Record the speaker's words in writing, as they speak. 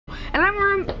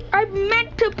And I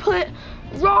meant to put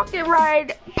Rocket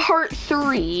Ride Part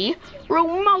 3,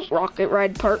 Remote Rocket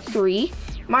Ride Part 3.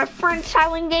 My friend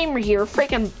Silent Gamer here,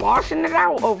 freaking bossing it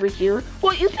out over here.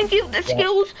 What, you think you have the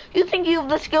skills? You think you have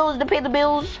the skills to pay the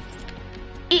bills?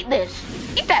 Eat this.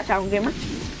 Eat that, Silent Gamer.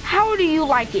 How do you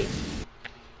like it?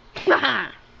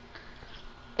 Haha.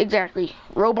 Exactly.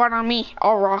 Robot on me,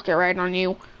 I'll rocket ride on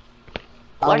you.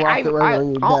 Like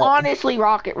I'll honestly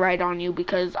rocket ride on you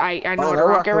because I know how to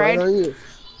rocket ride.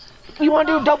 You want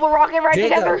to do a double rocket ride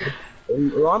together?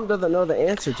 Rom doesn't know the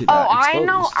answer to that. Oh,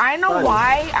 I know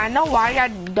why I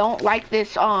don't like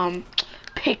this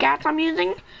pickaxe I'm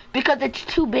using, because it's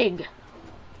too big.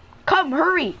 Come,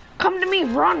 hurry, come to me,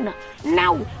 run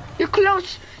now. You're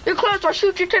close, I'll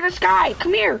shoot you to the sky.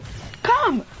 Come here,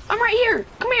 come, I'm right here.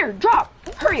 Come here, drop,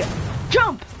 hurry up,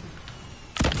 jump.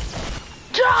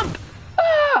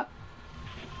 Ah!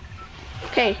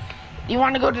 Okay, you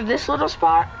want to go to this little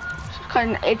spot?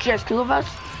 Cause it's just two of us,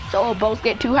 so we'll both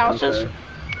get two houses. Okay.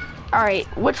 All right,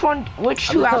 which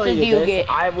two houses do you get?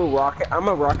 I'm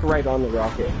a rocket ride on the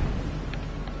rocket.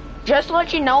 Just to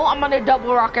let you know, I'm on a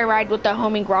double rocket ride with the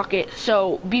homing rocket,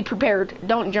 so be prepared.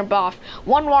 Don't jump off.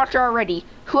 One watcher already.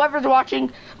 Whoever's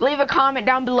watching, leave a comment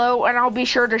down below, and I'll be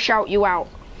sure to shout you out.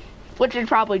 Which is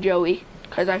probably Joey,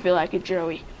 because I feel like it's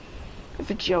Joey. If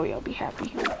it's Joey, I'll be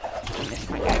happy. I miss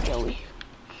my guy Joey.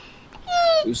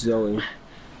 Who's Joey?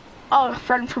 Oh, a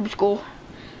friend from school.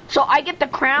 So I get the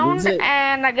crown,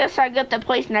 and I guess I get the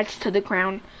place next to the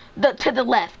crown. To the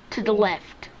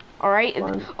left. Alright?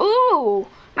 Ooh,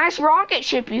 nice rocket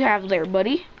ship you have there,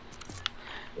 buddy.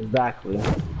 Exactly.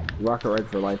 Rocket ride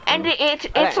for life. And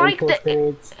it's like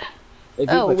the...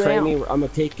 If you betray me, I'm gonna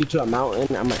take you to a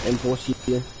mountain, I'm gonna impulse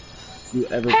you. If you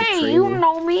ever betray me. You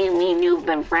know me and you've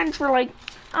been friends for like,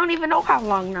 I don't even know how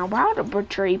long now, but how to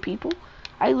betray people.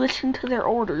 I listen to their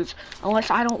orders,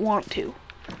 unless I don't want to.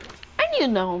 And you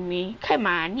know me. Come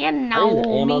on, you know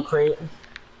me. Ammo crate.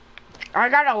 I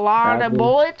got a lot of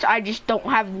bullets, I just don't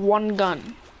have one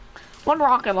gun. One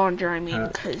rocket launcher, I mean,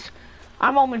 because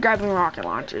I'm only grabbing rocket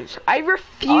launchers. I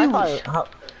refuse. I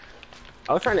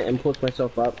was trying to impulse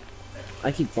myself up.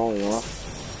 I keep falling off.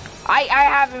 I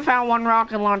haven't found one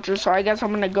rocket launcher, so I guess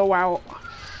I'm gonna go out.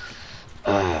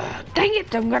 Dang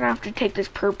it, I'm gonna have to take this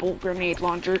purple grenade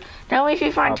launcher. Tell me if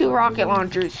you find two rocket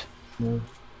launchers.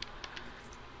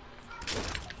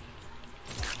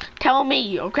 Tell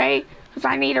me, okay? Because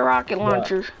I need a rocket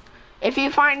launcher. If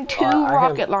you find two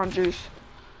rocket launchers.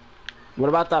 What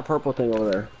about that purple thing over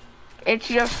there? It's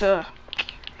just a...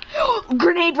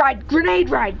 Grenade ride!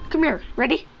 Come here,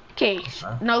 ready? Okay,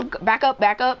 no, back up.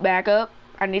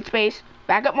 I need space.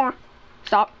 Back up more.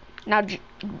 Stop. Now,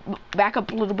 back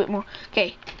up a little bit more.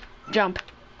 Okay, jump.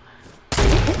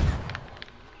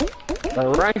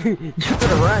 Run. You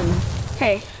gotta run.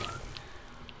 Okay.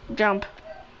 Jump.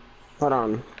 Hold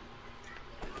on.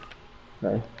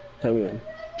 Okay. Tell me when.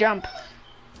 Jump.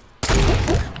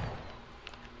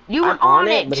 You were on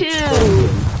it too.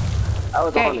 I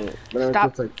was on it, but it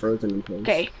was like frozen in place.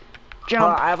 Okay.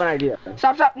 Jump. I have an idea.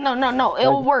 Stop. No.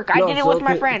 It'll work. I did it with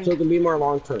my friend. So it can be more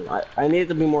long term. I need it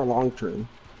to be more long term.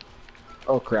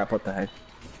 Oh crap, what the heck?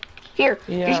 Here,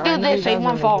 just do this so you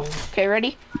won't fall. Okay,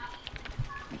 ready?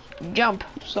 Jump.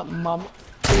 Something, mom.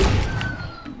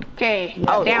 Okay,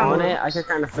 I was down. on it. I could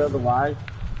kind of feel the lag.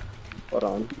 Hold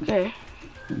on. Okay.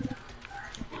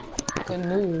 Good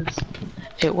news.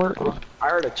 It worked. I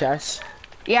heard a chest.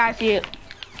 Yeah, I see it.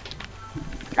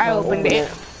 I opened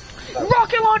it.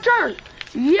 Rocket launcher!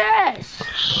 Yes!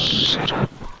 Shut up.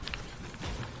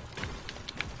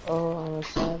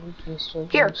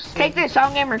 Here, take this,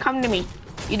 Song Gamer, come to me.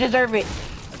 You deserve it.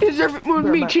 You deserve it more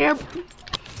than me, champ.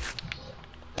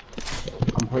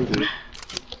 I'm hungry.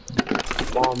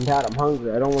 Mom, Dad, I'm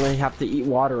hungry. I don't want to have to eat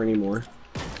water anymore.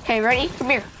 Okay, ready? Come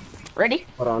here. Ready?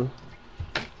 Hold on.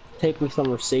 Take me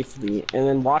somewhere safely, and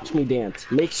then watch me dance.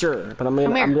 Make sure, but I'm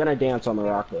gonna dance on the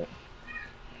rocket.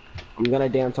 I'm gonna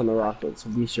dance on the rocket, so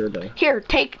be sure to. Here,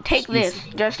 take this,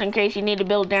 just in case you need to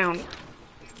build down.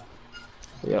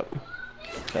 Yep.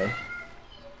 Okay.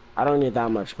 I don't need that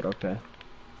much, but okay.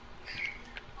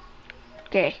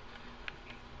 Okay.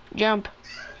 Jump.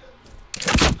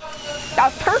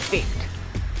 That's perfect.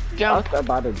 Jump. I was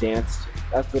about to dance.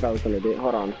 That's what I was gonna do.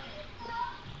 Hold on.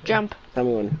 Jump. Tell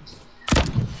me when.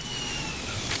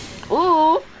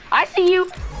 Ooh, I see you.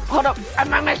 Hold up. I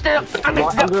messed it up. I'm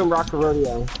doing rocket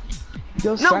rodeo.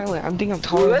 Yo, Silent, I think I'm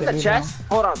taller than you. There's a chest.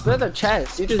 Hold on. There's a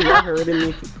chest. You just rocket rodeo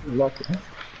me. Look.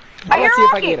 I Let's see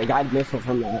if I can get a guided missile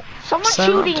from that. Someone's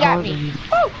shooting at me.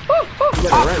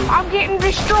 I'm getting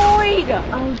destroyed.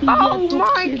 Oh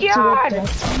my god.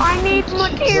 I need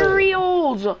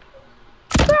materials.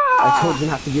 I told you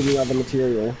not to give me all the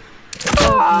material.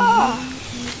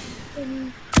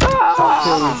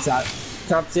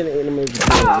 Stop seeing animated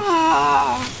materials.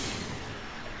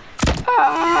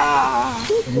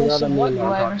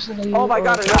 Oh my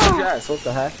god, another dress. What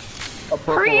the heck?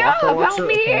 Hurry up, help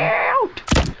me out!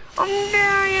 I'm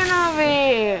dying of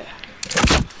it.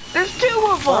 There's 2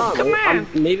 of them. Come on.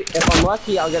 Maybe if I'm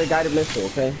lucky, I'll get a guided missile.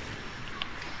 Okay.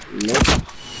 Nope.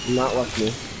 I'm not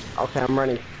lucky. Okay, I'm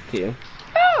running to you.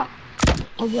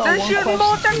 They're shooting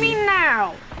both at me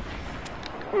now.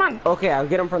 Come on. Okay, I'll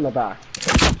get them from the back.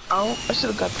 Oh, I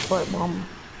should have got the flight bomb.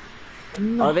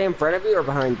 No. Are they in front of you or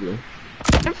behind you?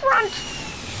 In front.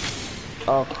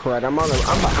 Oh crud! I'm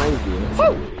behind you.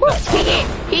 Woo, woo.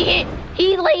 He hit.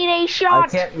 He laid a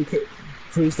shot. We can't.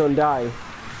 Please don't die.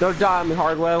 Don't die on me,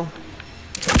 Hardwell.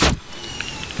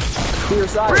 To your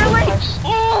side. Really?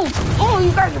 Oh,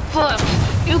 you guys are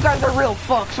fucks. You guys are real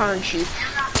fucks, aren't you?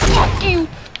 Fuck you.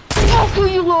 Fuck who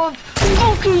you love.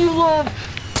 Fuck who you love.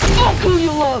 Fuck who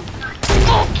you love.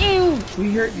 Fuck you.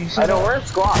 We heard you. I don't wear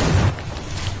squat.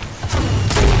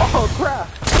 Oh crap.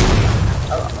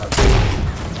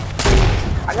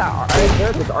 I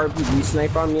heard this RPG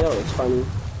sniper on me. Oh, it's funny.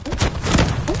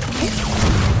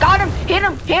 Got him. Hit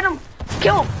him.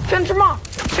 Kill him. Finish him off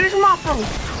for me.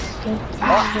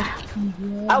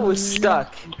 I was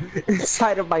stuck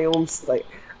inside of my own, like,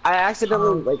 I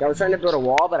accidentally, I was trying to build a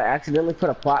wall, but I accidentally put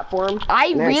a platform.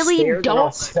 I really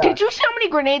don't. Did you see how many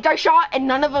grenades I shot and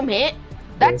none of them hit?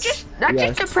 That just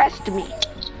depressed me.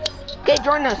 Okay,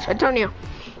 join us, Antonio.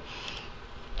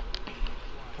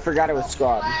 Forgot it was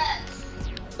squad.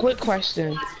 Quick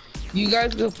question. You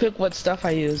guys go pick what stuff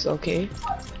I use, okay?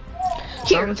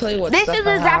 So I'm gonna tell you what this is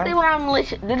exactly what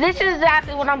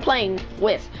I'm playing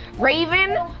with.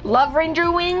 Raven, Love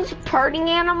Ranger Wings, Parting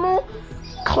Animal,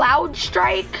 Cloud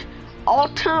Strike,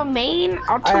 Ultra Main.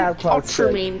 I have Cloud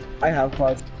Strike.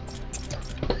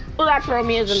 Well, that's what I'm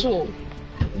using. So,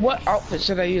 what outfit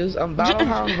should I use?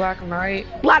 Battlehound, Black Knight.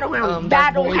 Battlehound.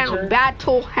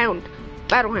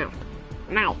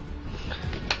 Now.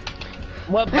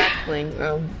 What backbling?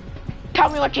 Tell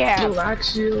me what you have. Black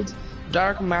Shield,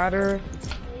 Dark Matter.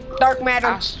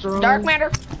 Astro. Dark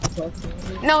Matter.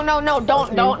 No,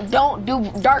 don't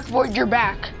do Dark Voyager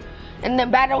back. And then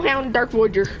Battlehound, Dark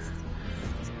Voyager.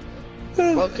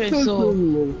 Okay, so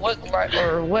what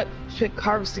pick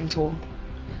harvesting tool?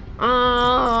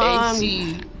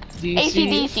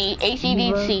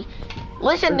 ACDC.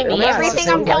 Listen to me. Everything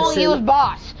I'm telling you is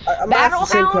boss.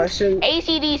 Battlehound,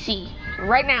 ACDC.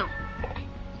 Right now.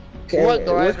 Okay, what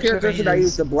character should I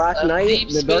use? The Black Knight,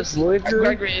 the Dark Voyager?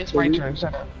 Gregory, it's my turn.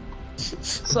 Shut up.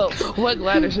 So, what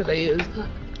glider should I use?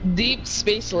 Deep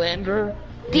Space Lander.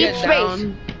 Deep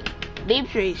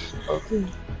Space. Okay.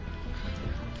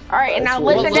 Alright, and now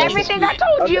listen to everything I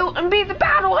told you and be the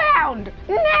Battlehound!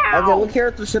 Now! Okay, what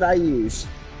character should I use?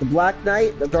 The Black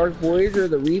Knight, the Dark Voyager,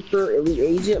 the Reaper, Elite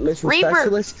Agent, Mission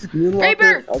Specialist,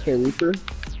 Moonwalker. Okay, Reaper.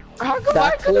 How come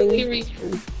I couldn't be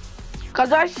Reaper?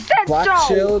 Cause I said Black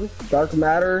Shield, Dark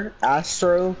Matter,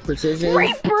 Astro, Precision,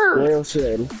 Reaper! Royal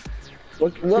Shield.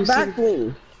 What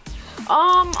backbling?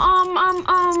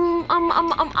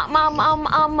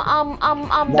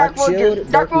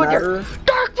 Dark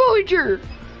Voyager.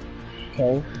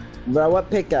 Okay. But what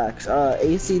pickaxe?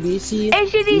 ACDC.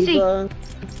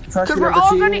 Cause we're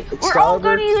all gonna use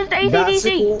the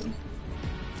ACDC.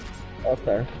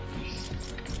 Okay.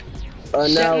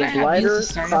 Now glider,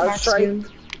 Cloud Strike.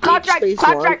 Cloud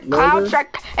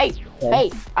Strike. Hey,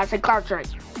 I said Cloud Strike.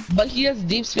 But he has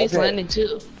Deep Space Landing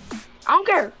too. I don't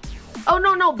care. Oh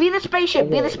no, be the spaceship.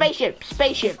 Be the spaceship.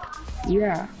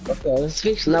 Yeah. Okay.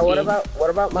 Now what about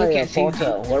my fall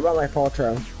trail? What about my fall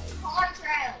trail?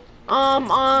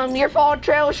 Your fall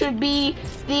trail should be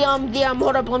the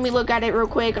hold up, let me look at it real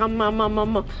quick.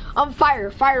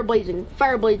 Fire blazing.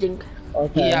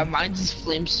 Okay. Yeah, mine's just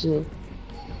flames too.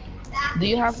 Do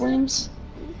you have flames?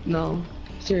 No.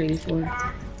 384.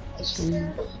 This is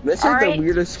the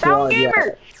weirdest squad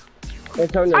yet.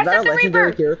 Antonio, is that a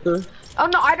legendary character? Oh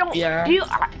no, I don't. Yeah.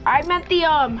 I meant the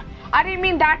I didn't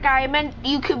mean that guy. I meant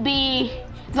you could be.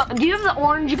 Do you have the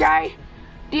orange guy?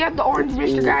 Do you have the orange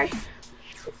Mr. Guy?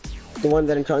 The one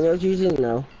that Antonio's using?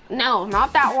 No. No,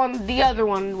 not that one. The other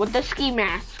one with the ski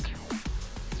mask.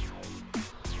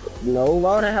 No,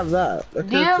 why would I have that?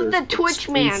 Do you have the Twitch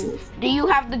man? Do you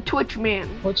have the Twitch man?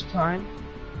 Twitch Prime?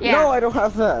 Yeah. No, I don't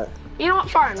have that. You know what?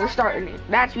 Fine, we're starting it.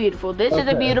 That's beautiful. This is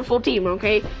a beautiful team,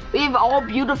 okay? We have all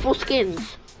beautiful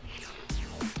skins.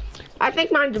 I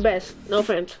think mine's the best. No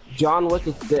offense. John Wick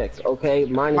is thick, okay?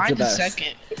 Mine is the best.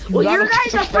 Second. Well, your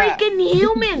guy's a freaking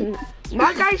human.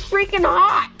 My guy's freaking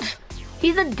hot.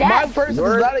 He's a death. My person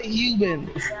is not a human.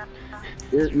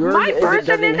 My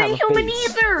person isn't human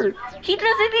either. He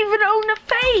doesn't even own a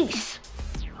face.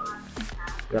 You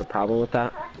got a problem with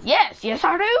that? Yes,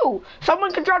 I do.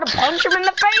 Someone could try to punch him in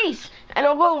the face, and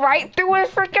it'll go right through his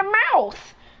freaking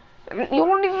mouth. You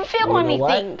won't even feel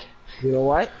anything. You know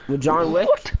what? With John Wick,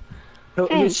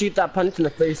 he'll shoot that punch in the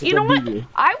face. You know what?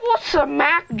 I will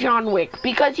smack John Wick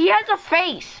because he has a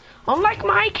face. Unlike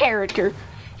my character,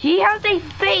 he has a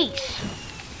face.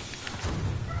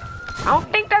 I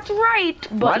don't think that's right,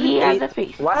 but he has a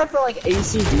face. Why do I feel like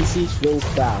AC/DC swings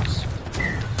fast?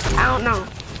 I don't know.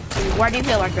 Why do you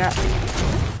feel like that?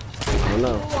 I don't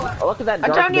know. Oh, look at that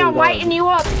dark Antonio, I'm lighting you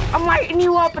up. I'm lighting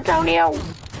you up, Antonio.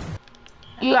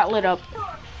 You got lit up.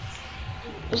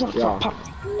 Yeah.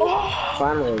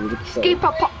 Finally, we get to Skip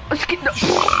pop pop.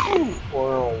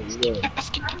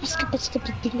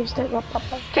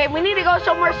 Okay, we need to go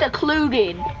somewhere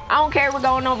secluded. I don't care. We're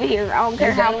going over here. I don't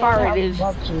care how far it is.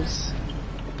 I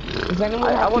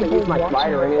want to use my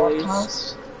glider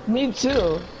anyways. Me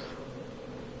too.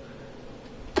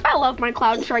 I love my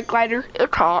Cloud Strike glider.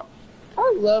 It's hot.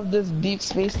 I love this deep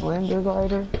space lander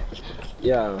glider.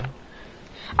 Yeah.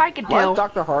 I can tell. Why is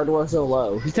Dr. Hardware so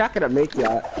low? He's not gonna make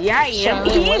that. Yeah, I am.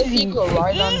 What if you could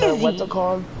ride on the, what's it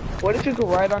called? What if you could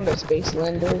ride on the space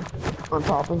lander on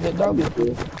top of it? That would be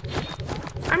cool.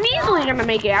 I'm easily gonna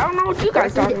make it. I don't know what you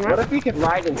guys talking about. What if you could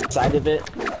ride inside of it?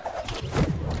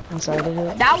 Inside of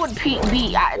it? That would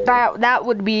that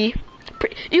would be.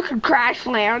 You could crash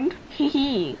land.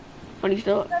 Hee. Funny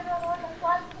stuff.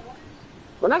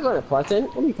 We're not going to Pleasant.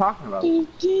 What are you talking about?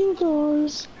 18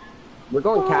 cars. We're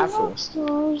going Castle.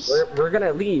 We're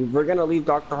gonna leave. We're gonna leave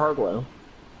Dr. Hardwell.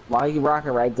 While he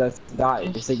rocket rides us to die.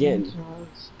 Just again.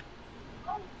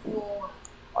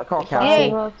 I call Castle.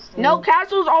 Hey, no,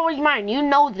 Castle's always mine. You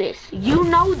know this. You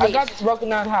know this. I got this broken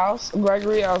down house.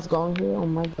 Gregory, I was going here. Oh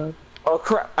my god. Oh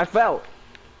crap, I fell.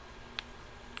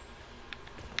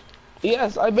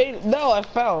 Yes, I made it. No, I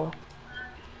fell.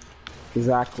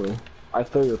 Exactly. I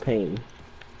feel your pain.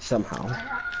 Somehow.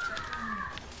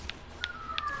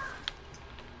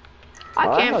 I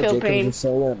can't feel Jacob pain. Was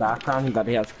saying in the background that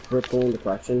he has crippling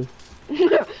depression.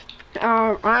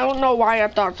 I don't know why I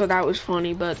thought so. That was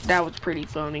funny, but that was pretty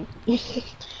funny.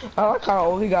 I like how I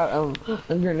only got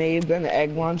a grenade and an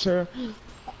egg launcher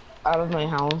out of my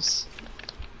house.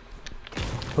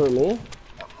 For me?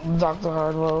 Dr.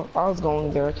 Hardwell, I was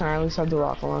going there. Can I at least have the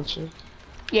rocket launcher?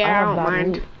 Yeah, I don't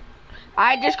mind. Loot.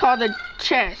 I just called the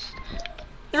chest.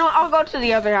 You know what? I'll go to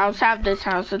the other house. Have this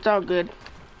house. It's all good.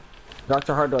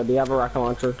 Dr. Hardwell, do you have a rocket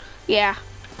launcher? Yeah.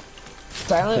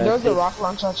 Silent, okay, there's a rocket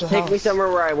launcher at your house. Take me somewhere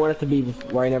where I want it to be,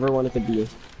 where I never wanted to be.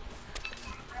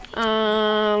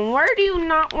 Where do you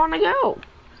not want to go?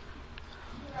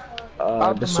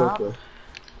 The circle.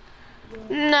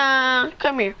 Nah,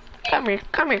 come here. Come here.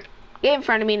 Come here. Get in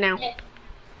front of me now.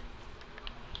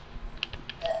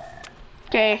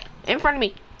 Okay, in front of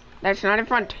me. That's not in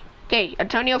front. Okay,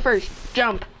 Antonio first.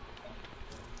 Jump.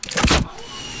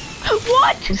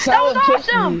 What? That was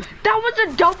awesome! That was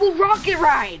a double rocket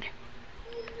ride.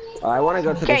 I want to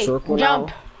go to the circle jump.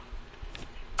 now.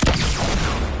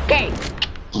 Okay.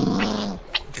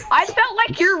 I felt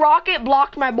like your rocket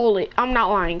blocked my bullet. I'm not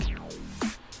lying.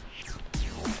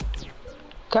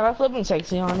 Can I flip and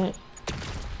sexy on it?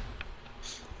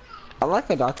 I like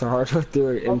a Dr. Hardwell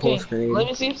through an impulse grenade. Let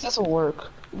me see if this will work.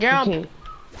 Jump. Okay.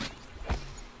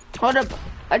 Hold up.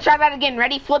 Let's try that again.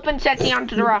 Ready? Flip and sexy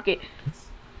onto the rocket.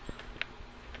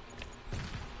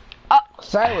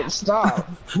 Silent, stop.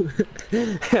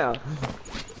 Yeah.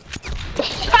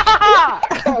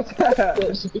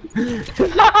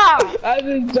 I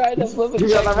just tried to flip it.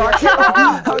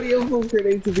 How many impulse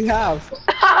grenades does he have?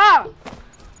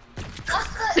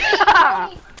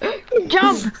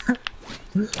 Jump!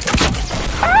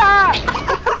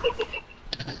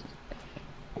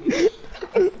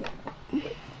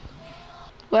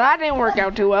 Well, that didn't work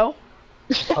out too well.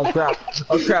 Oh crap!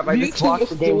 Oh crap! I just lost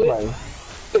the gameplay.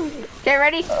 Okay,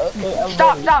 ready?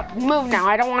 Stop! Stop! Move now.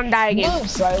 I don't want to die again. Move,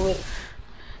 Silent.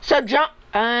 So jump.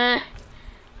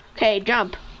 Okay,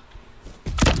 jump.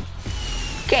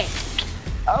 Okay.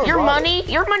 Your money,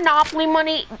 your Monopoly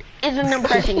money, isn't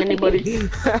impressing anybody.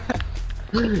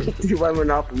 Do my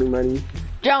Monopoly money.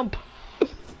 Jump.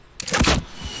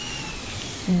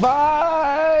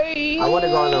 Bye. I want to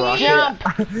go on the rocket. Jump.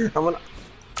 I want.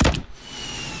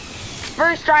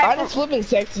 First try. I just flipping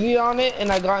sexy on it,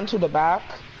 and I got into the back.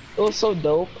 It was so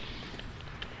dope.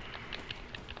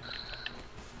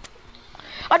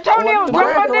 Antonio,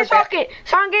 jump on this rocket.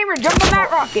 Sound Gamer, jump on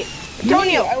that rocket.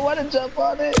 Antonio, I want to jump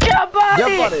on it. Jump on it.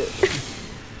 Jump on it.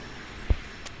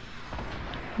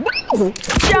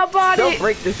 Jump on Don't it.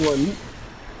 break this one.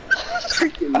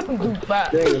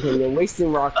 Dang, you're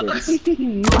wasting rockets.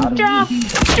 Jump.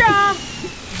 Jump.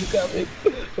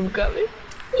 I'm coming.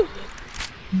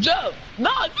 Jump.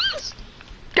 No, yes.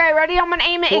 Okay, ready? I'm gonna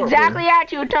aim it exactly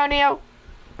at you, Antonio.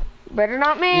 Better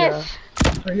not miss.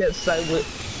 Yeah. Forget silent.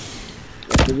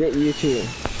 Forget you too.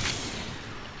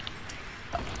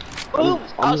 Ooh,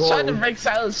 I was trying to break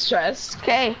Silent's chest.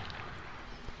 Okay.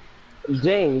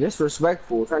 Dang,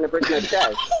 disrespectful. Trying to break my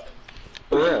chest.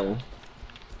 For real.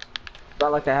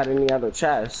 Not like I had any other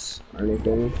chests or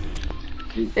anything.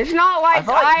 It's not like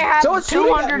I have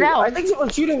 200 health. I think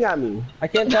someone's shooting at me. I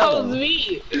can't tell. That was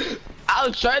me. I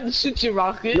was trying to shoot you,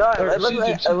 Rocket. No, it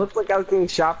looked like I was getting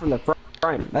shot from the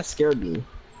front. That scared me.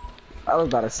 I was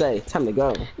about to say, time to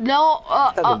go. No,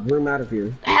 Time to room out of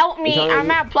here. help me.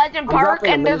 I'm at Pleasant Park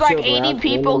and there's like 80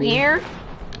 people here.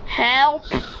 Help.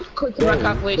 Quick to my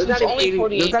calculations, there's only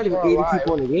 48 there's not even 80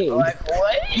 people in the game. Like,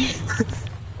 what?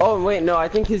 Oh, wait, no, I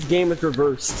think his game is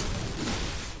reversed.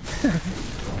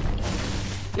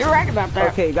 You're right about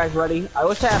that. Okay, you guys ready? I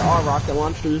wish I had all rocket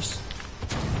launchers.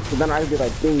 So then I'd be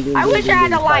like, ding, ding, I ding, wish ding, I had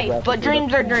ding, a life, but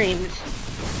dreams are dreams.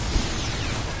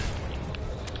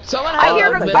 I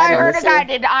heard a guy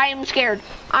did. I am scared.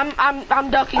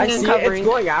 I'm ducking and covering. It's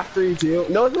going after you too.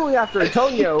 No, it's going after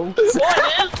Antonio. It's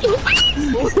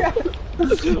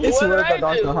worth it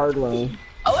on the hard way.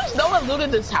 I wish no one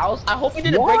looted this house. I hope he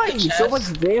didn't break the chest. So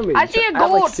much damage. I see a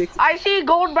gold. I see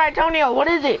gold by Antonio. What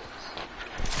is it?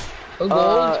 A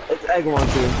gold? It's egg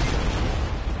launcher.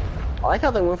 I like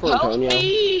how they went for Antonio.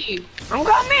 Me. I'm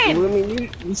coming. I mean,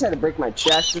 you said to break my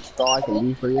chest. That's all I can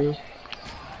do for you.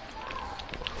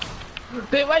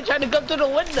 They might try to come through the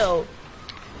window.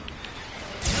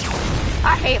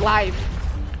 I hate life.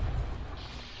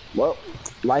 Well,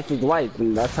 life is life,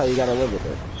 and that's how you gotta live with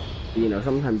it. You know,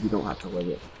 sometimes you don't have to live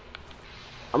it.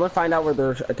 I'm gonna find out where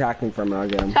they're attacking from now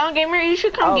again. Sound Gamer, you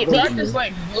should come get me. They're just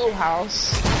like blue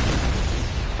house.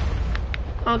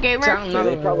 Oh, Gamer.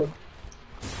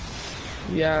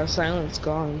 Yeah, Silent's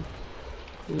gone.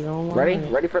 You know what?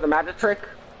 Ready for the magic trick?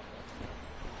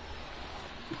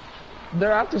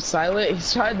 They're after Silent.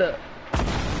 He's trying to.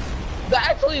 That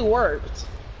actually worked.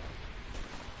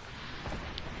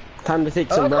 Time to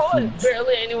take some refuge.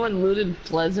 Barely anyone looted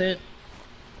Pleasant.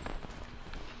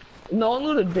 No one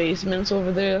looted basements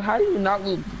over there. How do you not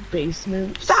loot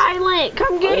basements? Silent,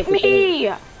 come get me!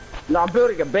 No, I'm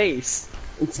building a base.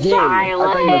 It's game. Silent!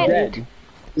 I thought you were dead.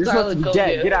 You're supposed to be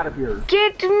dead. Get out of here.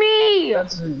 Get me!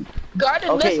 God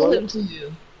and missile him to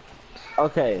you.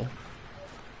 Okay.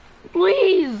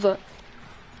 Please!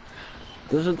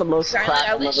 This is the most Silent, crap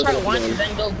at least try once and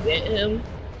then go get him.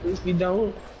 If you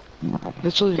don't.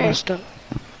 That's really messed up.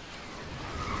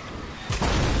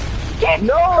 Get!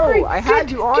 No! Hurry, I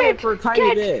had you on it for a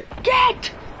tiny bit.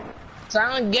 Get!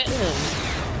 Silent, get him.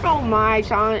 Oh my,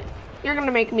 Silent. You're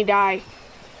gonna make me die.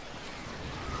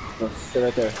 Let's stay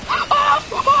right there. Oh,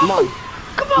 Come on.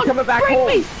 Come on! You're coming back bring home.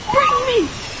 me! Bring me!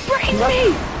 Bring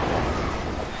me!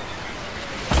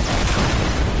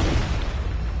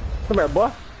 Come here,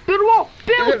 boy. Build a wall!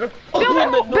 Build a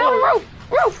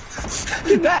roof!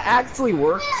 Did that actually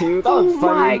work too? That was funny.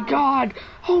 Oh my god!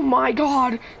 Oh my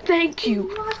god! Thank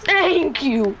you! Thank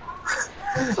you!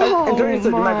 Oh Antonio said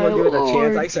you might as well give it a chance.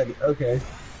 Lord. I said, okay.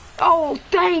 Oh,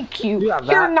 thank you! You have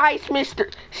You're that? nice, mister.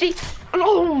 See,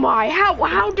 oh my,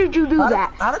 how did you do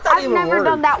that? How did that I've even never work?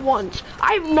 done that once.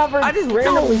 I've never. I just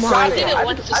randomly oh shot my. it. I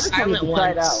once to just wanted Silent to try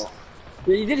it once. out.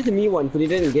 Yeah, you did it to me once, but you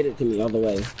didn't get it to me all the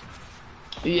way.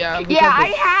 Yeah, I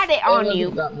had it on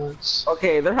you. That much.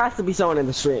 Okay, there has to be someone in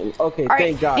the stream. Okay, All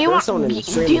thank right, God. There's someone in the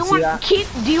stream. do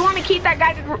you want to keep that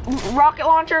guy's rocket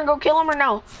launcher and go kill him or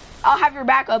no? I'll have your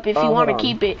backup if you want to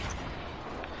keep it.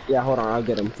 Yeah, hold on. I'll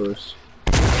get him first.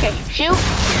 Okay, shoot.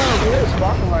 Oh, where's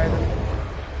rocket rider?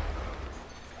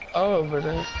 Oh, over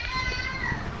there.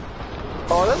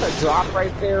 Oh, there's a drop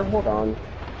right there. Hold on.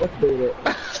 Let's beat it.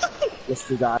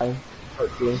 Mr. Guy.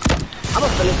 Hopefully. I'm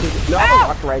gonna finish this. No, I'm gonna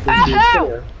walk right this dude. Come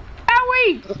here.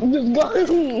 Owie!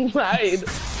 Just go hide.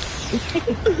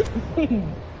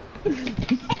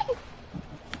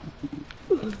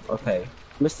 Okay.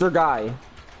 Mr. Guy,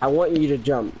 I want you to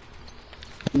jump.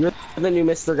 You're the new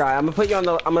Mr. Guy. I'm gonna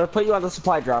put you on the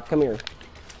supply drop. Come here.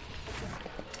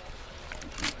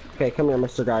 Okay, come here,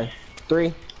 Mr. Guy.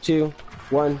 3, 2,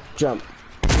 1, jump.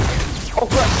 Oh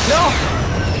crap! No!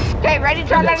 Okay, ready?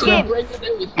 Try that again.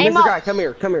 Aim Mr. up. Guy, come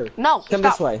here, come here. No, come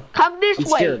stop. this way. Come this I'm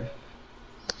way. Scared.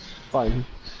 Fine.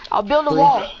 I'll build a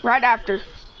wall right after.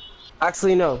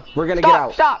 Actually, no. We're gonna get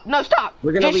out. Stop! No, stop!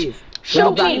 We're gonna Just leave. Shoot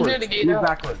Move me! backwards. Move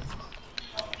backwards.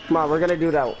 Come on, we're gonna do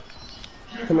it out.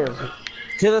 Come here.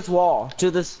 To this wall. To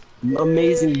this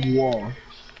amazing wall.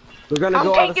 We're gonna I'm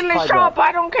go on taking the shop.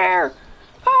 I don't care.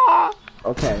 Ah.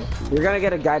 Okay. You're gonna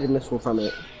get a guided missile from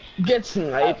it. Get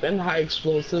snipe and high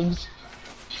explosives.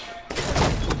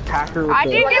 Hacker with I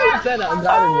didn't get a... Oh no,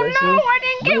 I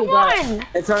didn't get one.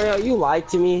 Antonio, you lied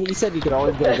to me. You said you could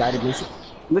always get a guided missile.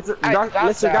 Mr.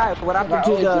 Guy, what happened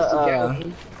to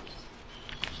the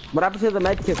what happened to the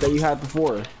med kit that you had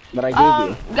before that I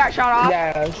gave you? Got shot off.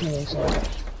 Yeah, I was gonna say.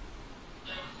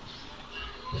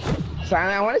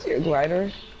 Silent, I want to see your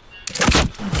glider.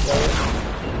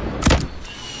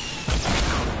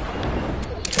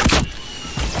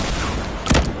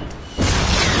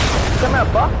 Come here,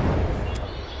 buck.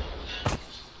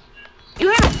 You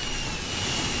hit him.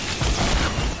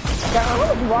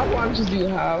 What rocket launches do you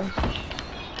have?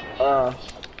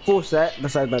 Full set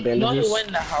besides my bandages. You only went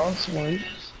in the house once.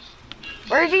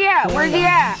 Where's he at? Where's he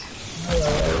at?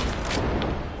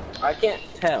 I can't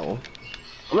tell.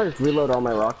 I'm gonna just reload all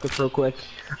my rockets real quick.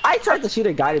 I tried to shoot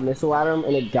a guided missile at him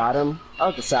and it got him. That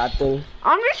was the sad thing.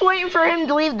 I'm just waiting for him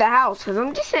to leave the house because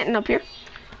I'm just sitting up here,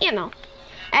 you know.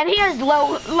 And he has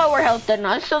lower health than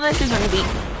us, so this is gonna be.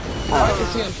 I can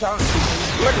see him shouting.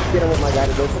 I'm gonna just get him with my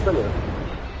guided missile. Come here.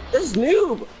 This is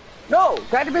noob. No,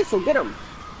 guided missile, get him.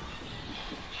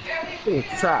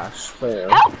 It's trash.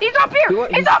 Help! He's up here!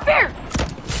 He's up here!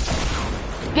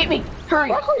 Get me! Hurry!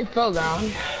 Luckily he fell down.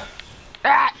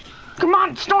 Ah! Come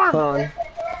on, Storm!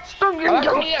 Storm, you're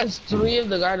going. He has 3 of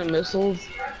the guided missiles.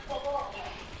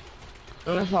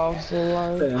 And that's all still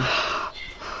alive. Yeah.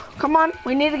 Come on,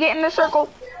 we need to get in the circle.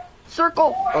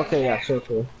 Circle. Okay, yeah,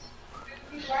 circle.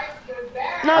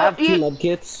 No, I have 2 med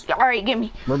kits. Alright, give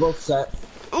me. We're both set.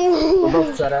 Ooh. We're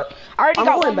both set up. I already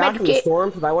got one med kit. I'm going back to the storm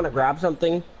because I want to grab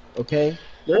something. Okay?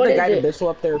 There's a guided missile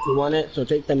up there if you want it, so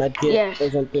take the med kit or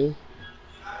something.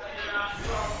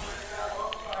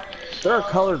 There are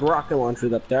colored rocket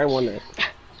launchers up there, I want it.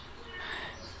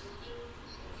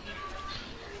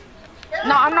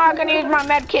 No, I'm not gonna use my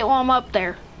med kit while I'm up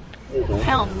there.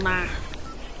 Hell nah.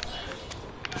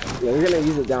 Yeah, we're gonna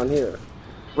use it down here.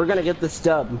 We're gonna get the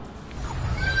stub.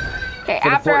 Okay,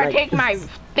 after I take my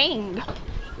thing.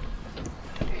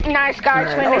 Nice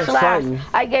guys, finish last.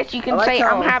 I guess you can say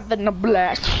I'm having a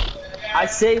blast. I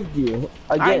saved you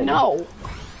again. I know.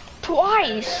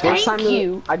 Twice. Thank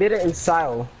you. I did it in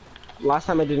style. Last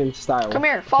time I did it in style. Come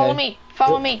here. Follow me.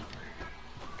 Follow me.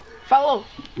 Follow.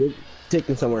 You're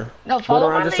taking somewhere. No,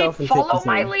 follow my lead. Follow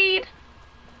my lead.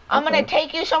 I'm gonna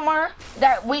take you somewhere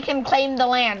that we can claim the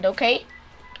land. Okay?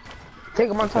 Take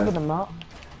him on top of the mountain.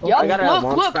 Yup.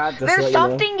 Look. There's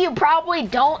something you probably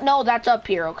don't know that's up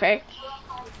here. Okay?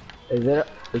 Is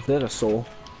it a soul?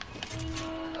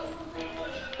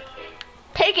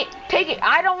 Take it.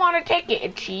 I don't want to take it.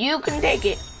 It's you can take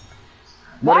it.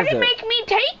 Why did it make me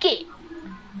take it?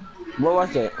 What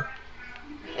was it?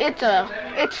 It's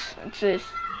this.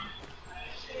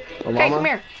 Okay, come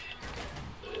here.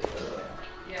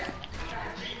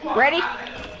 Ready?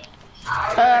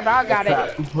 I got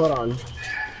it. Hold on.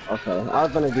 Okay, I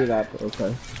was gonna do that, but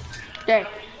okay.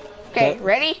 Okay,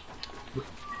 ready?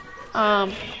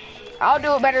 I'll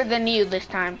do it better than you this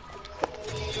time.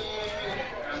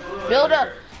 Build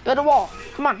a wall.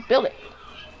 Come on, build it.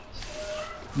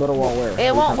 Build a wall where?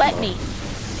 It won't let me.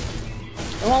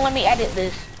 It won't let me edit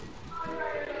this.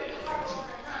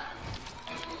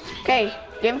 Okay,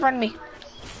 get in front of me.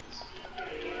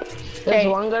 There's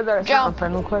one guy that I sent a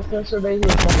friend request yesterday. He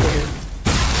was fucking.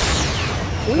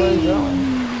 Where are you going?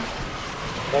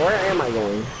 Well, where am I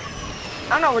going? I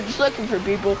don't know, we're just looking for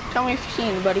people. Tell me if you see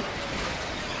anybody.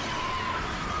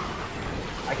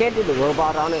 I can't do the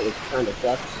robot on it, which kind of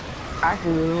sucks. I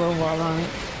can do the robot on it.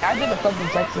 I did something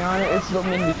sexy on it, it's still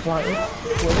made me quiet.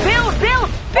 Build!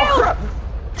 Oh, crap.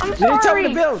 I'm sorry! You didn't tell me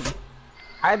to build!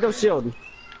 I had no shield.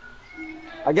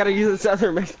 I gotta use this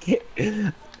other med kit.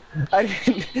 I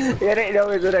didn't know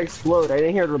it was gonna explode. I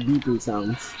didn't hear the beeping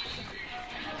sounds.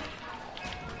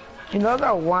 You know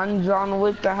that one John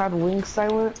Wick that had wings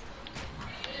silent?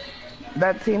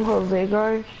 That Team Jose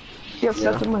guy? He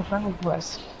accepted my friend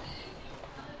request.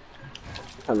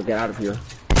 Time to get out of here.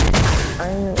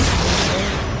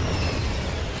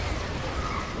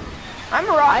 I'm a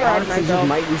rock I rider honestly myself.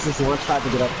 might use this launch pad to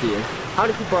get up to you. How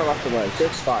many people are left away?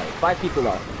 5 people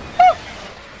left.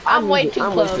 I'm way too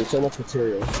close. I'm wasting so much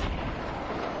material.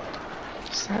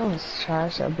 Sounds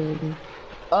trash, that building.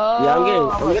 Yeah,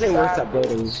 I'm getting worse at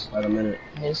building by the minute.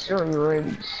 It's your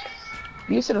rage.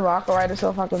 You said rocket ride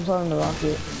yourself, I can tell him the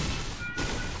rocket.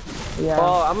 Yeah.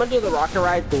 Oh, I'm gonna do the rocket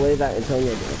ride the way that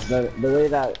Antonio did. The way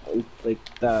that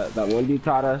that one dude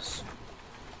taught us.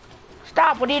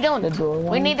 Stop! What are you doing?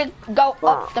 We need to go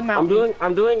up the mountain.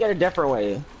 I'm doing it a different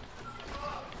way.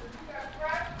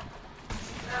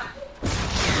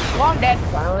 Well, I'm dead.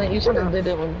 Silent, you should have did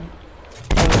it when...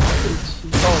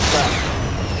 Oh, crap.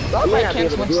 I might not be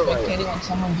can't able switch to do it right. spectating when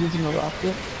someone's using a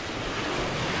rocket.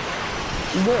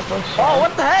 You did it first try. Oh,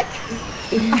 what the heck?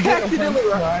 You I did it accidentally first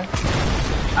try.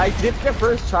 I did the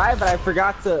first try, but I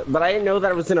forgot to. But I didn't know that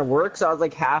it was gonna work, so I was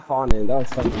like half on it. That was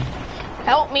funny.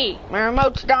 Help me. My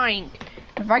remote's dying.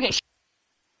 If I get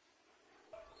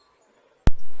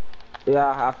Yeah,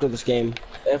 after this game,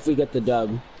 if we get the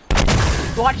dub.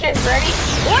 watch it, ready?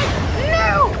 What?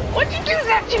 No! What'd you do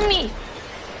that to me?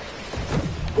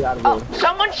 Get out of Oh, here.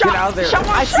 someone shot. Get out of there.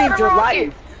 Someone I shot saved a your rocket.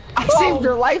 life. I saved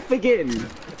your life again.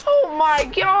 Oh my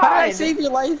god! How did I save your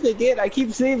life again? I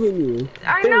keep saving you.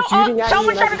 I They were know. shooting at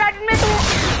Someone you shot a guided missile.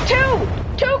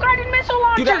 Two guided missile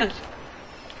Dude, that- launchers.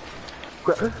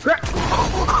 Oh,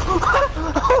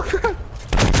 crap.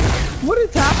 What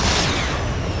is happening?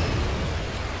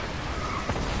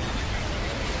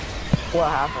 What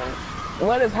happened?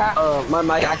 What is happening? My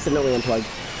mic accidentally unplugged.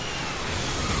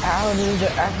 How did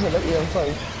it accidentally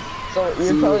unplug? So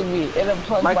you're telling me it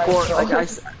unplugged My by cord, itself? like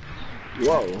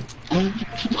whoa.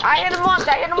 I hit him once.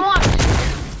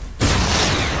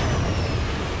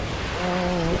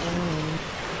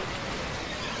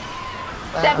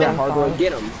 Seven. Yeah, hard one.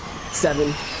 Get him.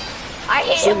 7. I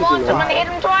hit him once. I'm gonna hit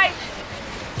him twice.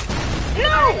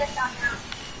 No!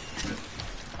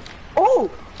 Oh,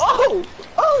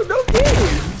 no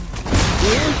game.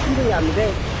 You're shooting at me.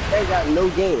 They got no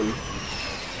game.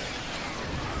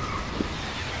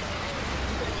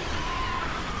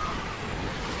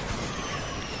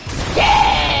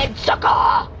 Dead, sucker!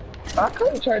 I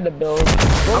could have tried to build.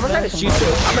 I'm gonna try to shoot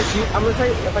it. I'm gonna try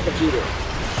if I can shoot it.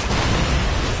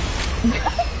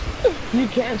 You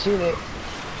can't shoot it.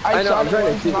 I know, I'm shot trying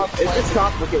to once, shoot not it. It's just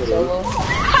twice. complicated. Solo.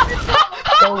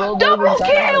 Double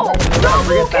kill!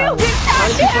 Double kill! Get How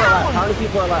many people are left? down! How many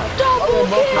people are left? Double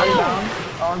kill!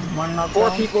 One knocked 4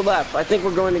 down. people left. I think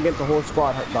we're going against the whole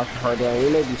squad, Dr. Hardwell. We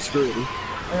may be screwed.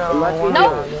 Unless we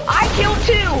No, do. I killed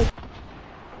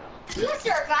 2. You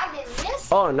survived in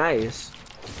this? Oh, nice.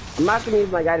 I'm not gonna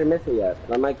use my guided missile yet.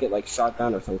 I might get like shot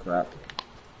down or some crap.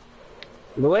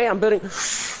 The way I'm building,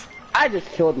 I just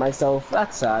killed myself.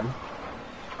 That's sad.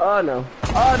 Oh no.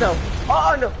 Oh no.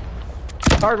 Oh no.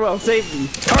 Hardwell, save me.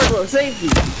 Hardwell, save me.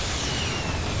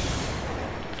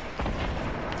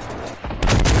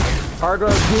 Hardwell,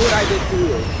 do what I did to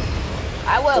you.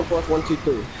 I will. 2 + 1, 2,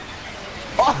 3.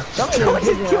 Oh, John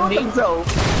just killed himself.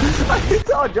 I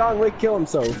saw John Wick kill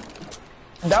himself.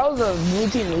 That was a blue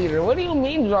team leader. What do you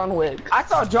mean, John Wick? I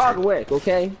saw John Wick,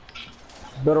 okay?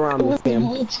 Build around It was this a game.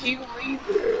 blue team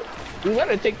leader. You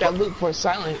gotta take that loot for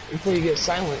silent before you get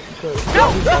silent. Because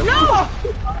No! No!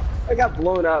 I got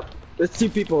blown up. There's 2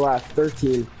 people left.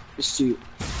 13. Just shoot.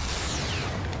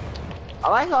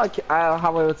 I like how I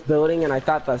was building and I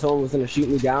thought that someone was gonna shoot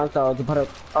me down, so I was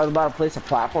about to place a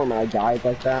platform and I died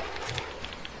like that.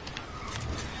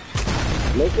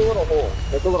 Make a little hole.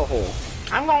 Make a little hole.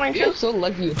 I'm going you're to. so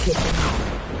lucky you killed him.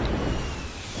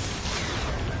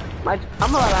 I'm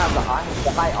allowed to have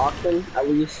the high octane at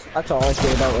least. That's all I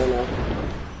care about right now.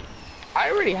 I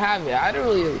already have it. I don't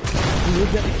really use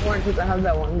it anymore because I have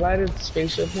that one guided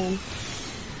spaceship one.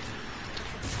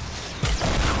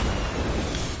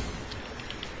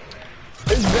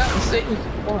 It's that same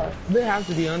spot. They have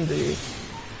to be under you.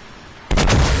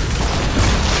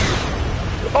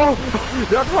 Oh!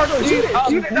 That's hard to shoot it!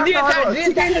 Shoot it! That's hard to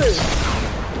shoot it!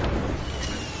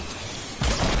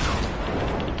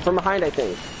 From behind, I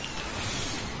think.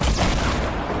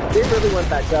 They really want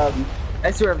that dub.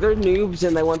 I swear, if they're noobs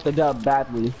and they want the dub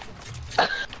badly.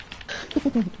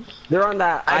 They're on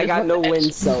that I got no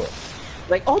wins, so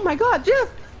like, oh my god, Jeff!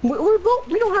 We're both,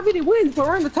 we don't have any wins, but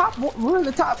we're in the top. We're in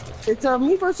the top. It's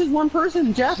me versus one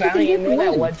person, Jeff. Sally, you know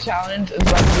that what challenge is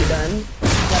about to be done?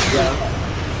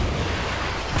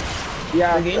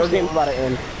 Yeah, The our game's about to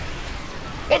end.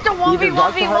 It's a Either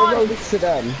Dr. Harlow 1v1v1. gets to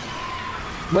them.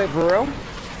 Wait, for real?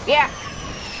 Yeah.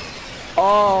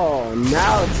 Oh,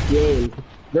 now it's game.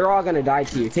 They're all gonna die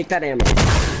to you. Take that ammo.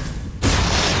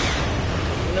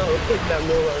 No, take that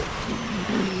molar.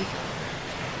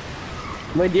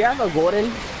 Wait, do you have a golden?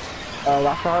 Dr.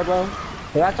 Harlow?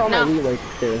 Yeah, that's all my No. loot right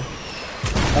there.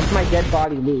 That's my dead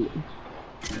body loot.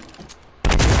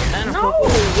 No,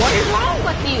 what is wrong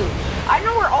with you? I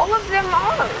know where all of them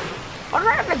are. I'm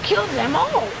gonna have to kill them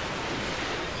all.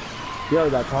 Yo,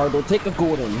 Dr. Harlow, take a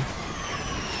golden.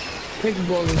 Take a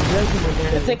golden.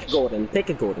 Yeah, take a golden. Take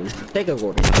a golden. Take a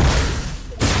golden.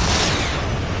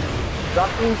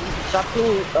 Stop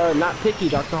being not picky,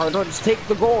 Dr. Harlow. Just take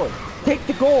the gold. Take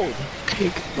the gold.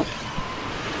 Take it.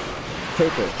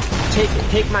 Take it. Take it.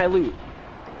 Take my loot.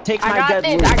 Take my dead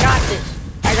loot. I got this.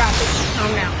 I got this.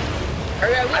 Calm down.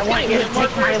 I want you to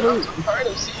take my loot. I'm tired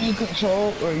of seeing you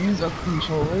control or use a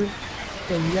controller.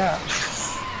 So yeah.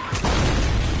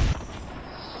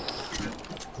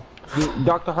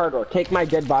 Dr. Hardware, take my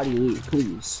dead body loot,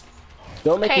 please.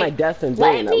 Don't make my death in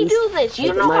vain. Let me do this.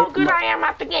 You know how good I am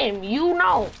at the game. You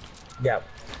know. Yeah.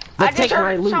 I just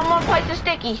heard someone place a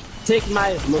sticky. Take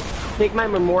my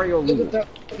memorial loot.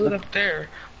 Look up there.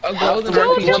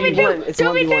 It's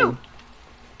 2v2.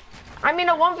 I mean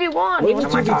a 1v1. What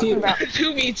am I talking about?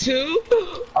 2v2?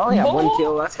 I only have 1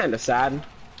 kill. That's kind of sad.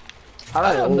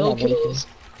 I don't have no kills.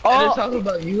 Oh, they're talking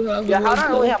about you having yeah. How do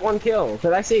I only have 1 kill?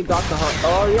 Cause I saved Dr. Hart.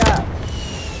 Oh yeah.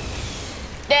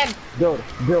 Dead. Build.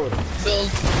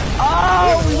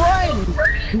 Oh,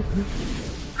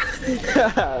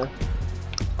 run!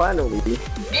 Finally.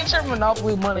 Get your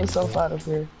Monopoly money stuff out of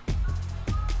here.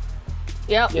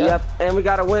 Yep. And we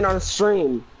got to win on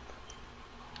stream.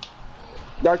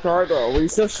 Dr. Hardware, were you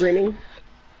still streaming?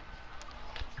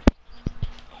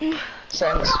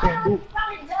 Silent stream.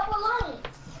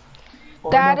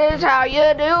 That is how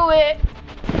you do it.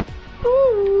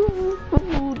 Ooh,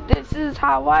 this is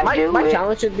how I do it. My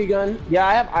challenge should be done.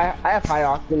 Yeah, I have high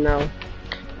octane now.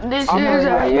 This is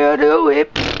how you do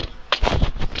it.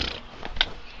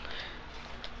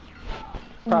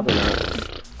 Probably not.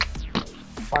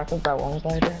 I think that one was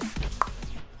later.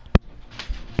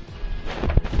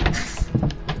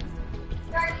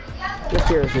 What's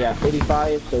yours? Yeah,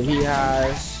 85. So he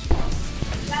has.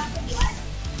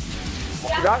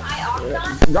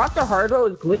 Dr. Hardware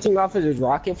was glitching off of his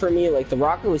rocket for me. Like the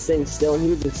rocket was staying still, and he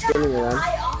was just spinning around.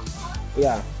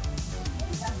 Yeah.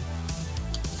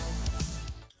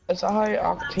 It's a high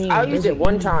octane. I'll use it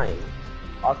 1 time.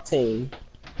 Octane.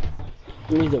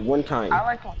 I'll use it 1 time. I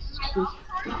like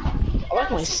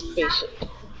my spaceship.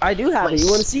 I do have it. You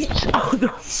want to see? Oh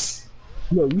no!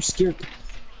 No, you scared.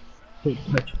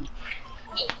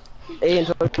 Hey,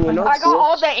 Antonio, I got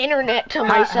all the internet to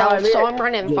myself, so I'm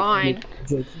running fine.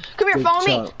 Come here, follow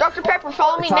me. Dr. Pepper,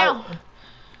 follow me now.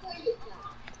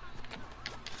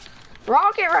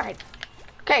 Rocket ride.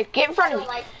 Okay, get in front of me.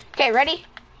 Okay, ready?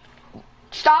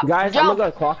 Stop. Guys, jump. I'm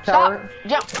gonna go clock tower.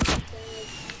 Stop. Jump.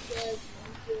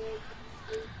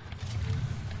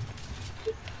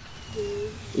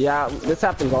 Yeah, this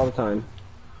happens all the time.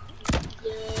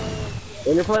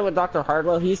 When you're playing with Dr.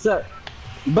 Hardwell, he's a...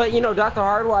 But you know, Dr.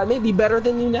 Hardwell, I may be better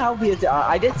than you now because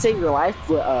I did save your life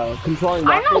with controlling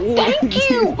rocket. I know, thank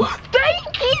you!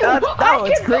 Thank you!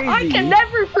 It's crazy. I can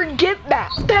never forget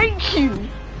that. Thank you!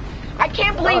 I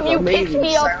can't believe you picked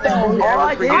me up though.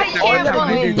 I can't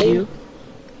believe you.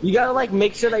 You gotta like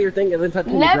make sure that your thing isn't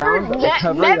touching the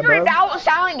ground. Never doubt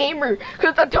Silent Gamer,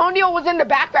 because Antonio was in the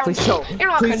background. Please don't. You're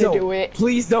not gonna do it.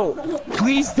 Please don't.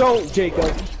 Please don't,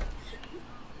 Jacob.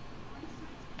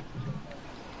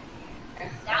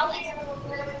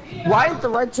 Why is the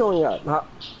red showing up?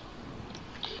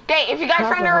 Okay, if you guys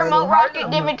find a remote rocket,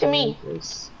 give it to me.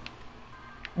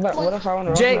 What if I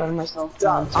want to run myself?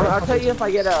 I'll tell you if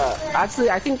I get a. Actually,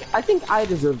 I think I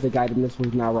deserve the guided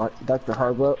missiles now, Dr.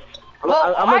 Harborough.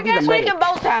 Well, I guess we can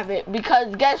both have it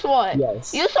because guess what?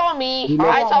 Yes. You saw me.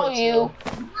 I saw you.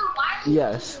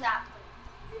 Yes.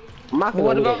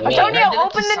 What about Antonio?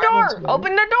 Open the door.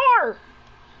 Open the door.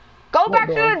 Go back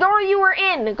to the door you were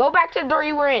in. Go back to the door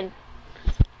you were in.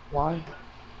 Why?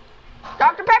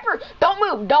 Dr. Pepper, don't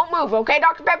move. Don't move. Okay,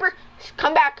 Dr. Pepper,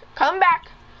 come back. Come back.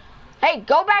 Hey,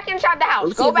 go back inside the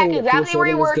house. Go back exactly where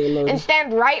you were and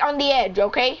stand right on the edge.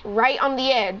 Okay, right on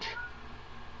the edge.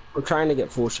 We're trying to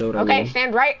get full showdown. Okay,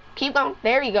 stand right. Keep going.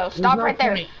 There you go. Stop right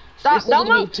there. Stop. Don't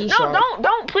move. No,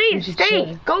 don't. Please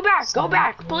stay. Go back. Go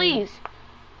back, please.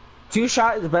 2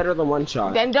 shot is better than 1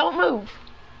 shot. Then don't move.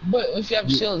 But if you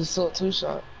have shield, it's still a 2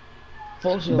 shot.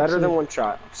 Full shield. Better than 1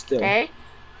 shot. Still. Okay.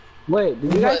 Wait,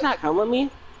 did you guys not come with me?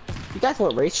 You guys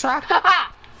went racetrack?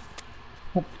 Haha.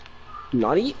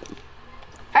 Naughty.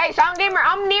 Hey, Sound Gamer,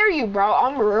 I'm near you, bro.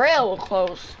 I'm real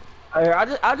close.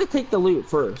 I'll just take the loot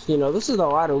first. You know, this is a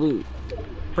lot of loot,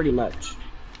 pretty much.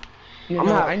 I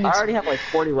already have like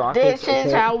 40 rockets. This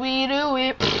is how we do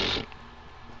it.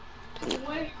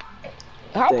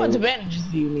 How much bandages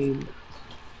do you need?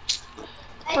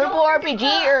 Purple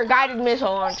RPG or guided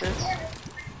missile launcher?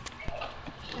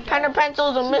 Pen and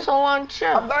pencils and missile launcher.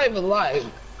 I'm not even lying.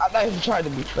 I'm not even trying to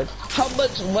be like, how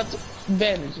much, what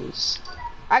bandages?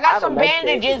 I got some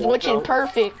bandages, which is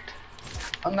perfect.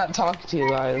 I'm not talking to you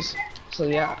guys, so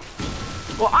yeah.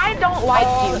 Well, I don't like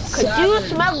you, because you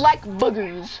smell like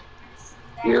boogers.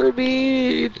 You're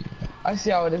mean. I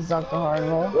see how it is, Dr.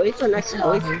 Hardwell. Wait for next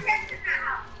week.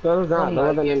 No, that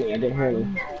wasn't any. I didn't hear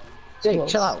you. Jake,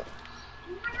 chill out.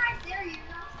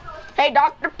 Hey,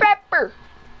 Dr. Pepper.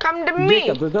 Come to me.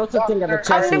 Jacob, there's no such thing as a chest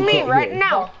Come to you me can't right hear.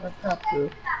 now.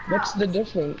 What's the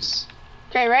difference?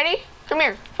 Okay, ready? Come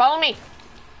here. Follow me.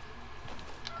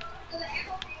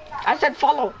 I said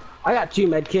follow. I got 2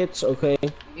 med kits, okay.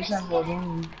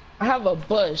 I have a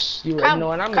bush. You Come, know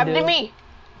what I'm come gonna to do. me.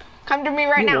 Come to me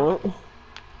right You now. won't.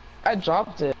 I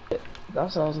dropped it.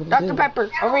 That's what I was gonna Dr. do. Pepper,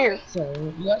 over here.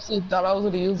 So, you actually thought I was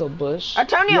gonna use a bush?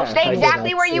 Antonio, Yes, stay I did,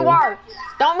 exactly where you actually. are.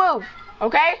 Don't move,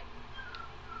 okay?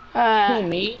 Who,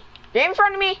 me? Get in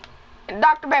front of me.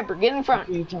 Dr. Pepper, get in front.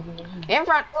 You talking about me? Get in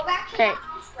front. Okay,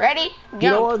 ready? You know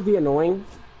Jump. what would be annoying?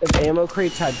 If ammo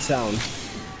crates had sound.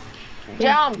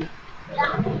 Jump.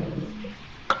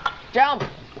 Jump.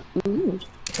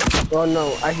 Oh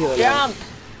no, I hear it. Jump.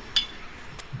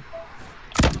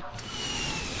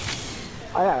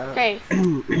 Okay.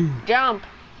 Okay. Jump.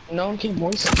 No one can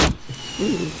voice.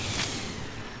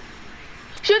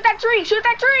 Shoot that tree. Shoot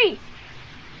that tree.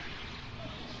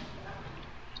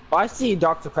 Oh, I see you,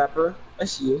 Dr. Pepper. I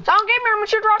see you. Sound gamer, I'm gonna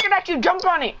shoot a rocket at you. Jump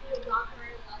on it.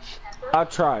 I'll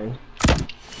try.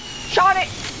 Shot it.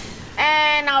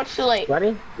 And now it's too late.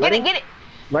 Ready? Get it, get it.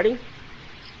 Ready?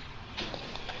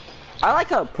 I like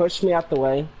how it pushed me out the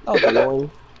way. That was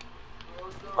annoying.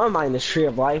 I don't mind the tree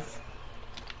of life.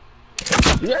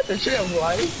 You're at the tree of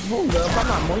life? Hold up, I'm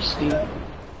not moisty.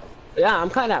 Yeah, I'm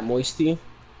kind of at Moisty.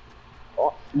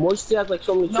 Oh, Moisty has like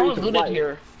so many No trees one of looted life.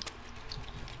 here.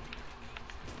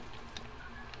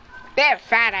 They're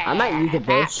fat ass. I might use a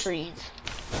bush. trees.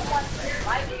 People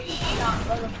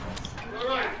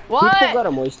What? got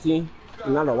a Moisty.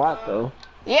 Not a lot though.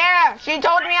 Yeah, she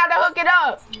told me how to hook it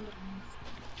up.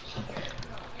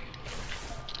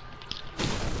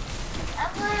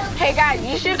 Hey guys,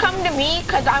 you should come to me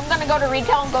because I'm gonna go to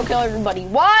retail and go kill everybody.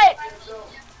 What?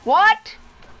 What?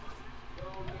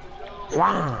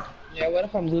 Wow. Yeah, what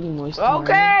if I'm looting moisty?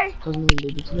 Okay. Because we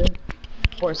looted today.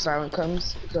 Before silent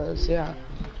comes, because yeah,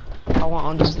 I want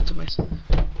all this to myself.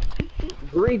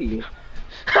 Greedy.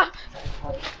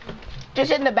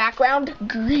 Just in the background,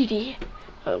 greedy.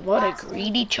 What a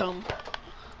greedy chump.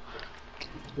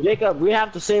 Jacob, we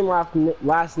have the same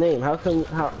last name. How come?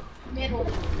 How?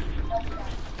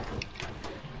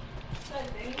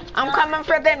 I'm coming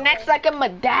for the next like a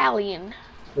medallion.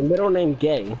 The middle name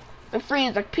gay. The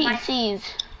freeze like PCs.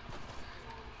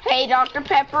 Hey, Dr.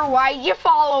 Pepper, why you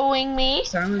following me?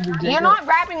 You're not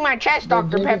grabbing my chest,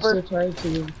 Dr. Pepper.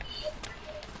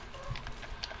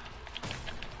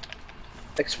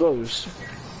 Exposed.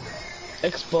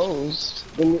 Exposed.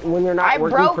 When you're not I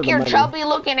working for broke the your money. chubby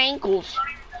looking ankles.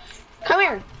 Come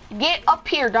here. Get up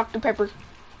here, Dr. Pepper.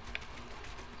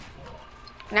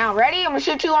 Now, ready? I'm gonna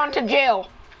shoot you onto jail.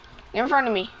 Get in front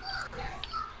of me.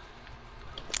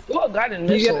 Oh, got a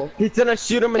missile. He's gonna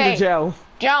shoot him into jail.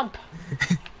 Jump.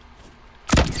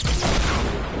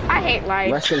 I hate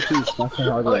life. Rest in peace,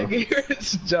 Dr. Hardware.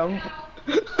 Here's jump.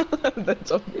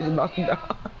 That's okay, knocked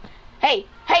down. Hey,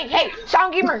 hey, hey,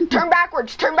 Sound Gamer, turn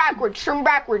backwards, turn backwards, turn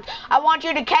backwards. I want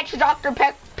you to catch Dr.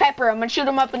 Pepper. I'm gonna shoot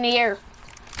him up in the air.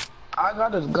 I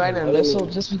got a guidance missile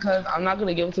just because I'm not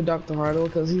gonna give it to Dr. Hardware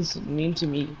because he's mean to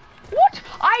me. What?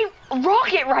 I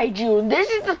rocket ride you. This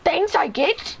is the thanks I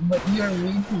get? But you're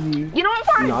mean to me. You know what,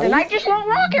 fine, then I just won't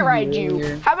rocket ride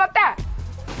you. How about that?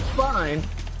 Fine.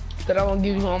 Then I won't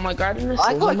give you all my guidance missiles.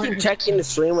 I like you're checking the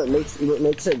stream. What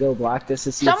makes it go black just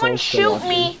to see. Someone shoot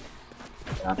me.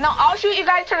 No, I'll shoot you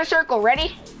guys to the circle.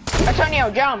 Ready? Antonio,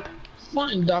 jump.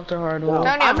 Fine, Dr. Hardware. No,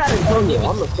 I'm not Antonio.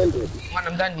 I'm offended. When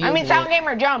I'm done, I mean, Sound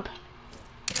Gamer, jump.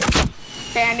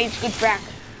 Okay, I need scooch back.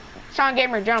 Sound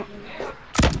Gamer, jump.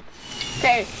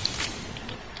 Okay.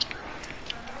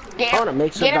 I wanna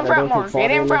make sure Get in that I front don't more. take fall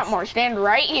Get in front damage. more. Stand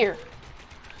right here.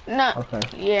 No. Okay.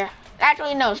 Yeah.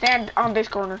 Actually, no. Stand on this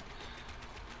corner.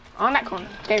 On that corner.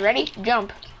 Okay, ready?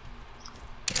 Jump.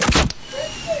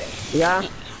 Yeah.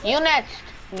 You next.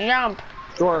 Jump.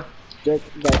 Sure. Jake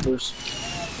Vipers.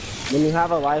 When you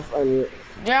have a life on your.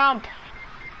 Jump.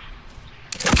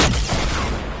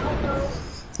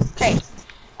 Okay.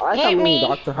 I like how Get me me. and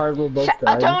Dr. Hardware both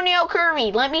died. Antonio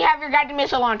Curry, let me have your guided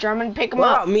missile launcher. I'm gonna pick him What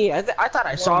up. about me? I thought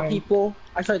I saw people.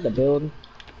 I tried to build.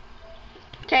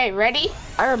 Okay, ready?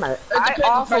 I remember. I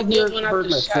also heard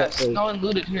my foot. No one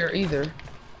looted here either.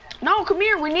 No, come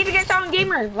here. We need to get Sound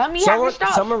Gamer. Let me have your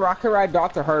stuff. Someone rocket ride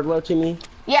Dr. Hardware to me.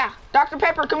 Yeah, Dr.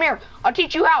 Pepper, come here. I'll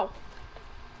teach you how.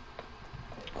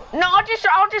 No, I'll just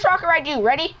rocket ride you.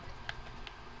 Ready?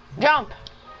 Jump.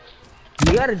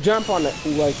 You gotta jump on it,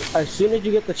 like, as soon as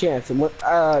you get the chance. And when,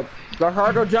 Dr.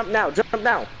 Hardware, jump now. Jump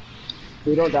now. So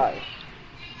you don't die.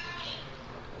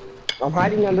 I'm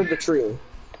hiding under the tree.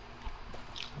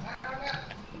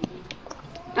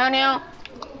 Antonio,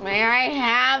 may I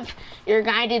have your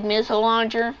guided missile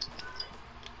launcher?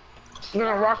 I'm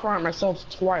gonna rock around myself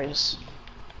twice.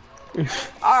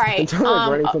 Alright,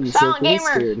 Running Silent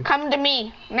Gamer, come to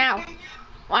me, now.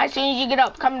 Well, as soon as you get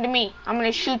up, come to me. I'm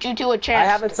gonna shoot you to a chest. I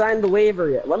haven't signed the waiver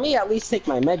yet. Let me at least take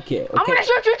my med kit, okay? I'm gonna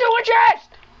shoot you to a chest!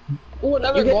 Ooh,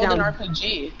 another golden down.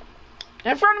 RPG.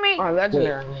 In front of me! Oh,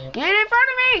 legendary. Get in front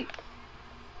of me!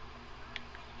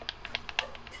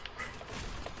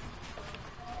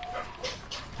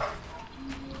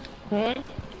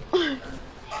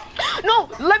 No,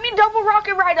 let me double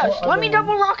rocket ride us. Let me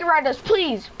double rocket ride us,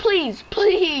 please, please,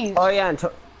 please. Oh yeah,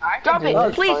 Drop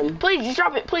it, please, please, just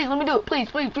drop it, please. Let me do it, please.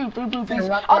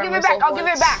 I'll give it back.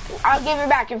 I'll give it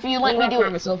back if you let me do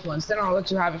it. Myself once, then I'll let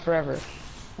you have it forever.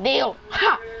 Deal.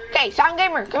 Ha. Okay, Silent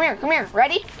Gamer, come here.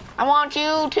 Ready? I want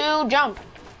you to jump.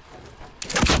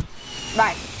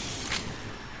 Bye.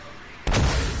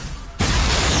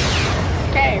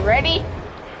 Okay, ready?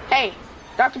 Hey,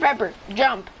 Dr. Pepper,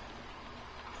 jump.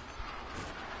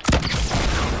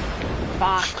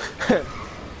 Fuck.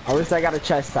 I wish I got a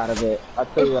chest out of it. I'll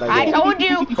tell you what I get.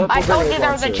 I told you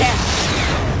there was a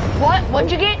chest. What?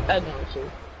 What'd you get?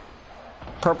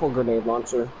 Purple grenade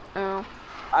launcher. Oh.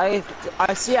 I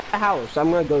see a house.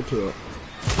 I'm gonna go to it.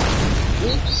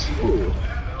 Oops.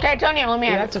 Okay, Tony, let me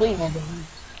have it, please.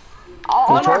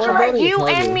 I'll rocket you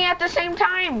and me at the same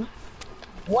time.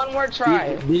 One more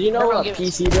try. Did you know a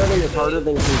PC building is harder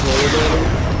than controller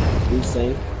building? These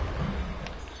things.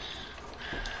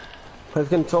 Because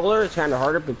controller is kind of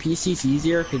harder, but PC's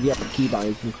easier because you have the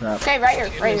keybinds and crap. Okay, right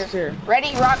here.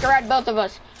 Ready? Rocket ride both of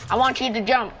us. I want you to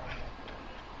jump.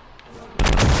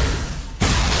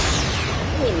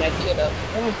 Let me up.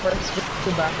 Let me first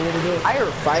go back a little bit. I hear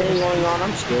fighting going on.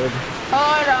 I'm scared.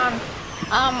 Hold on.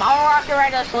 I'll rocket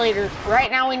ride us later.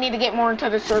 Right now, we need to get more into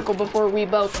the circle before we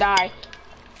both die.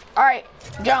 All right,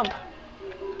 jump.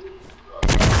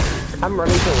 I'm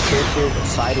running to the circle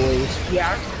sideways.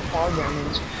 Yeah, fall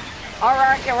damage. I'll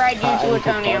rocket ride you to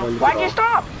Antonio. Why'd you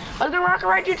stop? I was gonna rocket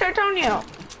ride you to Antonio.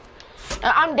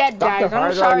 I'm dead, guys.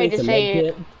 I'm sorry to say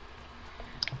it.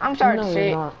 I'm sorry to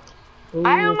say it.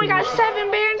 I only got 7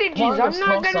 bandages. I'm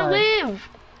not gonna live.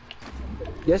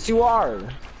 Yes, you are.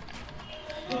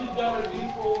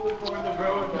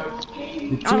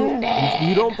 I'm dead.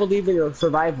 You don't believe in your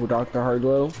survival, Dr.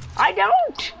 Hardwell. I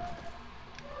don't.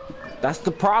 That's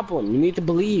the problem. You need to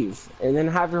believe, and then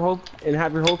have your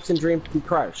hopes and dreams be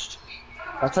crushed.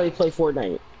 That's how you play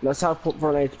Fortnite. That's how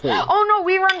Fortnite's played. Oh no,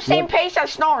 we run the same pace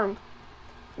as Storm.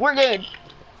 We're good.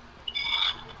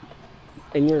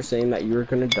 And you're saying that you were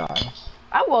gonna die.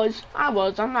 I was. I'm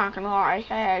not gonna lie.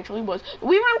 I actually was.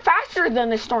 We run faster than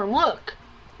the Storm. Look,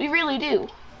 we really do.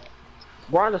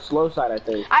 We're on the slow side, I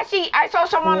think. I saw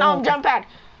someone jump pad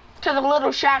to the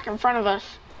little shack in front of us.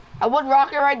 I would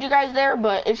rocket ride you guys there,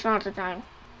 but it's not the time.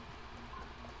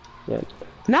 Yeah.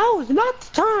 No, it's not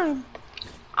the time.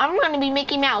 I'm gonna be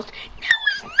Mickey Mouse. No,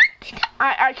 it's not the time.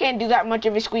 I can't do that much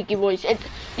of a squeaky voice.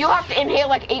 You'll have to inhale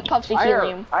like 8 puffs of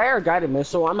helium. I heard a guided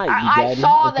missile. I might be dead. I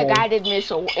saw the guided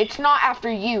missile. It's not after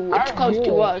you. It's close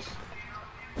to us.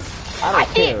 I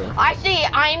care. I see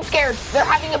it. I am scared. They're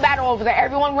having a battle over there.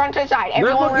 Everyone run to the side.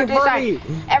 Everyone run to the side.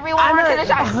 Everyone run to the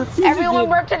side. Everyone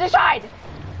run to the side.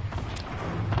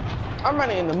 I'm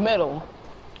running in the middle.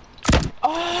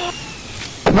 Oh!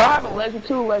 I have a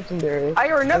 2 legendary. I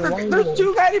heard there's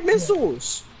 2 guided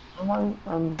missiles.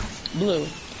 I'm blue.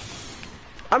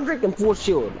 I'm drinking full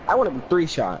shield. I want to be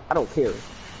 3-shot. I don't care.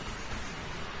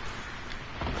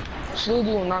 Shield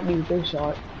will not be a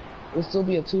 3-shot. It'll still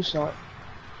be a 2-shot.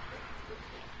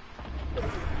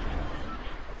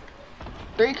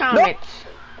 3 comets.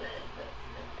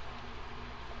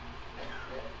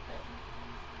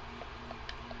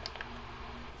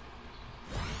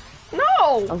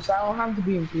 No! I'm sorry, I don't have to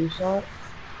be in 3-shot.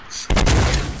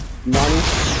 None.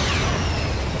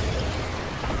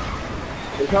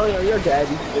 Antonio, you're dead.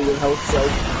 In your health so.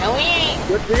 No, we ain't.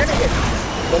 You're gonna get.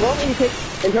 The moment you take.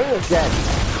 Antonio's dead.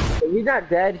 If he's not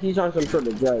dead, he's on some sort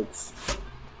of drugs.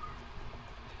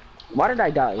 Why did I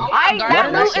die?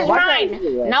 That loot is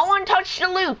mine. No one touched the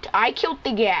loot. I killed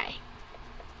the guy.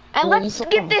 And let's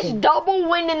get this double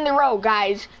win in a row,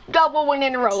 guys. Double win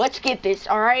in a row. Let's get this,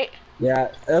 alright?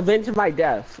 Yeah, event to my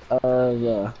death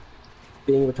of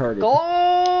being retarded. Go!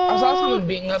 I saw someone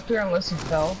being up here unless he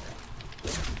fell.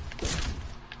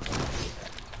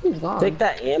 He's gone. Take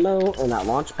that ammo and that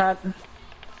launch pad.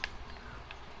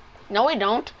 No, we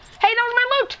don't. Hey, that was my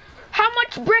loot! How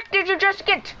much brick did you just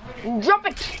get? Drop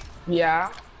it!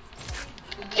 Yeah.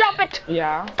 Drop it!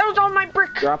 Yeah. That was all my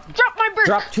brick! Drop my brick!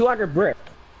 Drop 200 brick.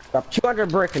 Drop 200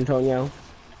 brick, Antonio.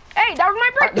 Hey, that was my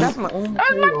brick! That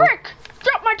was my brick!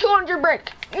 Drop my 200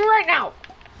 brick! Right now!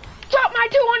 Drop my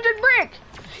 200 brick!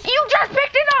 You just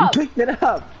picked it up! You picked it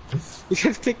up! You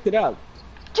just picked it up.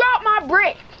 Drop my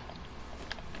brick!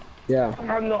 Yeah. I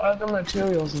have no other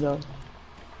materials though.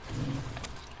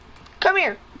 Come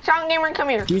here. Sound Gamer, come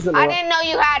here. He's I didn't know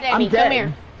you had any. I'm dead. Come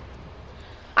here.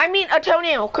 I mean,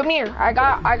 Antonio, come here. I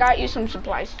got you some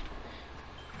supplies.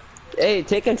 Hey,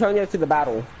 take Antonio to the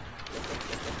battle.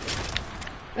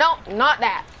 No, not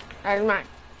that. That is mine.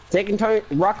 Take Antonio,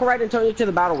 rocket ride Antonio to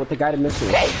the battle with the guided missile.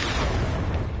 Okay.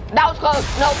 That was close.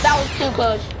 Nope, that was too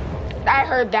close. I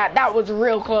heard that. That was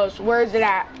real close. Where is it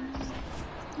at?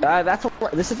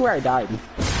 This is where I died.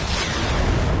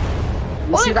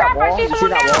 Holy crap, I see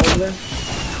someone down! Over there?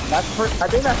 I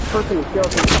think that's the person who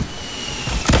killed me.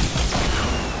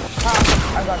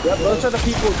 I got Yep, those are the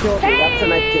people who killed me. That's a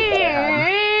nice kick that I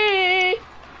had.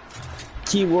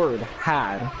 Keyword,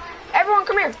 had. Everyone,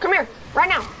 come here, right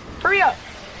now. Hurry up.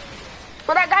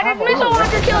 Well, that guy didn't missile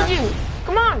launcher killed you.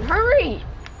 Come on, hurry.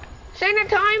 Send it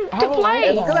time to play.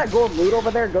 Hey, look at that gold loot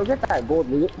over there. Go get that gold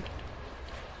loot.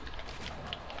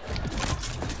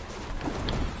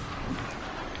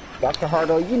 Dr.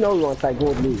 Hardo, you know you want that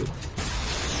gold loot.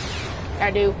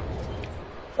 I do.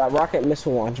 That rocket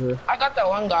missile launcher. I got that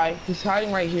one guy. He's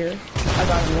hiding right here. I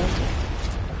got him.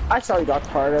 I saw you, Dr.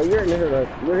 Hardo. You're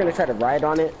gonna try to ride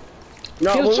on it.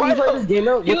 No, when we play this game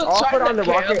mode, let's all put on the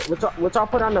rocket. Let's all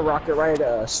put on the rocket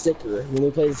ride sticker when we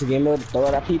play this game mode. Throw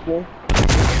it at people.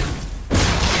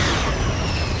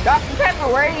 Dr. Pepper,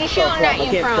 where are you shooting at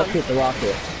you from? I can't hit the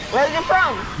rocket. Where's it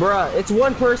from? Bruh, it's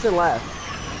one person left.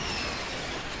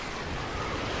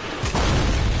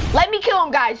 Let me kill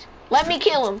him, guys. Let me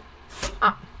kill him.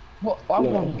 Well, I'm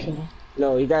gonna kill him.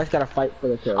 No, you guys gotta fight for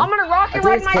the kill. I'm gonna rocket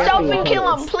ride myself and kill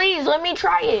him. Please, let me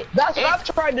try it. That's what I've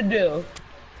tried to do.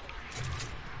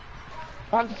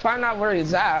 I have to find out where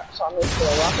he's at, so I'm just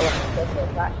gonna rocket ride myself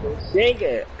in practice. Dang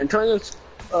it. Antonio's...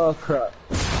 Oh, crap.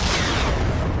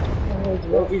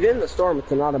 Well, if he's in the storm,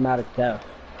 it's an automatic death.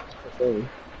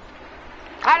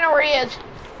 I know where he is.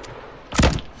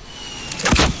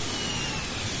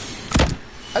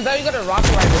 I thought you got a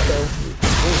rocket ride with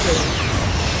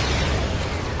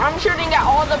I'm shooting at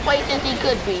all the places he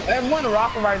could be. Everyone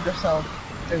rocket ride yourself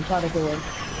and try to go in.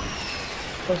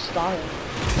 For style.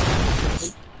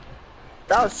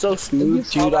 That was so smooth,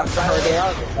 too, Dr. Hardy.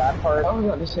 That was the sad part. I was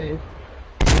about to say.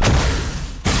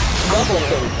 Double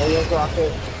kill. Antonio's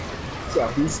rocket. So,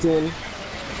 he's doing...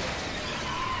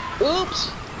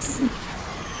 Oops!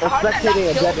 I'm spectating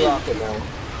a dead rocket now.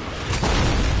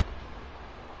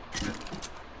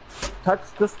 Touch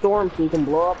the storm so you can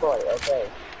blow up right. Okay.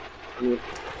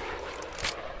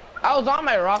 I was on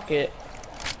my rocket.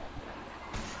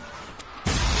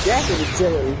 Jack is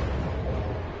chilling.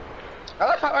 I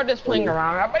like how I'm just playing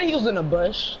around. I bet he was in a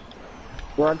bush.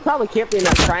 Well, I'm probably camping in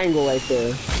that triangle right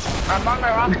there. I'm on my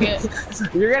rocket.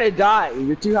 You're gonna die.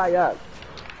 You're too high up.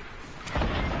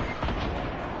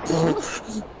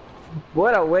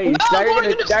 What a waste. No, now you're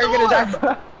gonna die.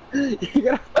 You're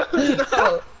gonna...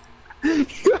 No.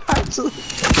 You actually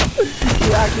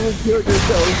killed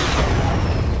yourself.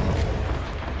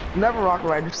 Never rocket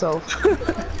ride yourself.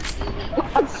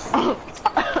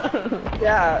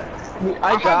 Yeah, I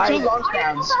died. 2 launch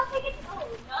pads.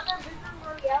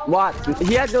 What?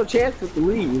 He had no chance but to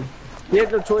leave. He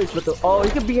had no choice but to... Oh, he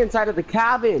could be inside of the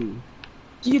cabin.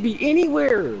 He could be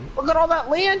anywhere. Look at all that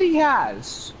land he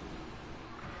has.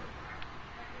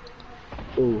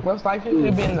 Ooh. Most likely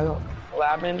he'd be in the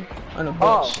lab in a bush.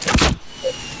 Oh.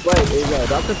 Wait, is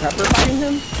Dr. Pepper fighting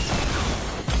him?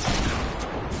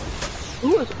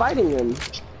 Who is fighting him?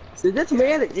 Did this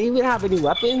man even have any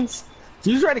weapons?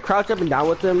 Did you try to crouch up and down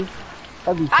with him?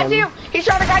 That'd be funny. I see him. He's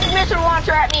trying to guide the missile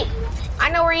launcher at me. I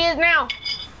know where he is now.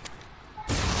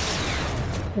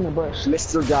 In the bush.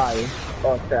 Mr. Guy.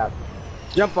 Oh crap.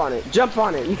 Jump on it. Jump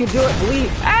on it. You can do it.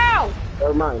 Leave. Ow!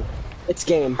 Never mind. It's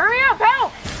game. Hurry up,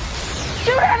 help!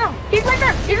 Shoot at him! He's right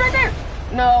there! He's right there!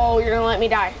 No, you're gonna let me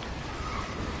die.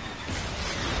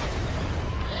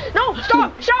 No,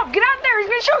 stop! Stop! Get out there! He's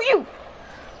gonna shoot you!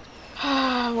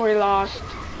 We lost.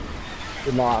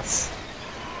 We lost.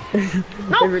 No,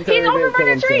 he's over by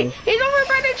the tree! He's over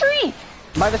by the tree!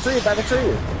 By the tree, by the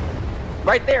tree.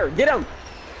 Right there, get him!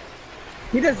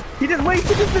 He just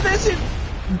wasted his position!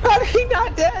 How did he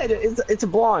not dead? It's a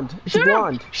blonde. It's Shoot a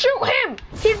blonde. him! Shoot him!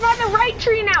 He's by the right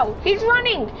tree now! He's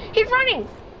running! He's running!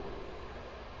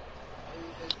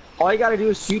 All you gotta do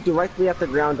is shoot directly at the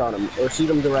ground on him, or shoot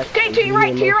him directly. Okay, to your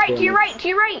right, to your right, to your right, to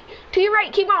your right, to your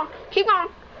right, keep on, keep on,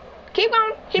 keep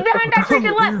on. He's behind that tree, to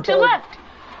the left, to the left,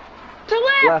 to the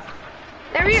left.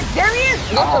 There he is, there he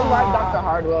is. Not to ride Dr.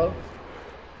 Hardwell.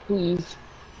 Please.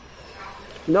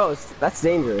 No, that's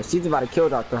dangerous. He's about to kill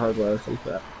Dr. Hardwell or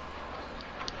something.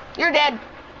 You're dead.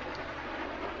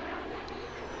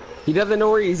 He doesn't know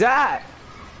where he's at.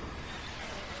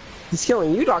 He's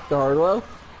killing you, Dr. Hardwell.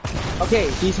 Okay,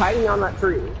 he's hiding on that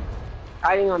tree.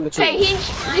 Hiding on the tree. Hey,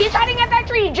 he's hiding at that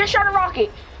tree. He just shot a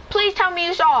rocket. Please tell me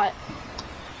you saw it.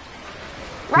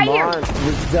 Right here.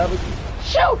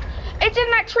 Shoot! It's in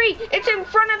that tree. It's in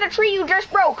front of the tree you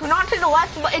just broke. Not to the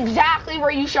left, but exactly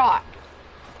where you shot.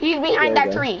 He's behind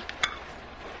that tree.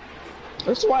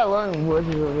 That's why I learned wood.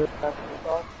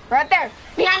 Right there.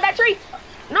 Behind that tree.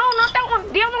 No, not that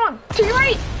one. The other one. To your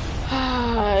right.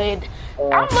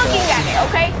 I'm looking at it,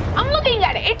 okay? I'm looking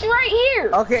at it. It's right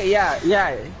here. Okay,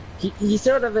 yeah. He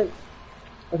still doesn't...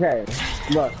 Okay,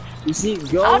 look. You see,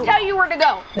 go... I'll tell you where to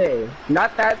go. Hey,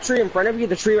 not that tree in front of you,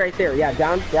 the tree right there. Yeah,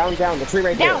 down. The tree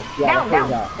right there. Yeah, down.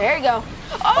 There you go.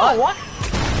 Oh, what?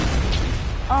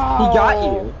 Oh. He got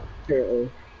you.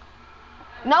 Apparently.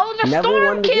 No, the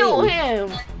storm killed him.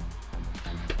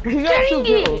 He got 2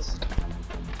 kills.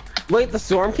 Wait, the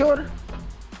storm killed her?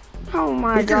 Oh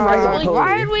my god.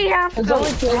 Why did we have to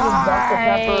only killed Dr.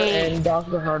 Pepper and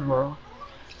Dr. Hardwell.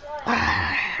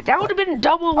 That would have been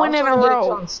double win in a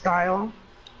row. On style.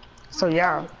 So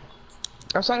yeah.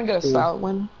 I was trying to get a style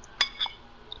win.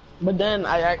 But then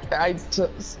I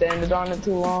standed on it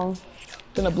too long.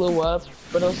 Then it blew up,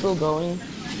 but it was still going.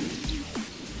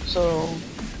 So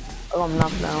I'm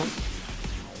knocked down.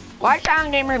 Why did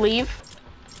Silent Gamer leave?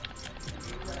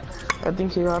 I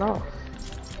think he got off.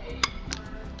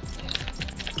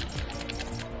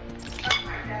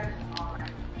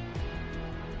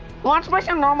 Let's play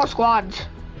some normal squads.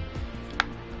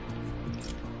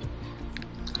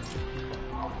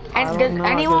 And does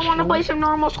anyone want to play some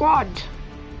normal squads?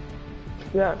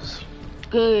 Yes.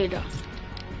 Good.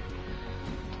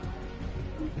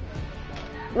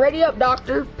 Ready up,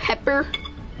 Dr. Pepper.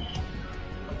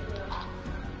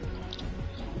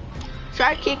 Should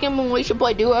I kick him when we should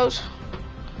play duos?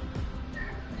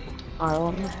 I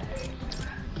don't know.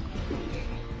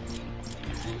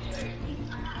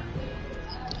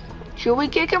 Should we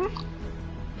kick him?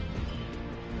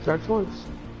 Your choice.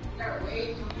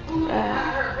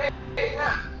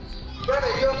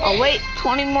 Oh wait,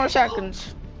 20 more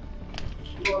seconds.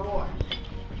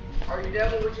 Are you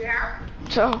done with what you have?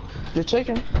 So, You're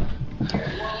chicken.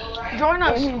 join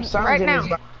us right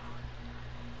now.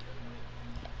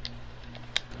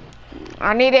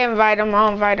 I need to invite him.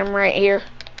 I'll invite him right here.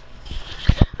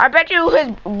 I bet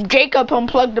you Jacob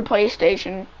unplugged the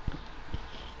PlayStation.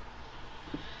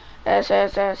 S,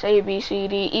 S, S, A, B, C,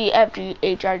 D, E, F, G,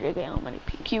 H, I, J, K, L, M, N,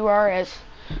 P, Q, R, S.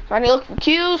 So I need to look for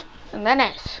Q's and then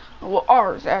S. Well,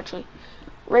 R's actually.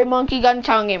 Ray Monkey Gun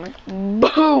Tongue Gamer.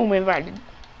 Boom, invited.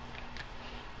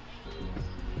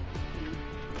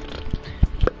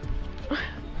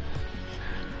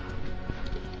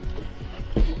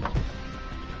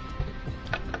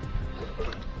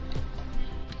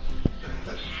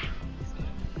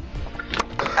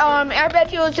 I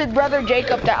bet you it's his brother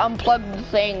Jacob that unplugged the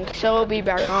thing, so he'll be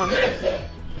back on.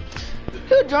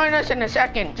 He'll join us in a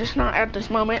second, just not at this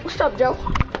moment. What's up, Joe?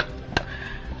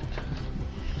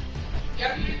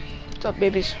 What's up,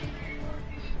 babies?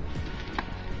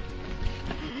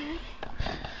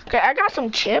 Okay, I got some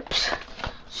chips,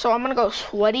 so I'm gonna go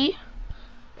sweaty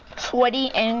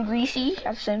and greasy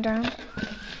at the same time.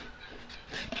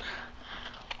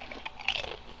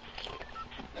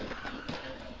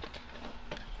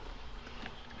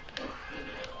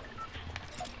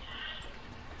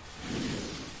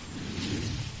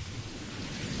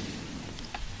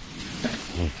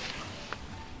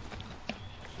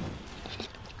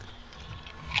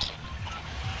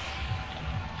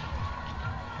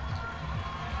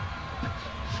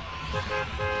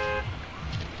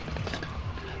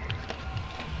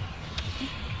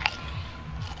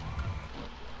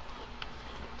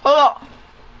 Hold up.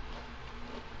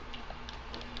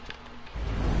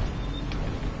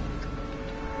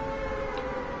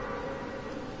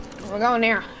 We're going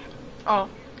there. Oh.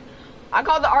 I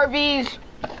call the RVs.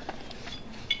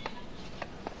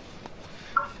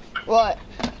 What?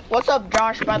 What's up,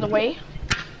 Josh, by the way?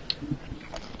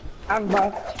 I'm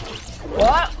back.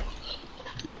 What?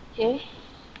 Hmm?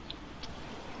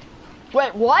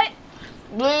 Wait, what?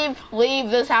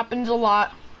 Leave. This happens a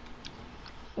lot.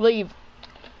 Leave.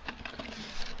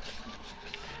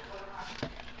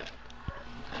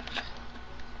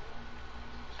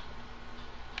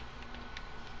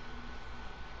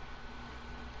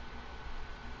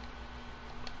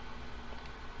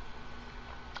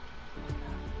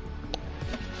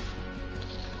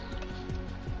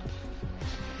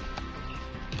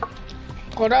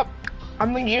 Hold up.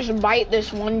 I'm gonna just bite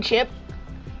this one chip.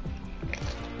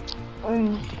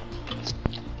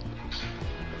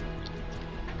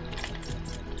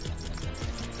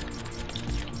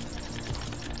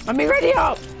 Let me ready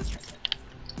up.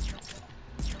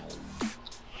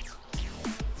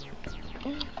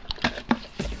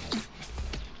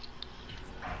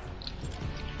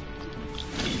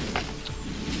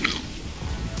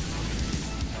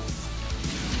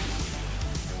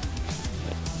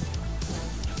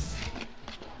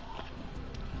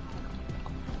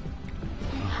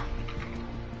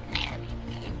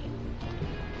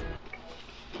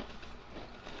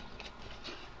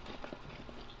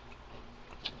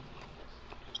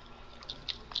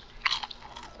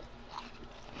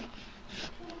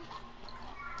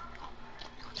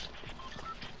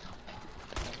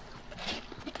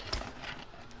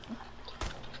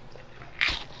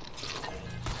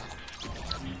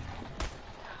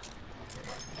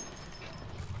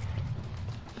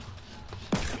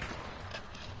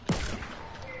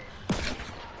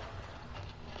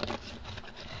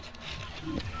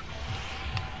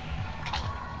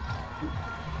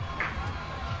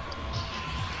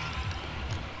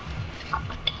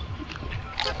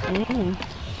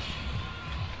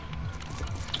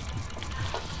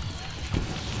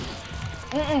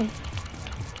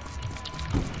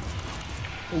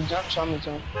 You jump, show me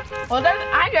jump. Well then,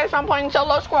 I guess I'm playing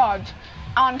solo squads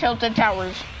on Tilted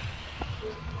Towers.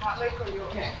 Hot lake, are you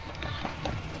okay?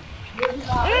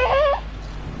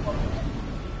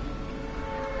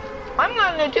 I'm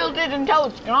not in the Tilted until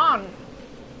it's gone.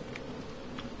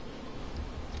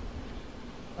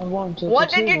 I'm going to. What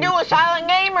did you do with Silent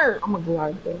Gamer? I'm a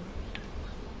glide there.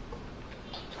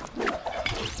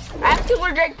 Ask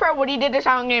Killer Jake Pro what he did to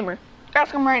Silent Gamer.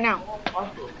 Ask him right now.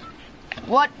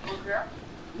 What?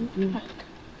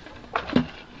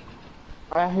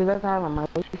 I hear that time on my.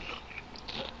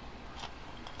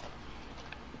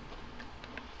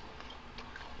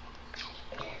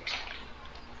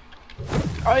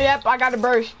 Oh yep, I got a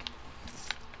burst.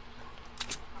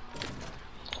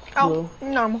 Oh,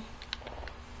 normal.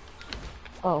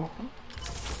 Oh.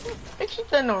 It's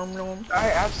just a normal.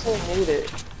 I absolutely need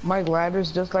it. My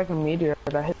glider's just like a meteor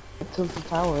that hit the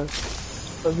tower.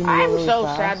 I'm so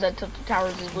sad that Tilted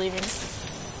Towers is leaving.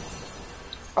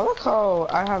 I like how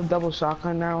I have double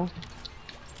shotgun now.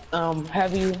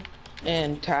 Heavy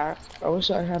and tack. I wish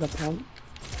I had a pump.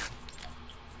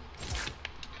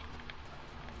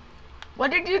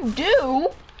 What did you do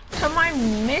to my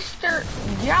Mr.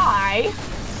 Guy?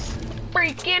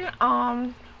 Freaking,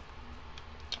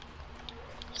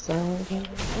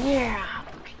 yeah.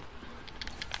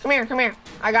 Come here, come here.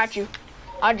 I got you.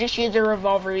 I'll just use a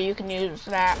revolver. You can use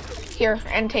that. Here,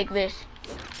 and take this.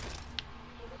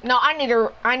 No, I need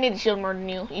a shield more than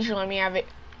you. You should let me have it.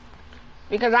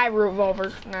 Because I have a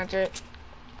revolver, and that's it.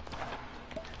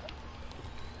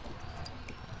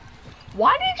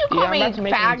 Why did you call me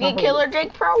faggot killer,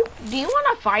 Jake Pro? Do you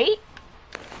want to fight?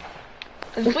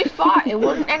 Because if we fought, it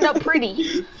wouldn't end up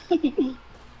pretty.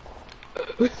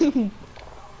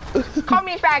 Call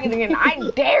me faggot again. I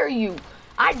dare you.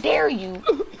 I dare you.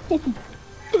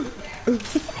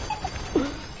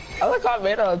 I like how I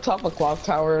made on top of clock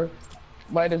tower.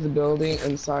 Right as a building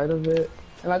inside of it.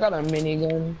 And I got a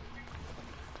minigun.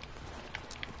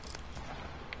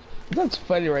 That's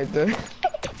funny right there.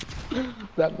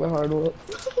 That's the hard one.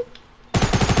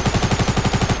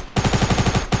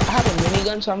 I have a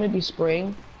minigun, so I'm gonna be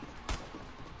spraying.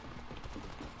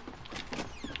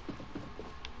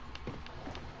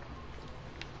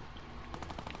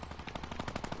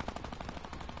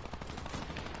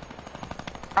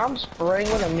 I'm spraying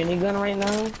with a minigun right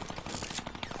now.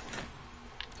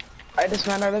 I just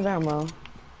ran out of ammo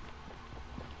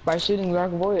by shooting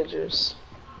Dark Voyagers.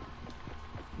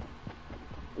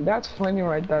 That's funny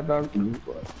right there, dog.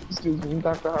 Excuse me,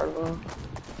 Dr. Hardwell.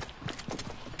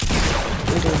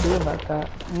 What do you do about that?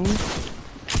 I'm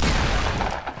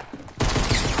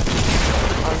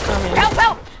coming. Help,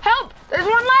 help, help! There's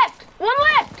one left! One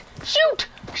left! Shoot!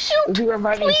 Shoot! Is he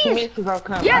reviving his teammates? Because I'll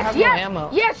come. Yes, I have yes, no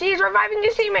ammo. yes, he's reviving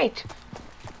his teammates.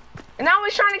 And now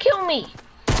he's trying to kill me.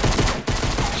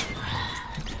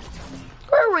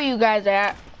 Where were you guys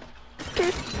at?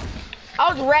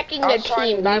 I was wrecking the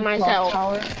team by myself.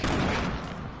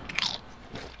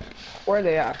 Where are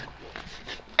they at?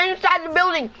 Inside the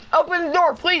building. Open the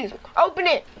door, please. Open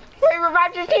it. Where he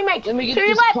revived his teammates. Let me get to your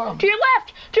this left. car. To your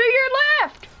left. To your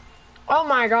left. Oh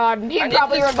my God. He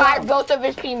probably revived both of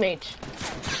his teammates.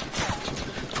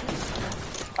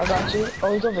 I got you.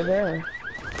 Oh, he's over there.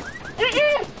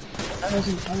 Mm-mm. I know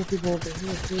some other people over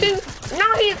here too. See,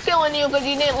 now he's killing you because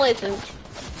you didn't listen.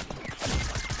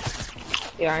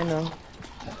 Yeah, I know.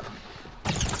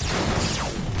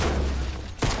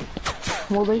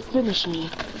 Well, they finished me.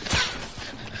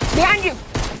 Behind you.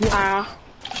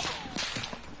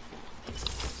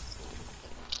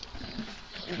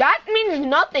 Die.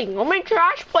 nothing. Only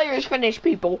trash players finish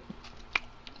people.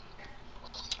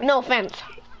 No offense.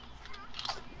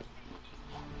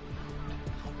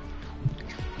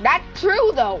 That's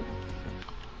true though.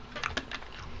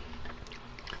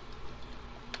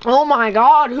 Oh my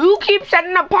god, who keeps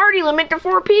setting a party limit to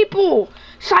 4 people?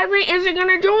 Silent isn't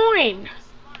gonna join.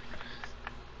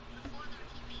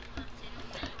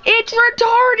 It's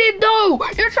retarded though!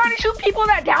 You're trying to shoot people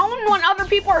that down when other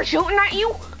people are shooting at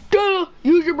you? Duh,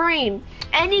 use your brain.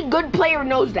 Any good player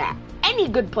knows that. Any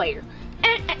good player.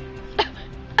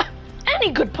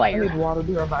 Any good I player. need water,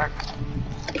 be right back.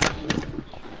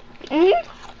 Mm-hmm.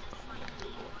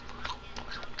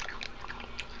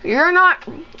 You're not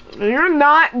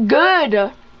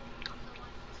good.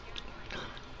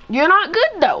 You're not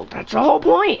good though. That's the whole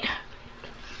point.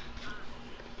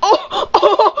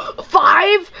 Oh,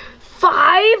 5.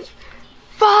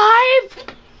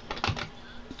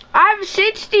 I have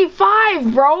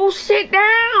 65, bro. Sit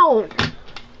down.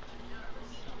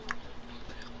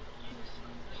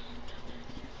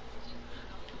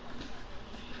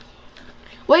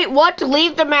 Wait, what?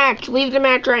 Leave the match. Leave the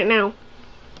match right now.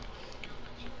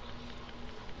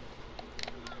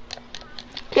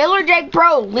 Killer Jake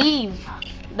Pro, leave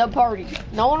the party.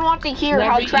 No one wants to hear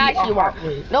how trash you are.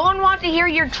 No one wants to hear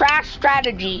your trash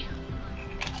strategy.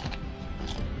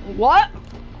 What?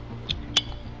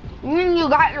 You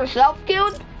got yourself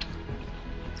killed?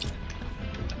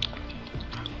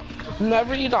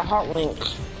 Never eat a hot link.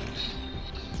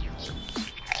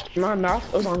 My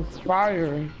mouth is on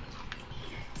fire.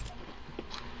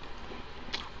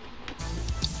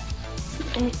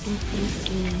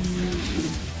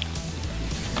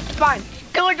 Fine.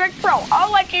 Killer Jake Pro,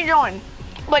 I'll let you join.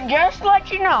 But just to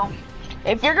let you know,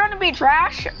 if you're gonna be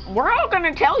trash, we're all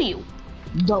gonna tell you.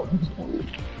 Don't.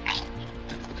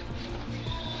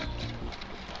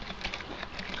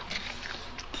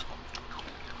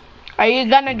 Are you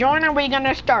gonna join or are we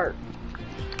gonna start?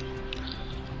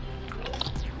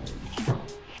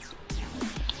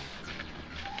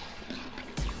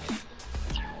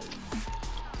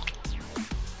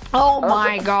 Oh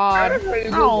my god.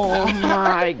 Oh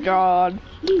my god.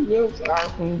 That's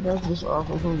awful. That's just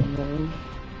awful from the name.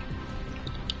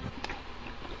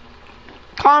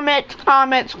 Comments.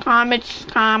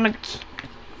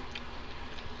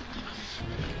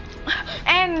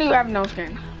 And you have no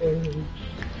skin.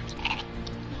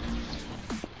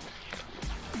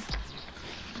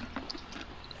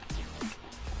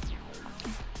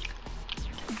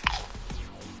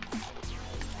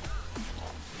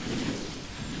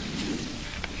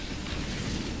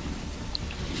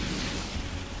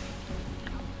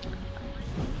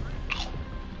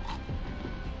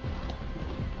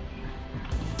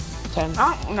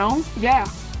 I don't know. Yeah.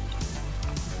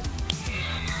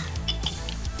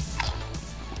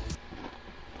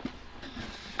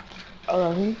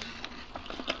 Eleven.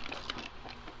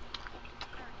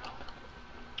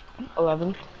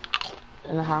 11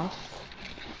 and a half.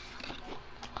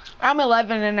 I'm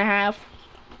 11 and a half.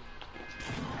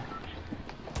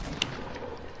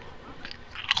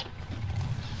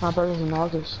 My birthday's in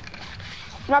August.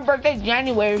 My birthday's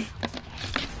January.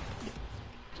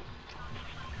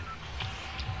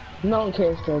 No one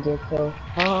cares, Joseph, so.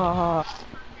 Ha ha ha.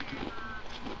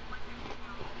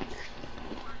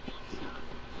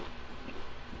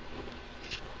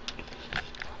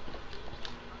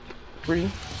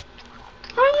 Three.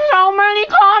 So many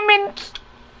comments.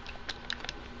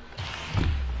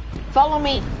 Follow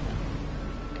me.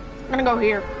 I'm gonna go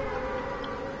here.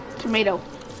 Tomato.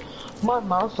 My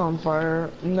mouth's on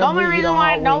fire. The only reason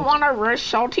why I don't want to rush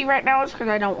salty right now is because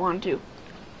I don't want to.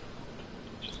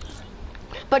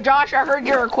 But Josh, I heard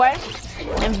your request,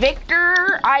 and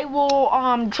Victor, I will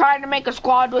try to make a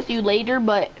squad with you later,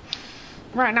 but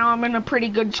right now I'm in a pretty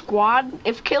good squad.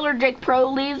 If Killer Jake Pro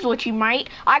leaves, which he might,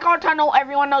 I got tunnel.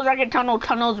 Everyone knows I get tunnel.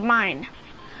 Tunnel's mine.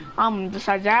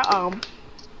 Besides that, I'll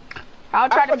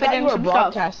try to fit in some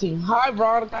broadcasting. Stuff. Hi,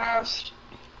 broadcast.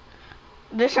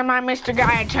 This is my Mr.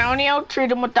 Guy Antonio.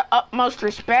 Treat him with the utmost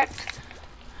respect.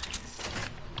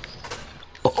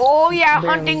 Oh yeah,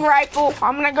 hunting rifle.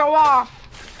 I'm gonna go off.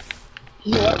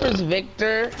 Whoever's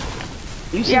Victor,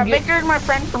 yeah, Victor's my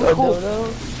friend from school.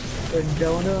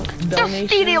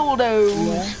 Donation.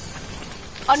 Yeah.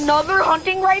 Another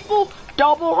hunting rifle?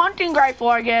 Double hunting rifle,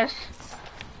 I guess.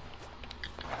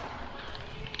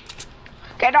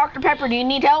 Okay, Dr. Pepper, do you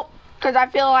need help? Because I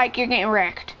feel like you're getting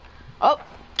wrecked. Oh,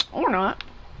 or not.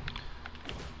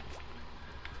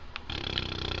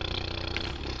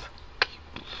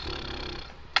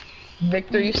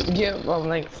 Victor used to give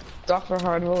like Dr.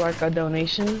 Hardwell like a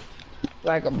donation,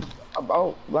 like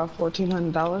about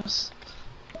 $1,400.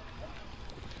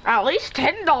 At least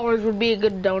 $10 would be a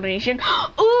good donation.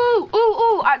 Ooh!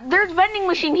 There's vending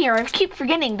machine here. I keep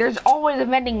forgetting. There's always a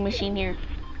vending machine here.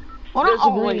 Well, not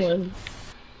always. One.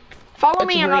 Follow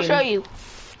me and I'll show you.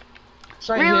 It's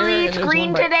right Really? here, It's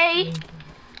green today?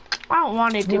 I don't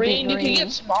want it to green, be green. You can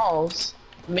get smalls.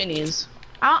 Minis.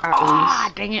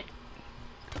 Dang it.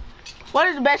 What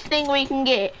is the best thing we can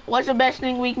get? What's the best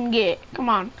thing we can get? Come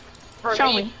on.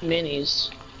 Show me. Minis.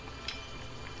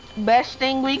 Best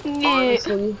thing we can get.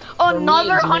 Honestly,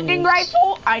 another hunting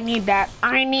rifle? I need that.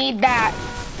 I need that.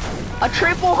 A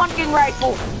triple hunting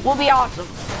rifle will be awesome.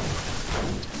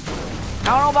 I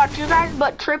don't know about you guys,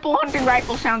 but triple hunting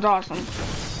rifle sounds awesome.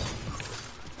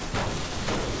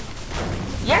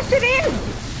 Yes, it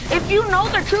is. If you know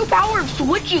the true power of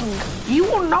switching, you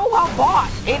will know how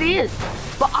boss it is.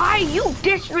 But you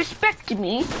disrespect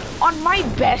me on my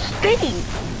best thing,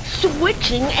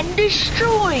 switching and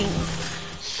destroying.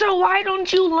 So why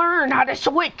don't you learn how to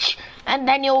switch, and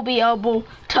then you'll be able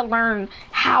to learn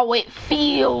how it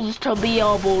feels to be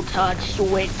able to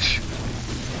switch.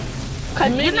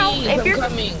 Cause you know, if you're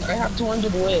coming, I have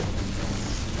 200 wood.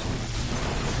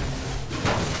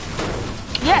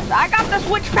 Yes, I got the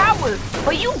switch power,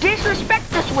 but you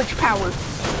disrespect the switch power.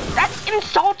 That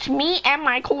insults me and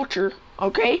my culture.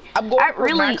 Okay, that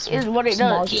really is what it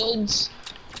does. Shields.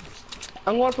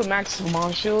 I'm going for max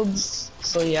small shields.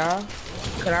 So yeah,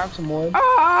 could I have some more?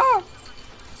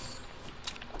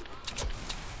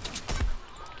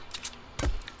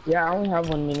 Yeah, I only have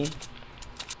one mini.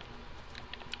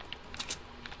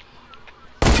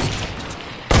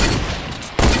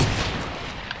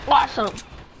 Awesome.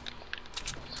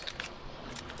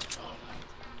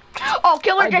 Oh,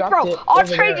 Killer Jake Bro, I'll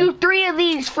trade you 3 of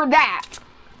these for that.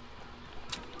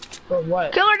 For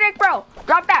what? Killer Jake Bro,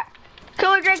 drop that.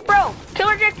 Killer Jake Bro,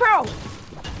 Killer Jake Bro.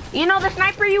 You know the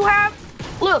sniper you have?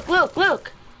 Look, look,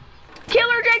 look.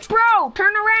 Killer Jake Bro,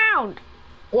 turn around.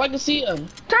 Oh, I can see him.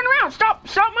 Turn around, stop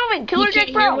moving. Killer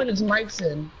Jake Bro. You can't hear when his mic's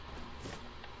in.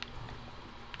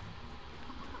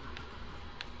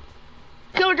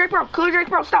 Killer Jake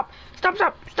Bro, stop.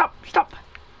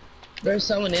 There's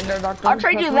someone in there, Doctor. I'll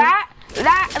trade you that,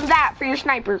 and that for your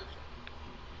sniper.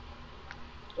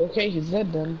 Okay, he's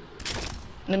dead then.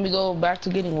 Let me go back to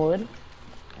getting wood.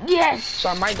 Yes. So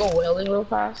I might go whaling real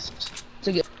fast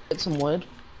to get some wood.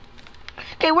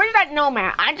 Okay, where's that gnome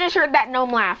at? I just heard that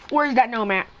gnome laugh. Where's that gnome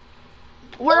at?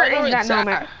 Where is that gnome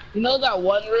at? You know that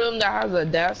one room that has a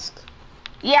desk?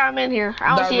 Yeah, I'm in here.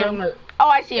 I don't see him. Oh,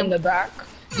 I see him. In the back?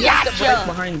 Gotcha. The break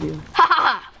behind you. Ha ha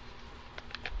ha.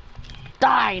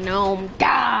 Die, gnome,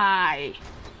 die.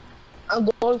 I'm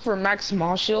going for max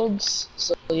small shields,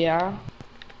 so yeah.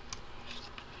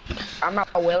 I'm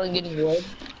not whaling getting wood.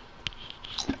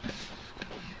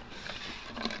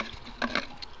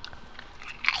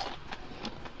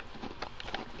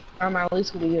 I'm at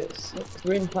least gonna get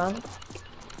green pump.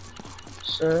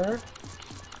 Sure.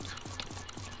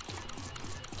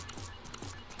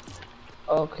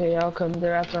 Okay, I'll come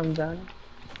there after I'm done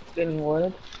getting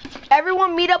wood.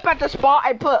 Everyone meet up at the spot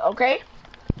I put, okay?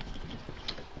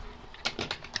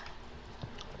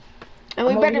 And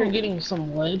we better getting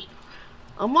some wood.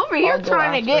 I'm over here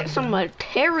trying to get some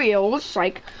materials.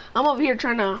 Like, I'm over here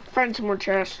trying to find some more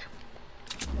chests.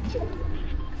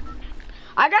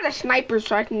 I got a sniper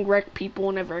so I can wreck people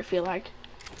whenever I feel like.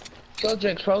 Kill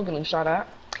Jake's pro getting shot at.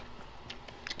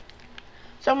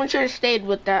 Someone should have stayed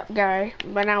with that guy,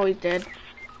 but now he's dead.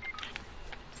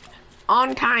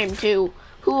 On time, too.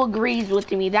 Who agrees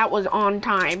with me? That was on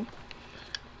time.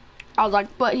 I was like,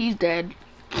 but he's dead.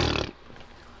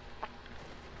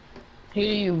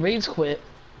 He rage quit.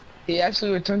 He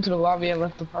actually returned to the lobby and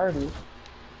left the party.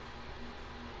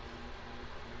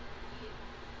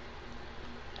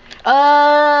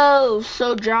 Oh,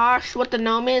 so Josh, what the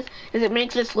gnome is it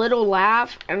makes this little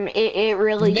laugh, and it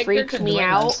really Victor freaks me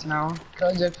out. Now,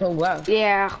 because they're pro left.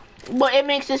 Yeah, but it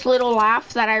makes this little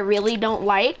laugh that I really don't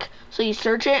like. So you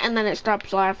search it, and then it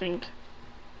stops laughing.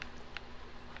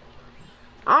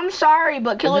 I'm sorry,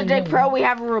 but Killer Jake Pro, we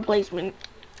have a replacement.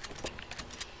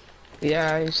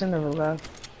 Yeah, you should never left.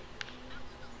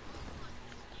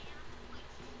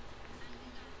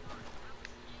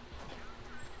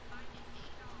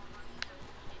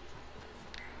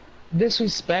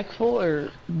 Disrespectful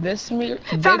or this me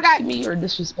or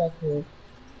disrespectful?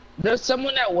 There's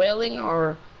someone at whaling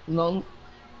or no.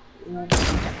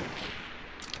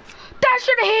 That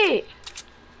should have hit.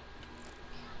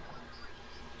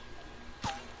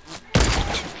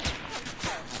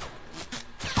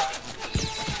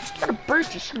 Gotta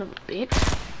burst, you son of a bitch.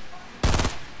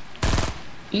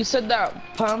 You said that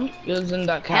pump was in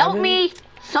that cabin? Help me!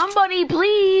 Somebody,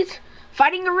 please!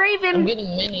 Fighting a raven! I'm getting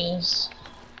minis.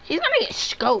 He's gonna get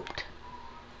scoped.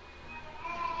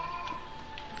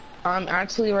 I'm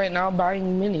actually right now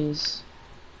buying minis.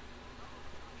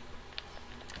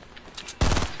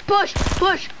 Push,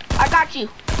 push. I got you.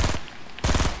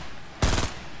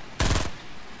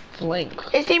 Flank.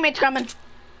 His teammate's coming.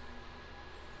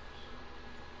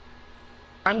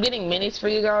 I'm getting minis for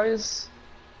you guys.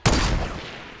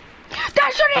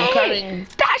 That should have I'm hit. cutting.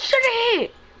 That should have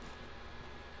hit.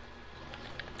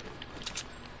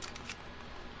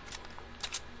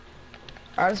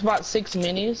 I just bought 6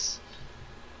 minis.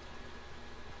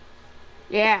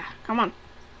 Yeah, come on.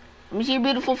 Let me see your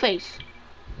beautiful face.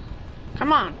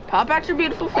 Come on, pop out your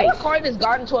beautiful face. Our car just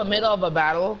got into the middle of a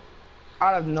battle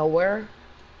out of nowhere.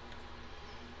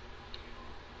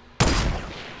 Ow!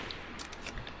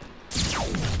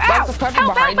 That's the person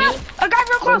Help, behind help, you. help. I got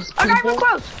real close. Those I got real people.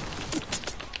 close.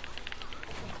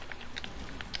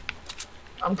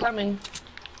 I'm coming.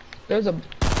 There's a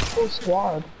whole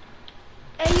squad.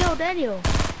 Hey, yo, Daniel.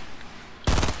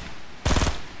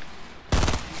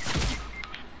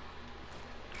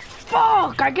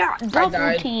 Fuck, I got I double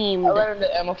died. teamed. I ran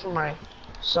into ammo for my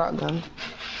shotgun.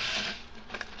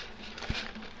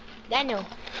 Daniel.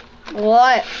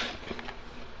 What?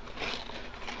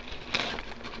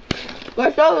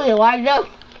 What's over, Elijah?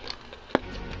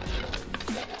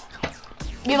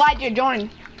 Elijah, join.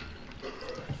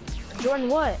 Jordan,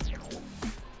 what?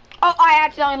 Oh, I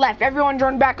accidentally left. Everyone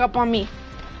joined back up on me. You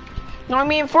know what I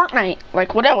mean? Fortnite.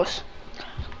 Like, what else?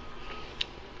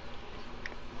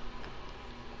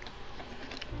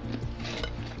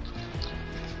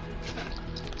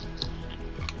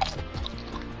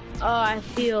 Oh, I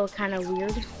feel kind of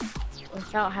weird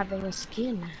without having a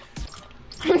skin.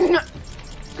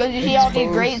 Because you see all these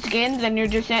great skins and you're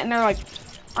just sitting there like,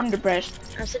 I'm depressed.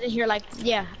 I'm sitting here like,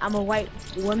 yeah, I'm a white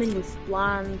woman with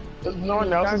blonde. If no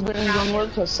one else has been in zone work,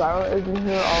 because Silent isn't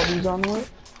here, I'll be zone work.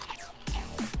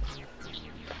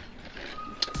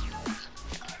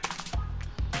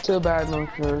 Too bad, no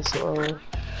first.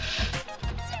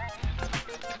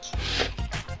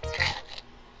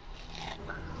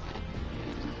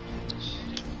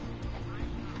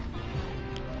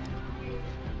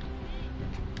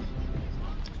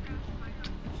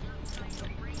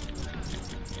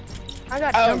 I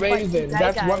got Oh, jumped by two Raven, guy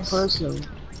that's guys. one person.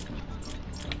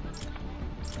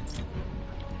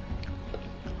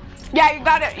 Yeah,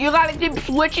 you gotta keep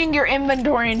switching your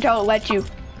inventory until it lets you.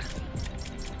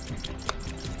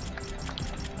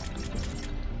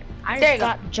 I There you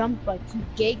just go. got jumped by two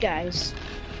gay guys.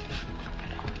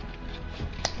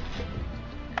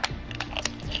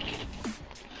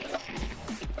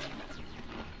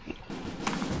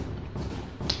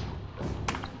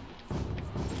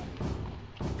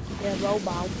 They're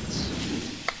robots.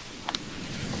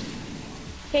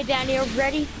 Hey, Daniel,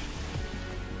 ready?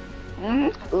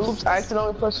 Mm-hmm. Oops, I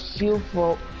accidentally pressed fuel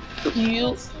for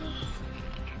fuel.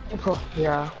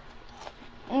 Yeah.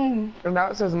 Mm. And now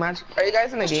it says match. Are you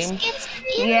guys in the game?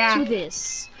 Yeah. Do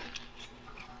this.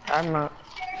 I'm not.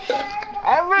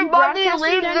 Everybody broadcasting,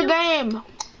 leave the Daniel?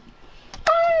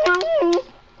 game.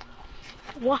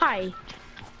 Why?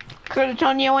 Cause it's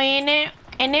on you in it.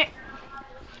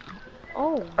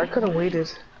 Oh. I could have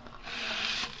waited.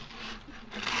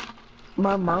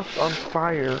 My mouth's on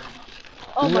fire.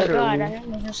 Oh my god, Literally. I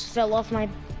almost just fell off my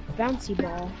bouncy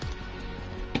ball.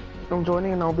 I'm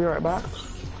joining and I'll be right back.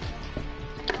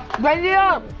 Ready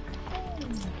up.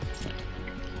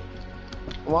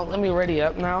 Won't let me ready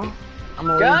up now. I'm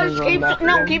gonna Just leave and run back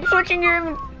again. keep switching your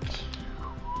inventory.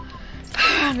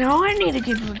 No, I need to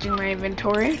keep switching my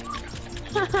inventory.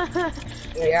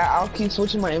 Yeah, I'll keep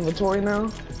switching my inventory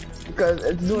now. Because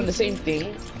it's doing the same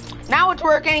thing. Now it's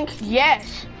working.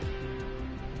 Yes.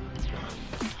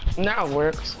 Now it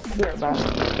works. I'll be right back.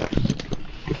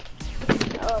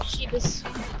 Oh, Sheebus.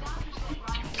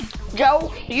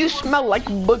 Joe, you smell like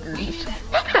boogers.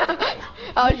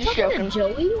 I was just joking.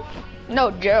 Joey?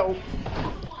 No, Joe.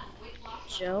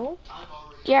 Joe?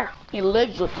 Yeah, he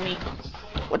lives with me.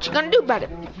 What you gonna do about it?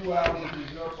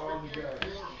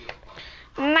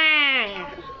 Nah.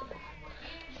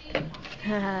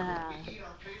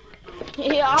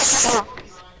 Yeah.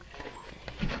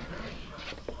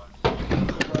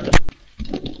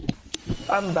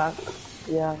 I'm back.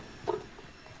 Yeah.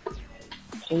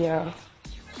 Yeah.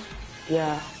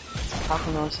 Yeah. How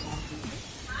can I was talking?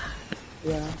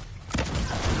 Yeah.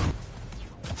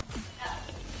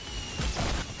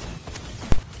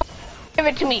 Give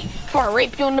it to me before I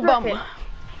rape you in the bum. Perfect.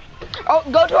 Oh,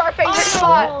 go to our favorite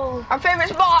spot. Oh. Our favorite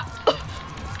spot.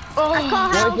 I call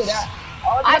Where's it house. at?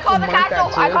 I call the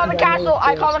castle. I call the castle.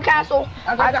 I call the castle.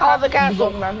 I call the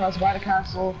castle. House by the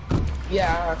castle.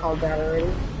 Yeah, I called that already.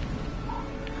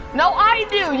 No, I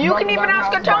do. You can even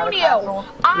ask Antonio.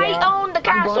 I own the I'm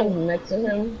castle. going next to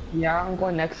him. Yeah, I'm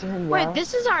going next to him. Wait, Yeah.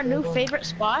 this is our new favorite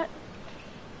spot?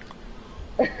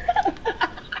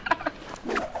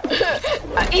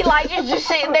 Elijah's just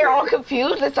sitting there all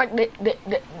confused. It's like, this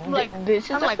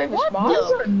is I'm our like, favorite what spot. This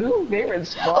is our new favorite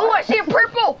spot. Oh, I see a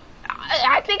purple.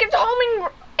 I think it's a homing.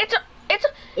 It's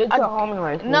a homing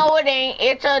rifle. No, it ain't.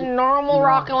 It's a normal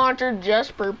rocket launcher,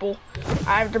 just purple.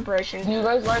 I have depression. Do you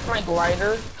guys like my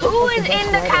glider? Who is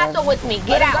in the castle with me?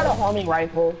 Get I got a out. homing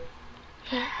rifle.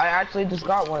 I actually just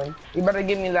got one. You better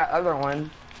give me that other one.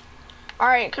 All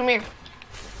right, come here.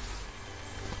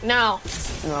 No.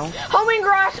 No. Homing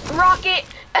rocket.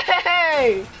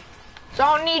 Hey. So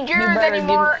I don't need yours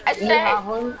anymore. You have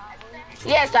one?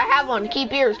 Yes, I have one.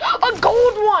 Keep yours. A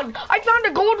gold one. I found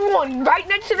a gold one right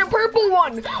next to the purple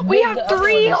one. We have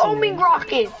 3 homing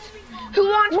rockets. Who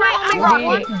wants my homing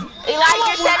rocket?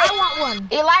 Elijah said it. I want one.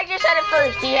 Elijah said it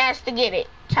first. He has to get it.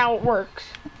 That's how it works.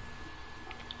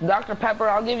 Dr. Pepper,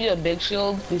 I'll give you a big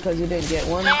shield because you didn't get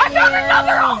one. I found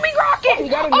another homing rocket. You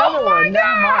got another my one.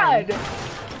 Never mind. God.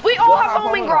 We all We'll have have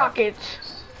homing homing rockets.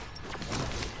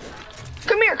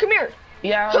 Come here. Come here.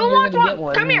 Yeah, Who you're wants gonna one? get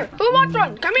one. Come here. Who wants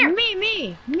one? Come here.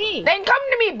 Me. Then come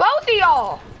to me, both of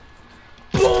y'all.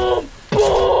 Boom,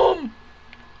 boom.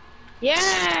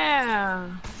 Yeah.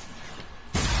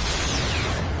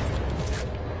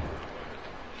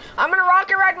 I'm gonna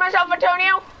rocket ride myself,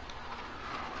 Antonio.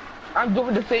 I'm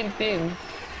doing the same thing.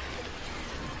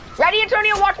 Ready,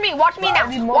 Antonio? Watch me. Watch me I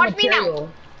need now. more Watch me now. material.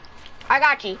 I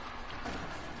got you.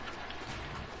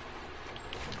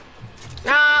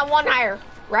 One higher,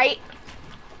 right?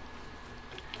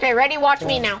 Okay, ready? Watch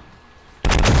me now.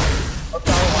 Okay,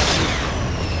 I'll watch you.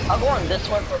 I'll go on this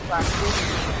one for practice.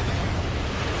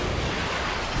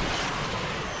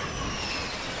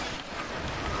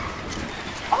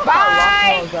 Oh,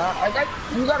 Bye.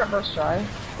 You got a first try.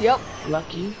 Yep.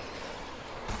 Lucky. You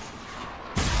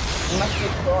must be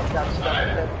pro at that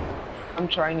stuff. I'm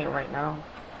trying it right now.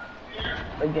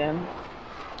 Again.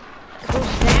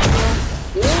 Who's Daniel?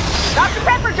 Dr.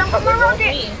 Pepper, jump on my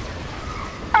rocket.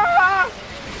 Ah!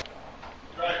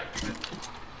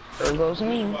 There goes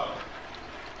me.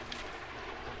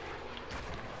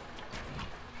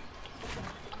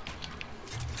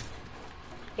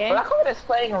 Okay. But I call this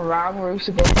playing around where we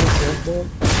should go for the circle.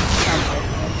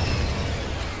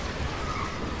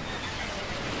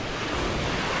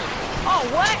 Oh,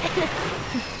 what?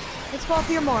 Let's go up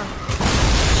here more.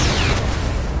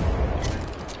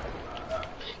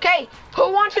 Okay,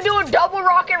 who wants to do a double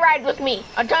rocket ride with me?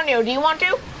 Antonio, do you want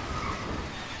to?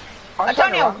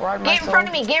 Antonio, get in front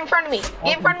of me. Get in front of me.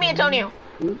 Get in front of me, Antonio.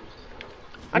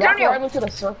 Antonio. To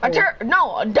the circle.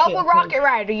 No, a double rocket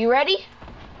ride. Are you ready?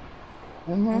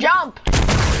 Jump.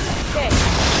 Okay.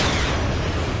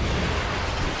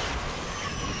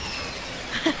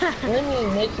 Let me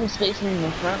make some space in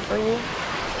the front for you.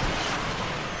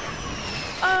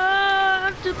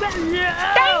 Too bad.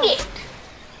 Dang it.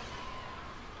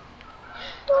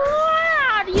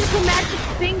 Ah, use the magic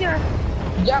finger.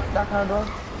 Yep, that kind of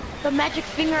door. The magic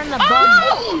finger in the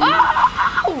Oh!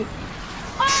 bum.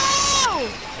 Oh!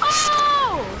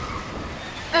 Oh!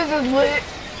 This is lit.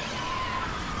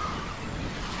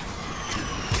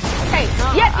 Hey,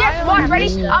 yes, watch, ready?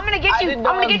 I'm gonna get you. I'm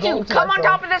gonna get you. Come on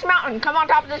top of this mountain. Come on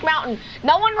top of this mountain.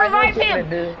 No one revive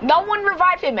him. No one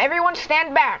revive him. Everyone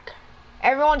stand back.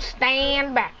 Everyone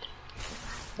stand back.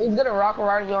 He's gonna rocket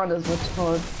ride me on this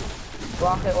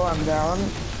rocket while I'm down.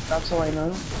 That's all I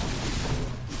know.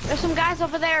 There's some guys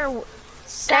over there. Okay,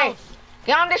 South.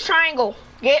 get on this triangle.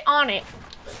 Get on it.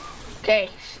 Okay,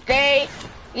 stay.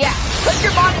 Yeah, put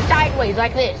your body sideways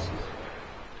like this.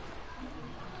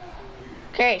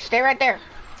 Okay, stay right there.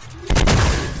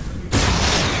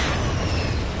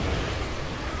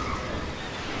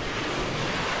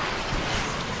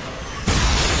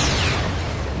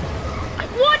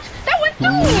 What? That went through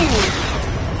you!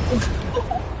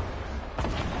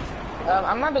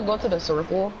 I'm about to go to the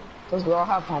circle, because we all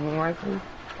have homing rifles,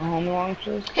 homing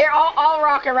launchers. Here, I'll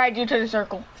rocket ride you to the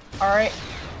circle. Alright?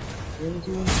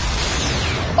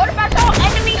 What if I saw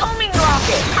enemy homing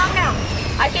rocket? Calm down.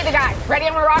 I see the guy. Ready?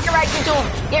 I'm gonna rocket ride you to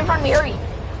him. Get in front of me, hurry.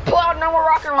 Pull out another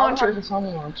rocket launcher. This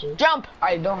homing launcher. Jump.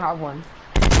 I don't have one.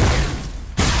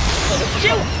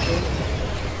 Shoot.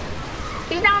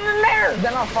 He's down in there.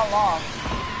 Then I'll fall off.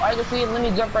 I can see, let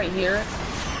me jump right here.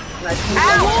 And I see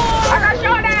Ow! I got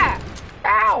shot at.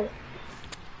 Ow.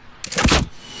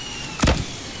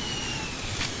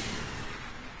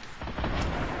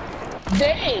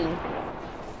 Dang!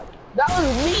 That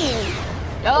was me!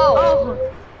 Oh.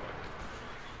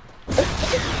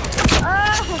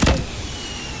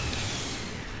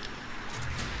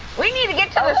 We need to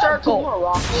get to I the have 2 circle. more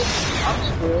rockets.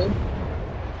 I'm screwed.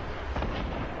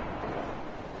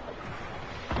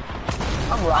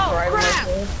 I'm rocket riding crap.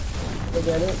 myself.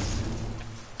 Forget it.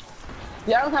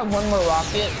 Yeah, I don't have 1 more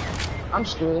rocket. I'm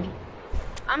screwed.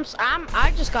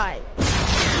 I just got it.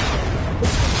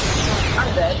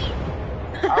 I'm dead.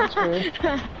 I'm screwed.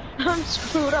 I'm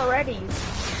screwed already.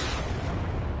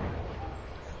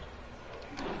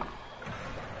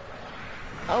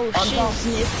 Oh On top.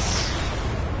 shit,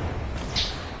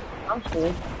 I'm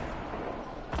screwed.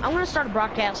 I'm gonna start a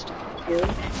broadcast. Screwed.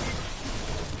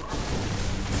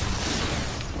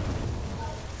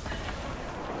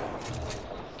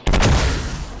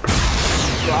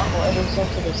 Rock ladder stuff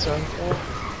to the circle.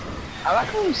 I like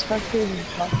how we spectating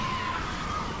stuff.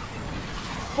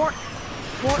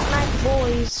 Fortnite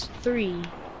Boys 3.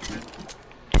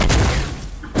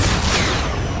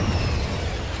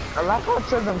 I like how it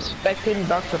says I'm spectating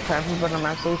Dr. Pepper, but I'm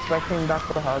actually spectating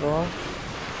Dr. Hardwell.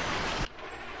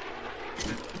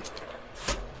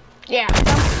 Yeah.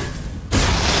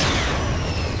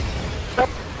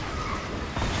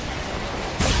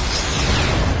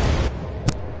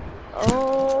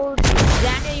 Oh,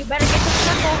 Daniel, you better get to the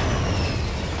circle.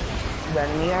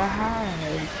 Then we are high.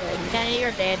 Daniel,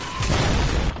 you're dead.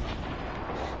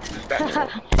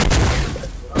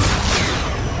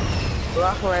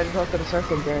 Rock right up to the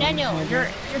circle, Daniel, you're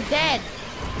dead.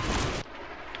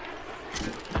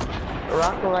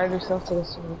 Rock right yourself to the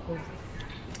circle.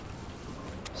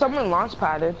 Someone launch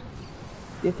padded.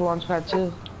 You have to launch pad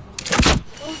too.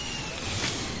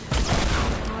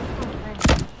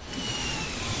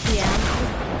 Yeah.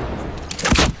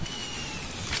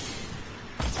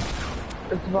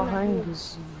 It's behind you.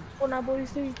 Fortnite Boys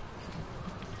 3.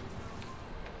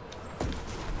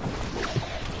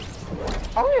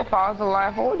 Only if I was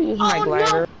alive, I would use my Oh,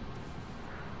 glider.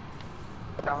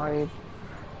 Died.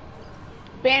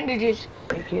 Bandages.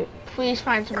 Take it. Please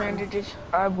find some bandages.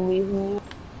 I believe in you.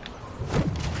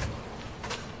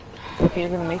 Okay, you're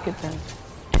gonna make it then.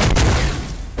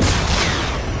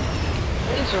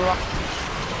 It's a rock.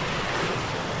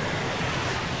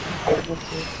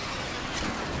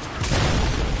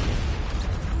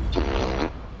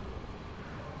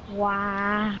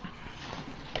 Wow.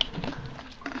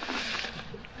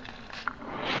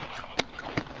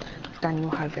 Daniel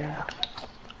had there.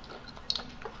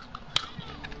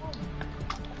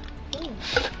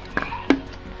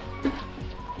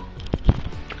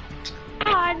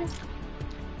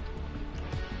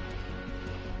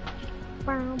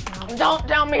 Don't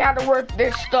tell me how to work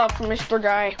this stuff, Mr.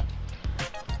 Guy.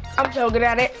 I'm so good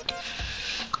at it.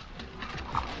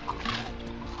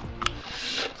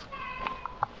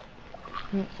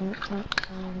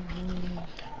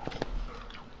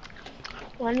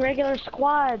 One regular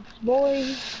squads,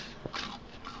 boys.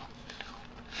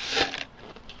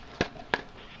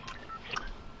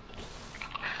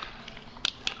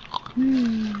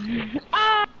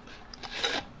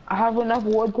 I have enough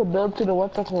wood to build to the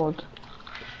what's it called?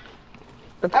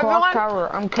 The Everyone- clock tower.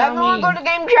 I'm coming. Everyone go to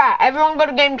game chat. Everyone go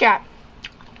to game chat.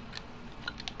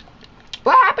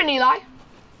 What happened, Eli?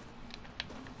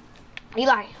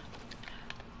 Eli.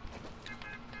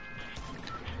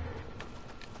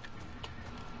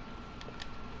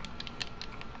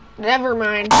 Never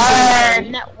mind.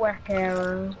 Network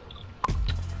error.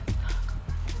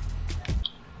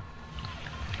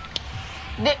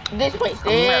 This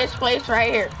place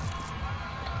right here.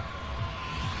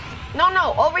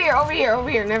 No, over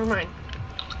here. Never mind.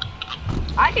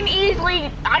 I can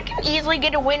easily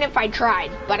get a win if I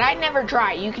tried, but I never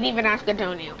try. You can even ask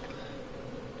Antonio.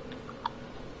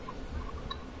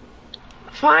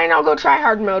 Fine, I'll go try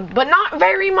hard mode, but not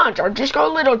very much. I'll just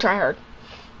go a little try hard.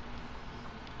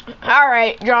 All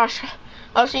right, Josh.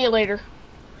 I'll see you later.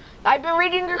 I've been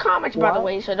reading your comments, by the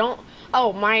way, so don't.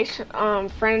 Oh, my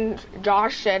friend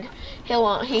Josh said he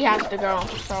has to go,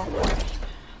 so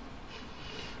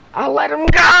I'll let him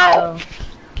go.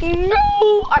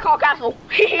 No, I call castle.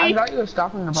 I thought you were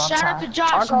stopping the Shout out to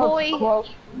Josh, boy. Close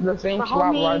the same My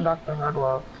spot homie. where Dr.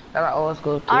 Hardwell that I always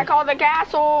go to. I call the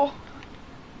castle,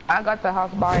 I got the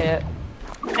house by it.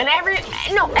 and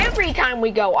every time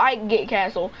we go, I get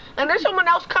castle. And there's someone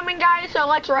else coming, guys. So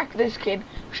let's wreck this kid.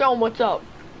 Show him what's up.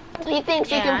 He thinks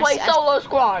he can play solo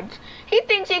squads. He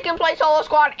thinks he can play solo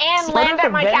squad and land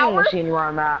at my tower. Machine where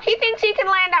I'm at. He thinks he can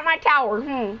land at my tower.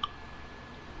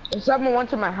 If someone went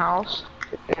to my house,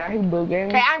 yeah, he's booging.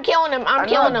 Okay, I'm killing him. I'm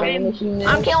killing him.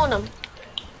 I'm killing him.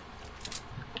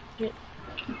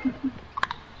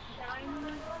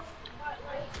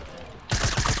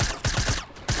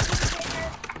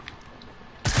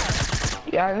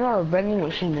 Yeah, I know where a vending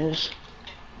machine is.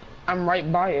 I'm right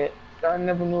by it. I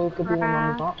never knew it could be one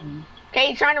on the mountain. Okay,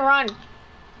 he's trying to run.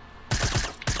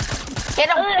 Hit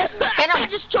him! Hit I him!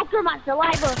 just choked on my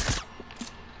saliva.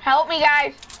 Help me,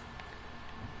 guys.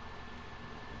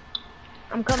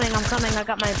 I'm coming. I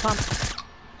got my pump.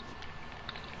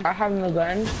 I have no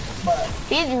gun, but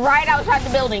He's right outside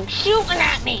the building, shooting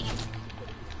at me.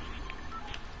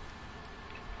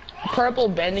 purple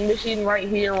vending machine right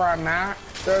here where I'm at.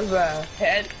 There's a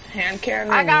hand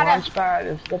cannon, I got launch it. pad,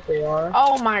 is what they are.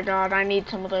 Oh my god, I need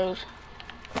some of those.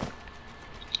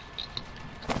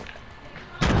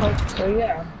 So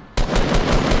yeah.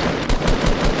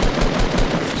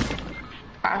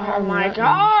 Oh my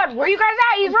god, where you guys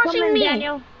at? He's rushing Coming, me.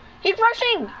 Daniel. He's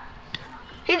rushing.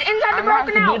 He's inside the I'm gonna have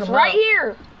broken to beat house, him right up.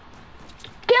 here.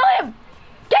 Kill him!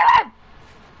 Kill him!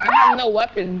 I have no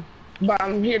weapon, but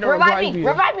I'm here to revive you.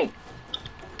 Revive me!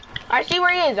 I see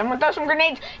where he is. I'm gonna throw some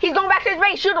grenades. He's going back to his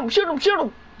base. Shoot him! Shoot him! Shoot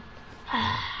him!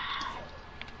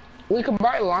 We can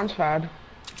buy a launch pad.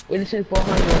 We just need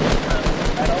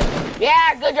 400.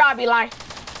 Yeah, good job, Eli.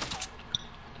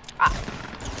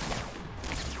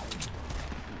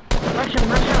 Rush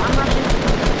him. I'm rushing.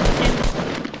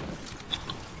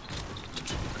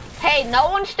 Hey, no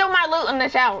one stole my loot in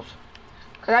this house.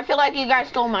 Cause I feel like you guys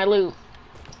stole my loot.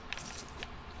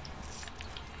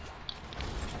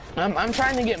 I'm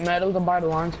trying to get metal to buy the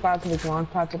launch pad to the launch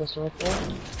pad to the circle.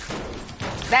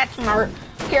 That's smart.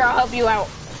 Here, I'll help you out.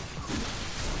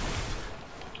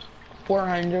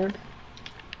 400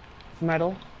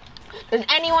 metal. Does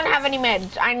anyone have any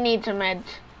meds? I need some meds.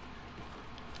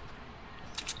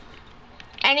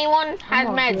 Anyone has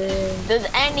meds? good. Does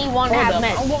anyone Hold have up,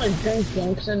 meds? I'm going to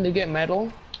Junction to get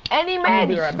metal. Any meds? I'm gonna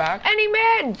be right back. Any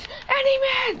meds? Any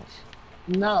meds?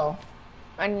 No.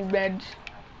 I need meds.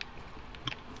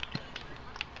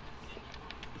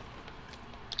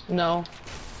 No.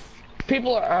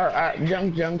 People are at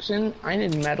Junction. I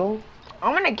need metal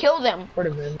I'm gonna kill them for the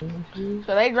vending machine.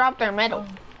 so they drop their metal.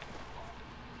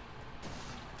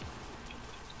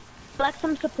 Collect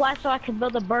some supplies so I can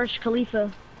build a Burj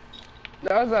Khalifa.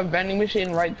 There's a vending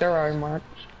machine right there I marked.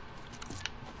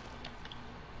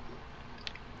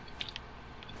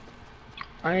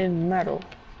 I need metal.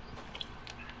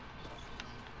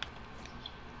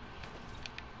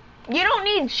 You don't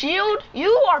need shield. You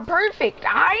are perfect.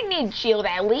 I need shield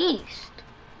at least.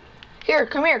 Here,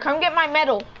 come here. Come get my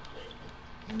medal.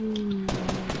 Who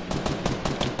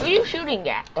are you shooting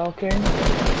at? Okay.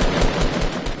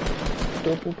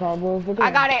 Triple combo over there.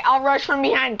 I got it. I'll rush from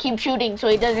behind. Keep shooting so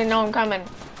he doesn't know I'm coming.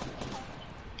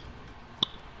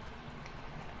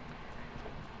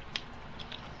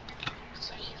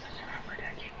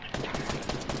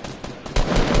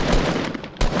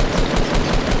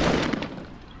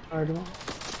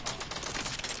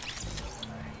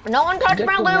 No one touch Get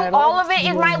my the loot. medal. All of it is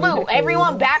You my want me to loot. kill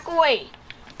Everyone you? back away.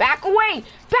 Back away.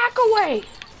 Back away.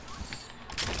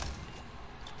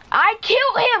 I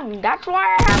killed him. That's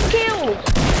why I have kills.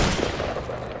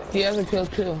 He has a kill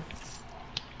too.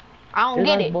 I don't You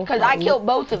get guys it both because got I killed loot.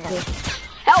 both of them.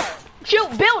 Help. Shoot.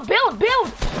 Build. Build.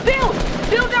 Build. Build.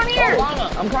 Build down here. Oh,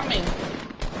 llama, I'm coming.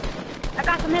 I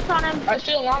got some hits on him. I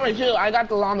see a llama too. I got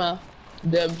the llama.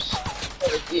 Dibs.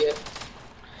 Yeah.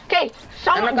 Okay.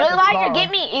 Someone. And I got the Elijah, claw.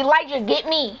 get me. Elijah, get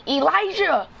me.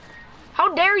 Elijah.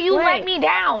 How dare you Wait. let me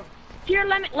down? Here,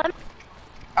 let me.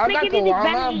 I me got give the you these llama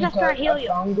bandages after I because heal I you.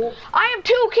 found it. I have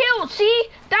 2 kills. See?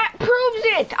 That proves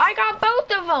it. I got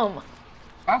both of them.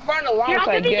 I find a Here, llama I'll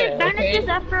I give you get these it, bandages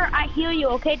okay? after I heal you,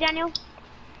 okay, Daniel?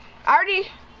 I already.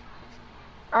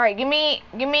 All right, give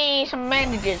me some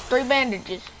bandages. 3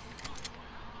 bandages.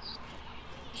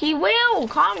 He will.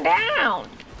 Calm down.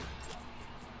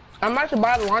 I'm about to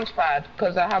buy the launch pad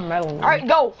because I have metal. All right,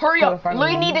 go. Hurry up. Find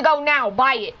We the need to go now.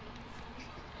 Buy it.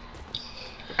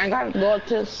 I gotta go up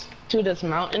to this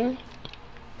mountain.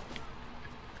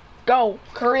 Go.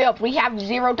 Hurry up. We have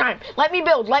 0 time. Let me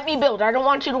build. Let me build. I don't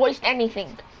want you to waste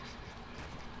anything.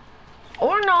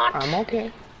 Or not. I'm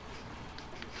okay.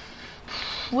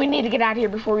 We need to get out of here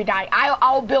before we die.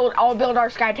 I'll build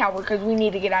our sky tower because we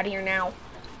need to get out of here now.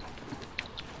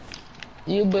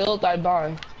 You build, I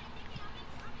buy.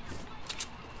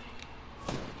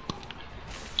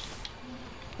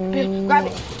 Grab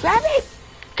it. Grab it.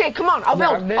 Okay, come on. I'll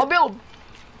build. Grab it. I'll build.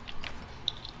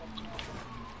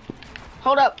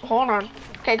 Hold up. Hold on.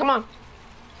 Okay, come on.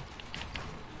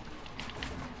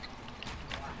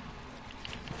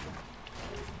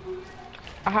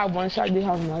 I have one side, you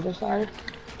have another side.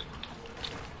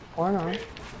 Or not.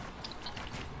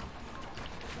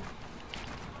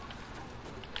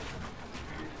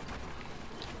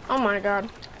 Oh my god.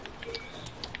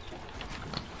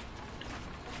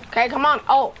 Okay, come on.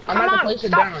 Oh, I'm come about to on. place it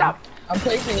Stop, down. stop. I'm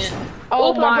placing it.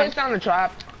 Oh I my. placed down the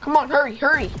trap. Come on, hurry,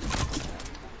 hurry.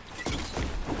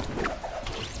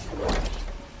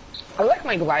 I like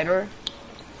my glider.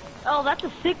 Oh, that's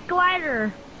a sick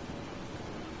glider.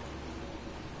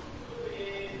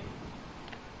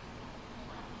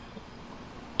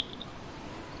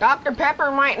 Dr.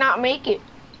 Pepper might not make it.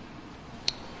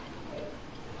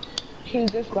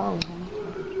 He's just bound.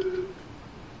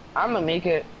 I'm gonna make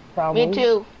it, probably. Me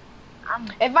too.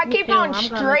 If I Me keep too, going I'm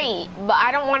gonna- straight, but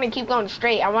I don't want to keep going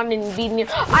straight. I want to be near.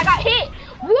 I got hit.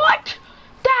 What?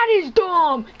 That is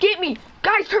dumb. Get me,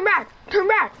 guys. Turn back. Turn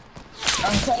back.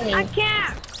 I'm coming. I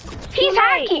can't. He's Too late.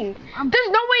 hacking. There's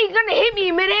no way he's gonna hit me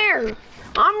in midair.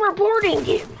 I'm reporting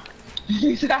him.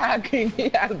 He's hacking. He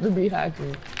has to be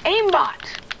hacking.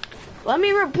 Aimbot. Let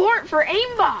me report for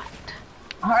aimbot.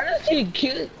 How does he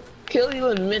kill you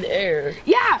in midair?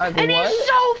 Yeah, Like and what? he's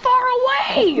so far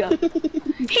away.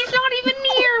 He's not even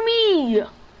near me.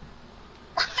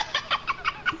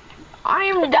 I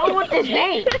am done with this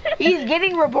day. He's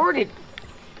getting reported.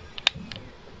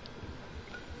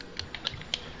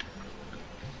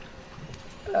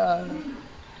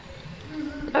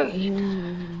 Okay.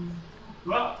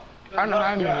 I don't know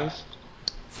how many is.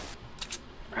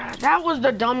 That was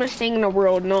the dumbest thing in the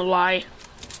world, no lie.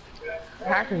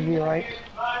 Hackers be like.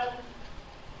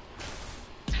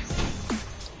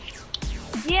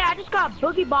 Yeah, I just got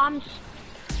boogie bombs.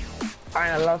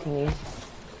 I love me.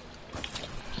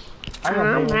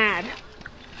 I'm mad.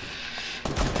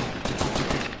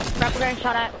 Crap, we're getting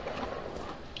shot at.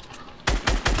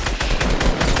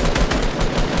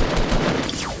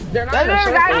 They're not Those gonna are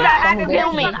show guys us. that had to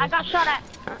kill me. I got shot at.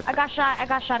 I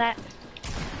got shot at.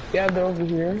 Yeah, they're over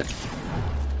here.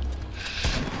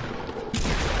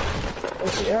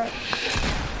 Yeah.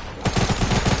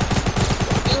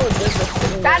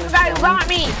 That's the guy who got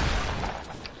me.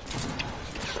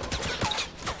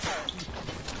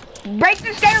 Break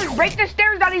the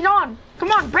stairs that he's on.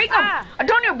 Come on, break them. Ah.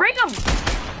 Antonio, break them.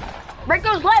 Break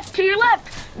those left, to your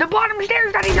left. The bottom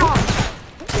stairs that he's on.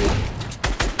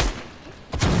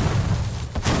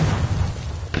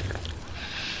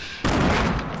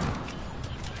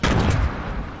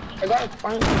 I gotta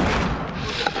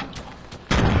find.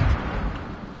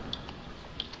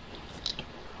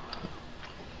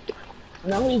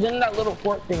 No, he's in that little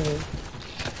fort thingy.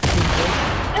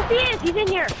 Yes, he is. He's in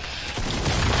here.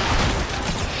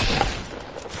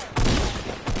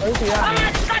 Where's he Oh, I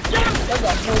at? just got jumped. There's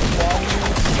a whole wall.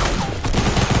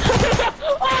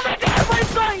 Oh my god, what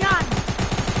is going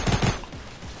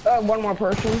on? One more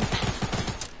person.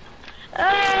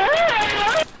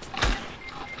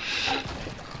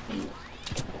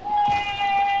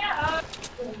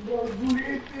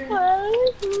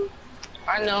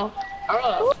 I know.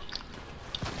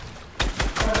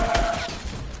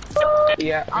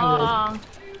 Yeah, I'm good.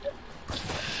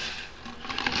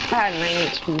 I had 9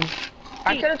 HP.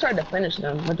 I could have tried to finish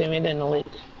them, but they made it in the lake.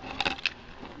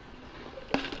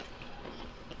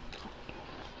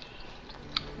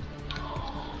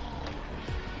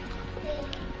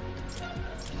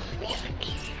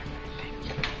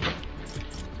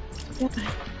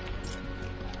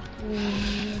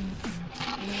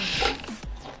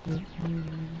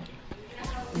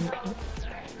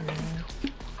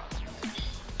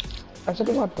 I should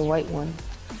have got the white one.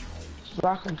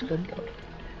 Black one's good though.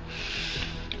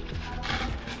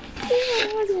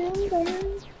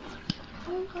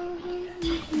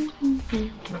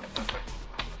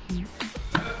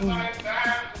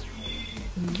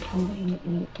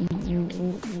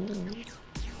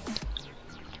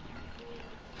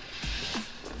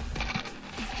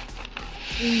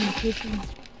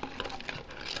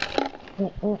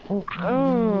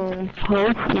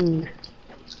 Protein.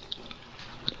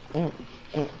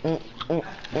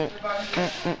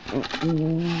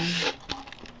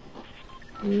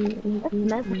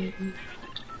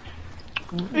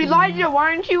 Elijah,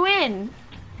 why aren't you in?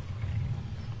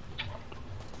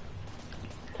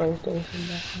 PlayStation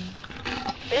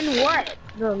back In what?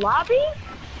 The lobby?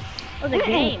 Or the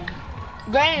game?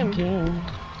 Game. game.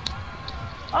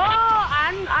 Oh,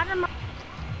 I don't know.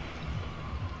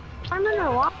 I'm in the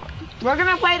lobby. We're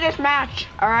gonna play this match,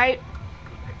 alright?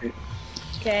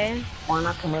 Okay. Why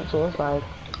not commit suicide?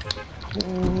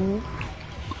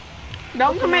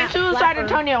 Don't commit at suicide, Flapper.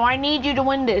 Antonio. I need you to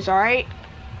win this, alright?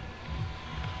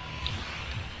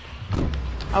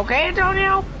 Okay,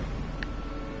 Antonio?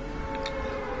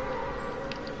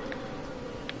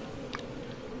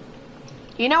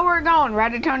 You know where we're going,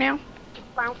 right, Antonio?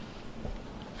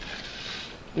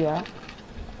 Yeah.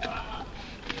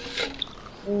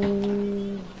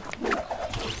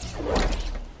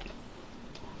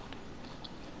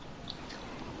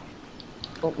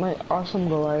 Oh. my awesome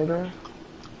glider.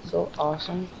 So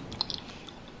awesome.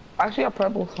 I see a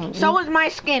purple something. So is my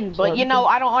skin, but you know,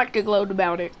 I don't like to gloat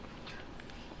about it.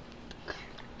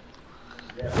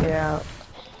 Yeah.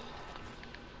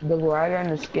 The glider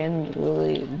and the skin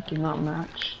really do not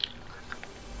match.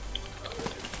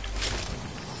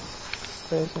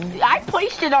 Crazy. I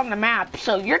placed it on the map,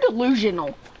 so you're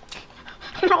delusional.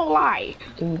 No lie.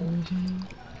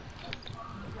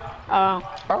 Oh,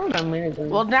 amazing.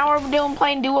 Well, now we're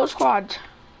playing duo squads.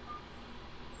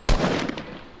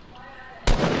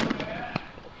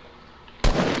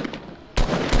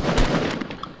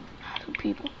 Two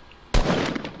people.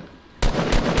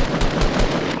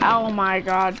 Oh my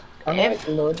god.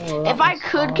 If I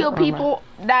could kill people,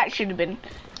 that should have been.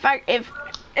 If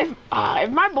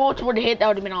my bullets would have hit, that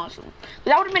would have been awesome.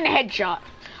 That would have been a headshot.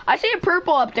 I see a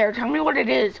purple up there. Tell me what it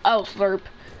is. Oh, slurp.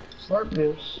 Slurp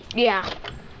juice. Yeah.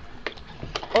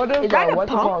 Oh, there's Is that a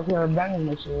what's it pump? called here? A vending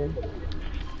machine.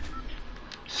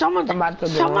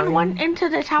 Someone went into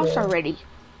this house already.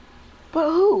 But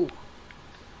who?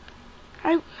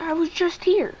 I was just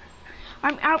here.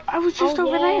 I was just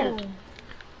over there.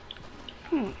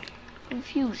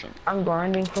 Confusion. I'm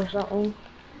grinding for something.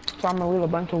 So I'm gonna leave a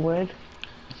bunch of wood.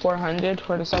 400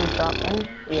 for the same shotgun.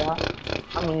 Yeah.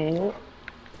 I'm gonna need it.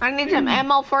 I need some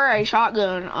ammo for a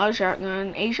shotgun. A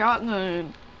shotgun. A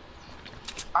shotgun.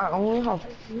 I only have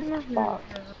 5.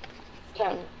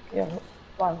 10. Yeah,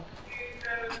 5.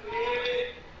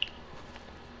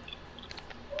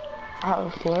 I have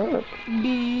a flip.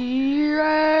 Be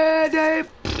ready.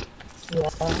 Yeah.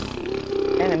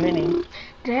 And a mini.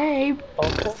 Dave.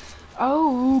 Okay.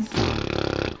 Oh.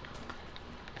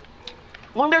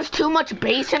 When there's too much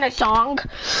bass in a song,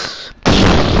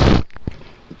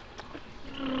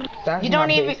 That's you don't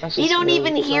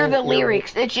even hear the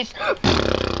lyrics. It's just.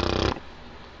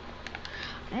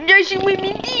 Nice with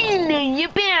me, Dean. You're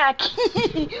back.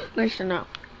 Nice to know.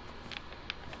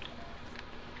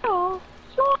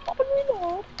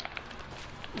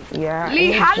 Yeah.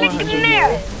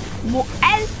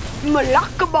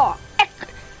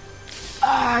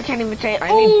 I can't even say it.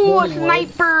 Oh, a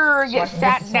sniper! Get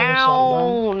sat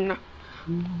down.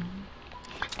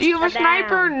 Do you have a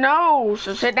sniper? No,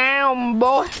 so sit down,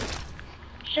 boy.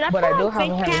 Should I But put I do a have a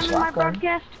face heavy cam in my shotgun.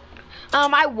 broadcast?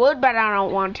 I would, but I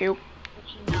don't want to.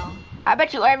 No. I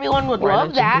bet you everyone would Why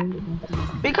love don't you that. do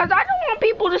it? Because I don't want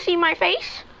people to see my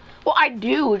face. Well, I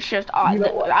do, it's just I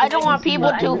don't want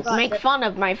people to make fun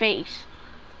of my face.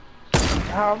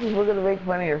 How are people gonna make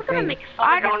fun of your face?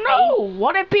 I don't know.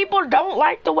 What if people don't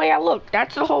like the way I look?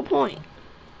 That's the whole point.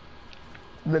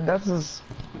 That's just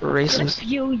If racist.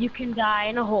 you can die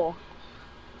in a hole.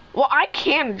 Well, I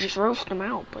can just roast them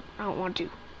out, but I don't want to.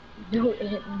 Do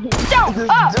it. No!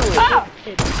 Just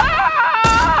do it.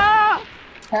 Ah!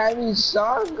 Heavy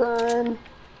shotgun.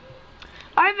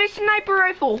 I have a sniper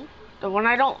rifle. The one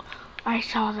I don't. I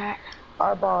saw that.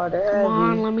 I bought it. Come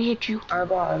on, let me hit you. I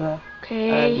bought a Okay.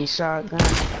 heavy shotgun.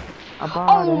 I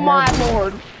bought Oh a my heavy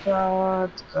lord.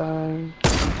 shotgun.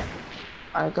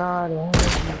 I got a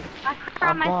heavy. I I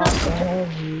cried bought myself. a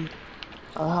heavy.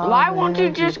 Why won't you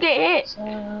just get hit? I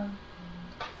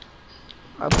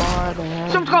bought a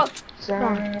heavy. Someone's close.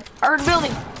 shotgun. Or the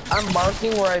building. I'm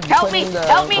marking where I'm Help me, putting the.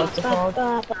 help me. What's it called?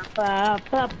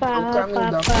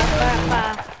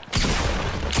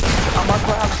 I'm about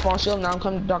to have a small shield. Now I'm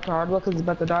coming to Dr. Hardwell because it's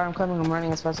about to die. I'm coming. I'm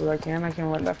running as fast as I can. I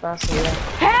can't run that fast. So yeah.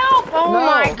 Help! Oh No.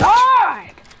 my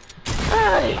god!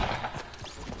 Hey.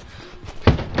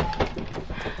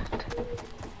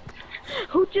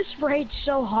 Who just raged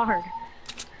so hard?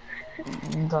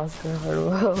 Dr.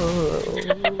 Hardwell.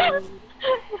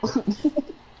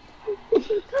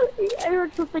 I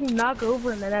heard something knock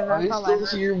over and then Are that's you all I still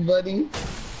heard. here, buddy?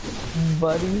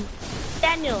 Buddy?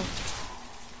 Daniel.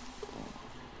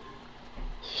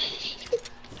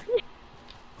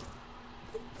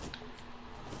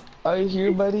 Are you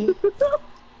here, buddy?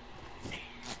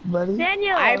 Buddy?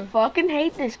 Daniel. I fucking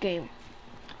hate this game.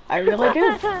 I really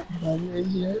do. Buddy, are you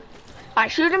here? I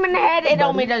shoot him in the head, it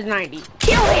only does 90.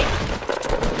 Kill him!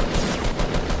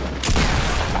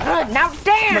 Good, now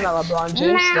dance! Not LeBron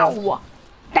James Now!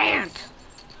 Dance!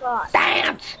 God.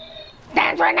 Dance!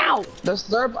 Dance right now! The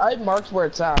slurp, I marked where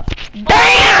it's at.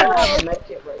 Dance! Make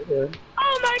it right here.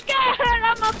 Oh my god,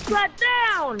 I'm upside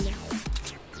down!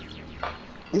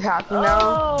 You happy now?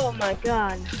 Oh my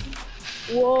god.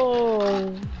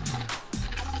 Whoa.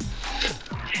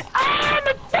 I'm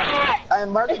a bat! I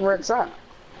marked where it's at.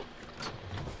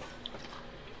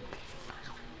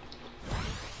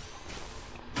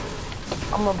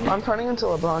 I'm turning into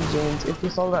LeBron James. If you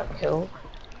saw that kill.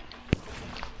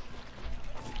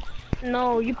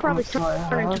 No, you probably sorry,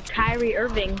 turned into Kyrie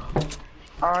Irving.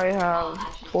 I have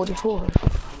 44.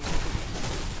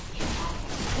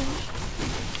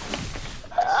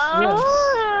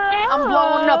 I'm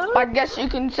blowing up. I guess you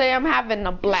can say I'm having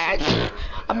a blast.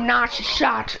 I'm not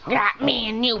shot. Got me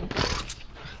and you.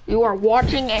 You are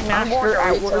watching a master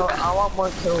at work. I want more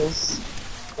kills.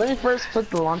 Let me first put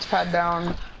the launch pad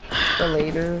down for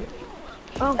later.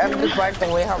 Okay. And just like the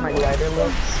way how my glider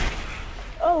looks.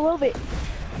 Oh, love it.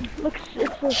 Looks,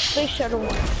 it's a space shuttle.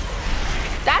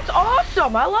 That's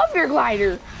awesome. I love your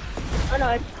glider. Oh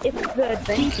no, it's the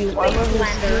Thank you. Space I love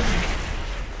Lander.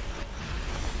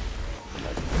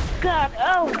 God,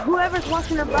 oh, whoever's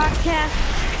watching the broadcast,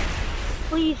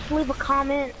 please leave a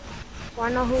comment so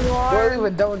I know who you are. Or leave a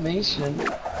donation.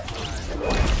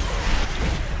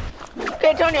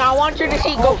 Okay, Tony, I want you to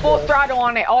see. Go full throttle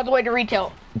on it, all the way to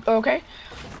retail. Okay?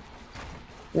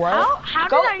 What? How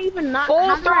Go did I even not? full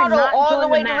how did I throttle not all join the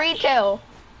way to match? retail.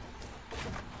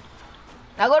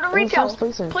 Now go to retail. first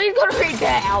placing? Please go to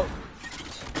retail.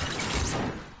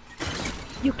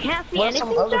 You can't see What are some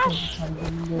anything, other Josh? things I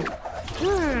can do?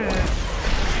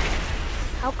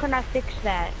 How can I fix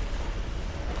that?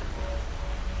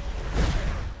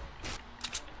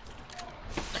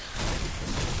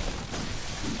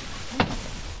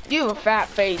 You have a fat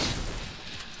face.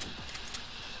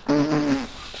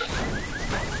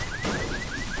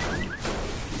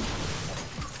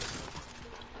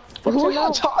 Who are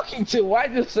you talking to?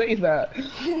 Why'd you say that?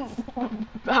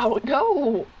 Oh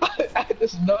no. I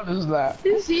just noticed that.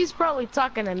 He's probably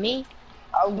talking to me.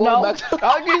 I'm going No, back to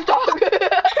I was just talking.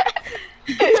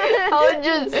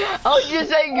 I was just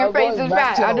saying your face is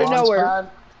fat out of nowhere.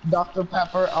 Dr.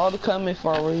 Pepper, I would come if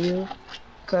I were you.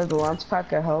 Cause the launch pad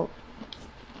can help.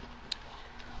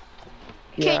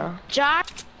 Okay, Yeah. Josh,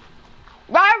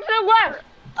 Right to the left.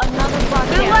 another To the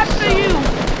broadcast. left of you.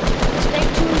 Stay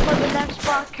tuned for the next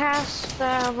broadcast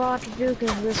that I'm about to do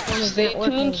because this one is Stay not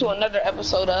working. tuned to another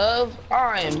episode of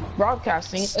I'm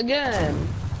Broadcasting Again.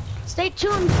 Stay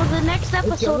tuned for the next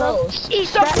With your episode of host.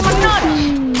 Eat up my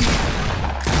nuts.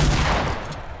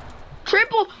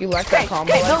 Triple. You like that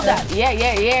combo? Okay, like build that.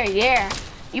 Yeah.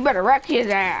 You better wreck his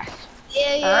ass.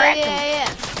 Yeah.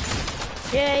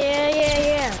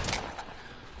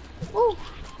 Ooh.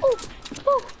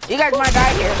 You guys might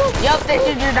die here. Yup, this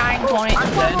is your dying point.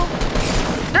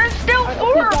 There's still 3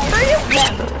 of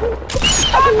them.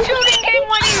 Stop shooting him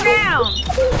when he's down.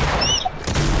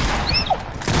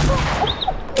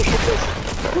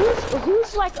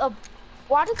 Who's like a?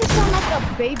 Why does it sound like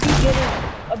a baby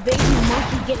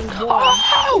monkey getting born?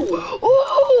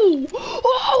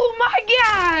 Oh my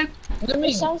God.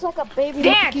 It sounds like a baby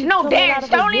Dance, monkey. no coming out dance.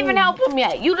 of a Don't even womb. help him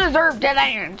yet. You deserve to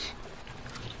dance.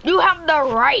 You have the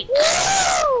right.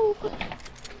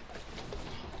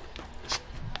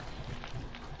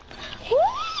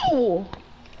 Ooh.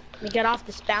 Let me get off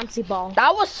this bouncy ball.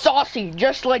 That was saucy,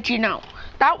 just to let you know.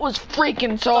 That was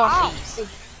freaking saucy.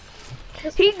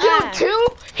 He did 2,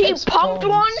 he pumped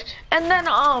 1, and then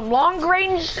long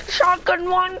range shotgun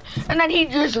 1, and then he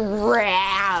just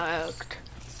wrecked.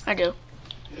 I do.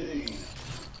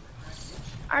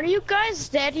 Are you guys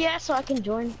dead yet so I can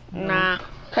join? Nah.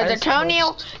 Cause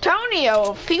Antonio,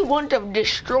 if he wouldn't have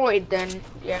destroyed, then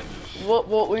yeah. What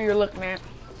were you looking at?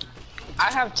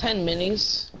 I have 10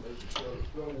 minis.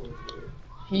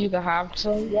 You can have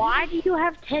some. Why do you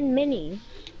have 10 minis?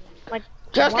 Like,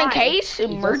 Just in why? case,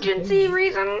 emergency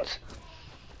reasons.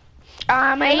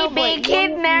 I'm a big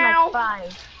kid now. Like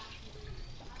 5.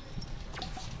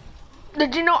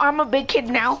 Did you know I'm a big kid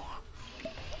now?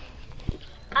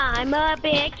 I'm a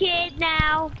big kid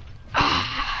now.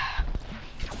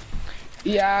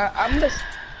 Yeah, I'm just.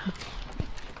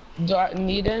 Do I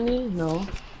need any? No.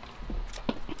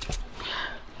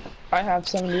 I have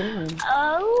 79.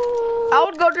 Oh. I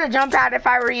would go to the jump pad if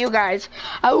I were you guys.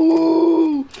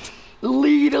 Oh,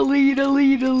 lead. Okay,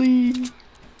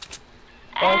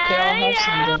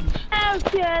 I'll have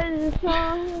some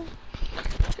then.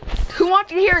 Who wants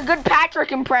to hear a good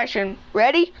Patrick impression?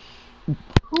 Ready?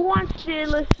 Who wants to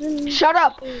listen? Shut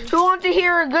up. Who wants to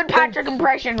hear a good Patrick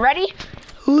impression? Ready?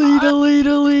 I'm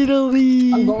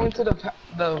going to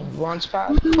the launch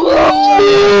pad.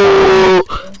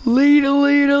 Lead.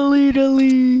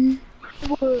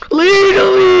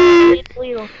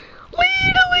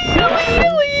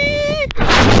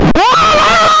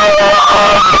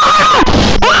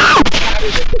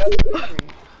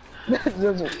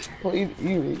 Please,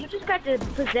 You just got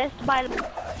possessed by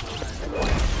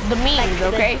the memes,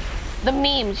 okay? The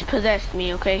memes possessed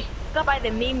me, okay? got by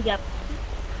the meme guy.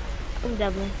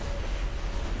 Double.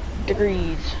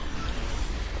 Degrees.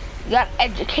 You gotta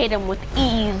educate them with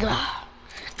ease.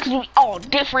 Cause we all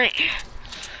different.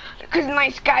 Cause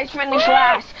nice guys finish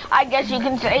last. I guess you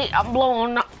can say I'm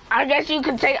blowing up. I guess you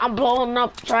can say I'm blowing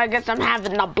up. So I guess I'm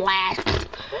having a blast.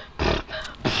 Oh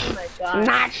my god.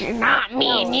 Not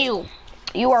me and you.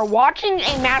 You are watching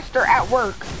a master at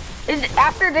work.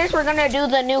 After this, we're gonna do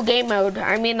the new game mode.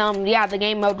 I mean, yeah, the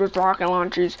game mode with rocket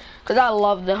launchers. Cause I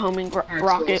love the homing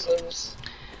rocket.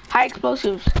 High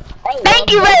explosives.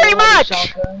 Thank you very much.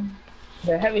 Shotgun.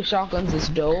 The heavy shotguns is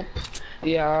dope.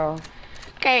 Yeah.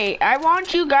 Okay, I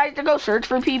want you guys to go search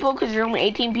for people because there's only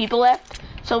 18 people left,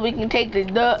 so we can take the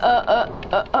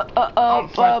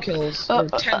 5 kills or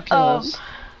 10 kills.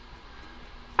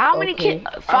 How many kills?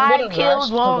 5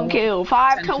 kills, 1 kill.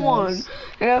 5 to 1.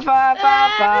 5, 5,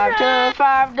 5 to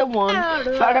 5 to 1. 5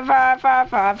 to 5, 5,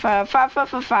 5, 5, 5, 5,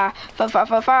 5, 5, 5,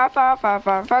 5, 5, 5, 5, 5,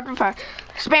 5, 5 to 5.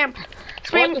 Spam.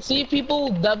 I want to see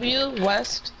people W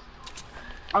West.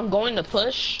 I'm going to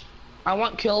push. I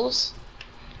want kills.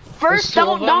 First,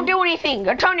 don't do anything.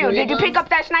 Antonio, did you pick up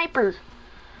that sniper?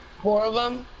 4 of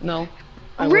them? No.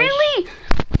 Really?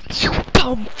 You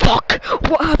dumb fuck!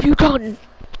 What have you done?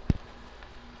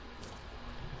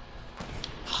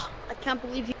 I can't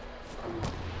believe you.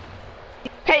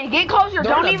 Hey, get closer.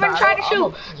 Don't even try to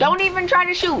shoot. Don't even try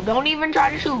to shoot. Don't even try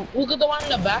to shoot. Look at the one in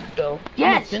the back though.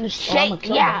 Yes.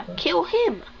 Kill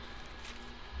him.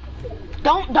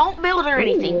 Don't build or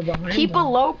anything. Keep a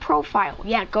low profile.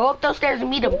 Yeah, go up those stairs and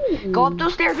meet him. Go up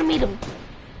those stairs and meet him.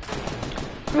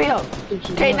 Hurry up.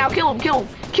 Okay, now kill him.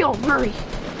 Hurry.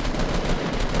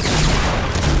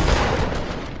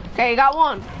 Okay, got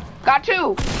 1. Got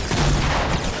 2.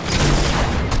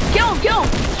 Kill him.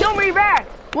 Kill him really bad.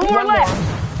 One more left.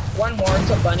 One more, it's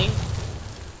a bunny.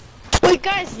 Wait,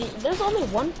 guys, there's only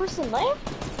 1 person left?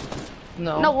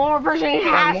 No. No, one more person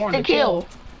has to kill.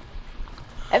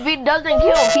 If he doesn't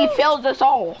kill, he fails us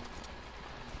all.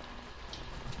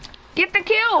 Get the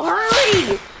kill,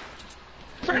 hurry!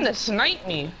 Trying to snipe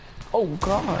me. Oh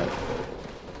god.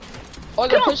 Oh,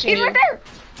 they're pushing you. He's right there.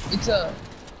 It's a...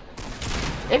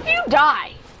 If you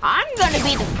die, I'm gonna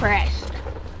be depressed.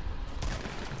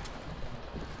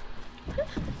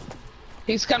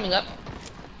 He's coming up.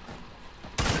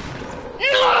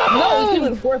 No, he's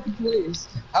in 4th place.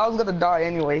 I was gonna die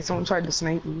anyway, someone tried to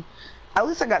snipe me. At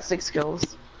least I got 6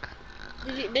 kills.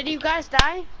 Did you guys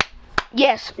die?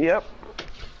 Yes. Yep.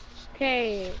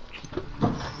 Okay.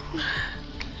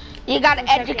 You gotta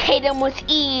educate him with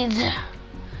ease.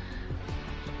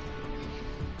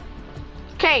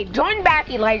 Okay, join back,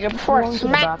 Elijah, before I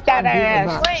smack that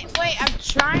ass. Wait, I'm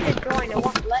trying to join. It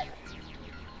won't let me.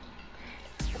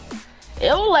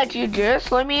 It'll let you,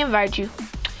 just let me invite you.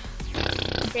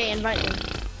 Okay, invite me.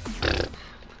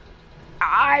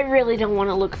 I really don't want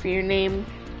to look for your name.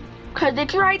 Cause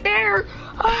it's right there.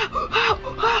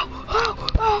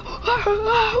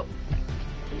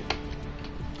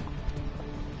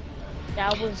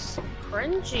 That was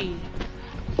cringy.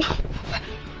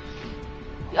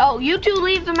 Oh, you two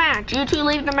leave the match.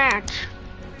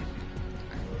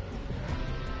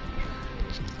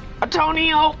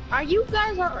 Antonio. Are you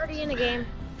guys already in the game?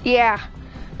 Yeah.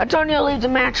 Antonio leaves the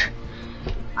match.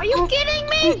 Are you kidding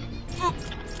me?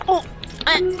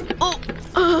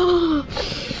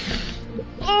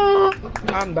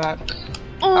 I'm back.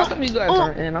 How come you guys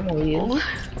aren't in? I'm gonna leave.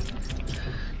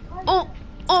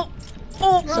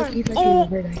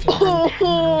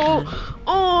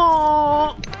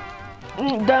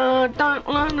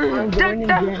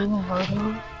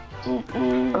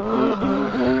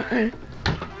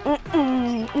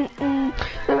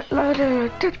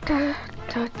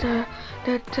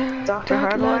 Dr.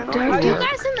 Hardline, are you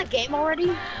guys in the game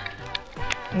already?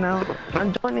 No,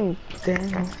 I'm joining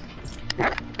Daniel.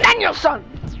 Danielson!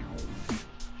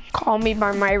 Call me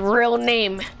by my real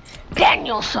name,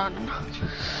 Danielson.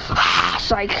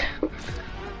 Psych.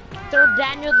 Sir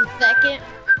Daniel II.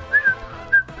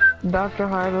 Dr.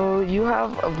 Hardle, you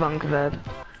have a bunk bed.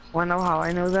 Wanna know how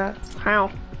I know that?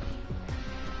 How?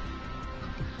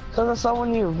 Cause I saw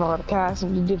one of your podcasts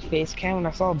and you did face cam and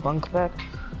I saw a bunk bed.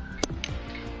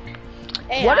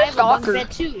 Hey, what I a have a bunk stalker.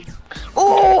 bed too.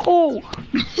 Oh!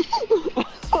 It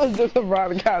was just a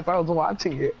broadcast, I was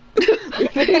watching it.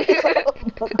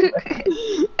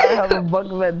 I have a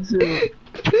bunk bed too.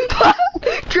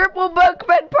 Triple bunk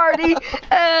bed party.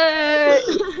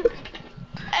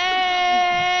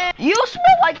 You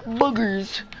smell like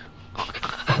boogers.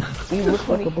 You look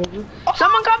like a booger.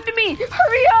 Someone come to me.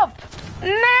 Hurry up.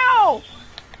 Now.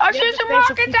 I'll shoot some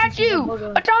rockets at you.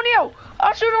 Antonio,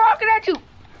 I'll shoot a rocket at you.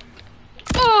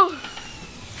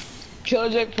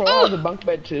 Killjack Pro has a bunk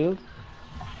bed too.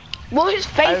 Well, his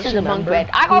face is a bunk bed.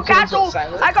 I go castle.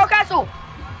 I go castle.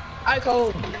 I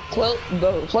go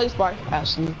the place by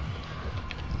Ashley.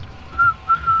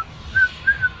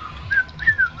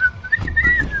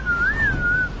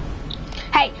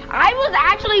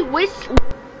 actually whistle.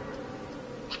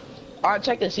 I'll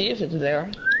check to see if it's there.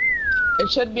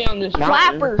 It should be on this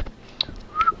Flapper. mountain.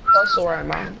 That's where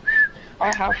I'm at.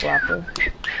 I have flapper.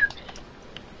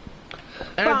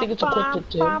 And I think it's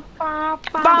equipped too. Bum, bum,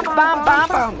 bum,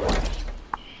 bum.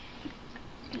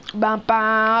 Bum,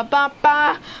 bum, bum,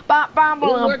 bum, bum, bum,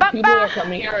 Look, bum, people are bum.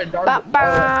 coming here at Bum, dark. bum,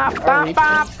 bum,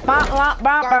 bum, bum,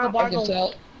 bum, I can bum.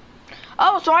 tell.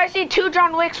 Oh, so I see 2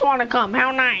 John Wicks want to come.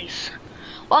 How nice.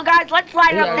 Well, guys, let's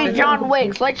light up Yeah, these John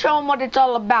Wicks. Let's show them what it's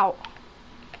all about.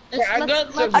 Okay, I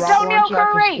got the rocket Antonio launcher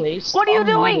at this Curry, place. what are you I'll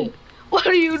need doing? it. What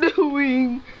are you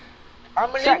doing?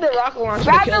 I'm gonna need the rocket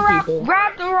launcher to kill people.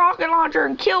 Grab the rocket launcher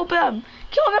and kill them.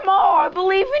 Kill them all. I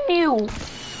believe in you.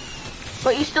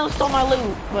 But you still stole my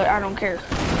loot. But I don't care.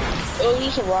 Oh,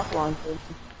 use a rocket launcher.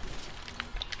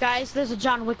 Guys, there's a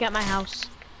John Wick at my house.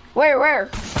 Where? Where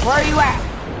are you at?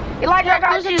 Elijah, I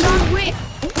got There's you. a John Wick.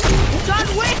 John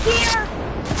Wick here.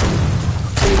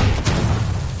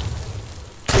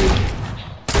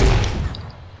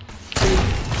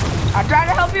 I tried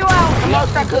to help you out the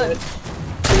most I could.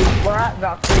 Where at,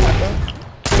 Dr. Pepper?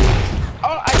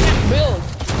 Oh, I can't build.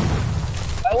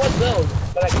 I would build,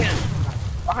 but I can't.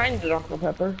 Behind you, Dr.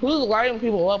 Pepper. Who's lighting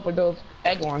people up with those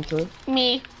egg launchers?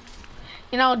 Me.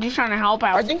 You know, just trying to help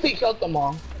out. I think we killed them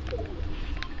all.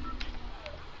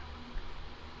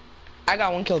 I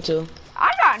got 1 kill too.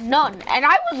 I got none, and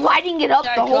I was lighting it up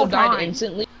the whole died time.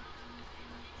 instantly.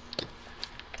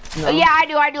 No. Oh, yeah, I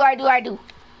do.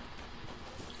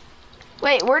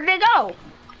 Wait, where'd they go?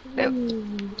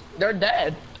 They're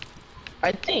dead.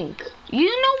 I think.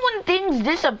 You know when things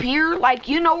disappear, like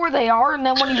you know where they are, and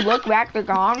then when you look back, they're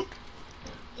gone?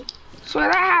 So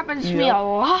that happens to me a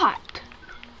lot.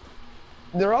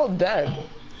 They're all dead.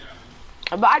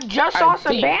 But I just saw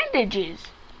some think. bandages.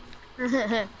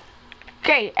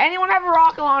 Okay, anyone have a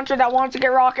rocket launcher that wants to get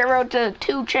Rocket Road to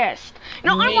 2 chests?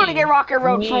 No, I want to get Rocket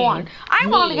Road for 1. I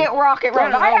want to get Rocket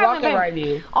Road. I haven't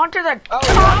been onto the top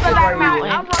of that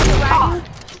mountain.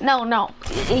 No.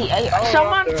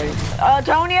 Someone,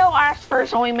 Antonio asked for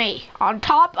only me. On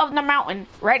top of the mountain,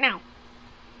 right now.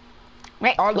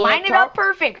 Right, line it up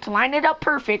perfect. Line it up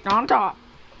perfect on top.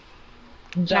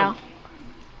 Jump. Now.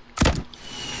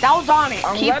 That was on it.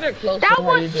 That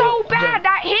was so bad. Jump.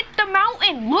 That hit the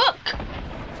mountain. Look.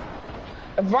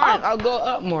 Fine, I'll go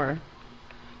up more.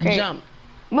 Okay. Jump.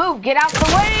 Move. Get out the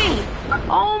way.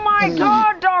 Oh my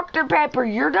God, Dr. Pepper,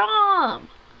 you're dumb.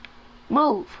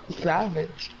 Move.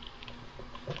 Savage.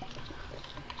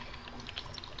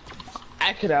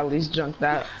 I could at least jump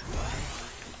that.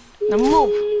 Now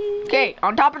move. Okay,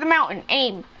 on top of the mountain.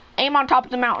 Aim. Aim on top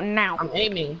of the mountain now. I'm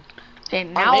aiming. Okay,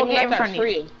 now I'll get in front of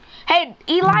you. Hey,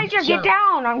 Elijah, get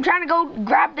down. I'm trying to go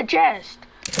grab the chest.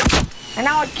 And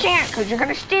now I can't because you're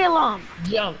going to steal them.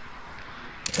 Jump.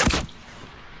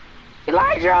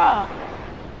 Elijah.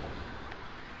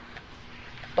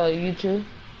 Oh, you too?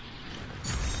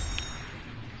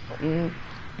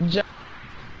 Jump.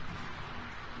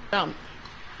 Jump.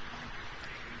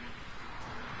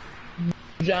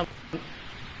 Jump.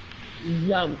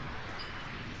 Jump.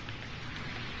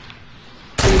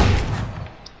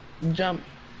 Jump.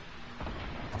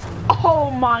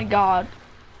 Oh my God.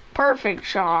 Perfect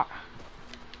shot.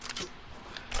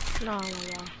 No.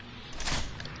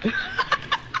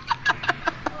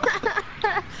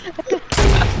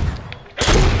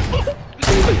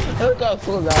 Look how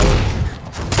cool that was.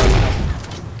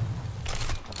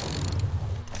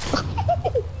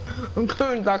 I'm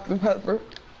coming, Dr. Pepper.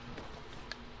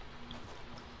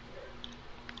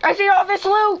 I see all this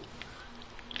loot.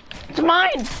 It's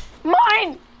mine.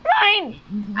 Mine.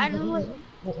 I don't.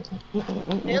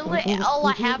 All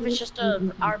I have is just a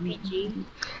RPG.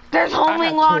 There's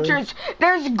homing launchers.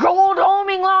 There's gold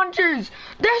homing launchers.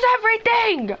 There's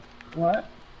everything. What?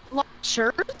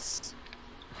 Shirts?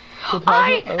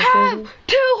 I have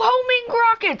 2 homing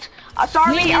rockets.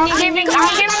 Sorry, I'm giving it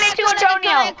to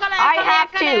Antonio. I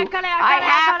have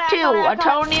to.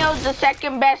 Antonio's the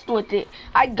second best with it.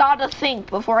 I gotta think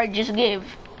before I just give.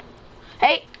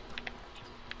 Hey,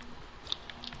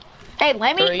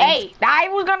 let me. 3, Hey, I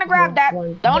was gonna grab that.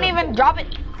 Don't even drop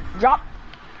it. Drop.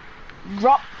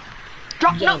 No.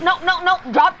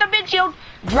 Drop the big shield.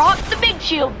 Drop the big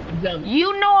shield. Jump.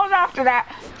 You know I was after that.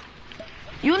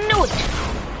 You knew it.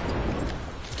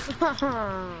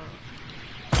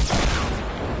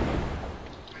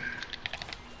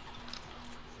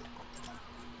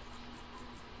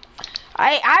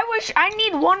 I wish I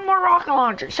need 1 more rocket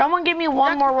launcher. Someone give me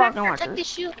 1 more rocket launcher. Take the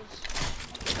shields.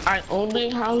 I only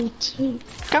have 2.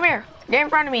 Come here. Get in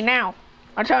front of me now.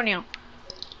 Antonio.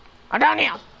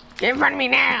 Get in front of me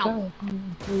now.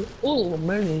 Oh,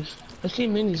 minis. I see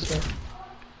minis there.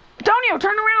 Antonio,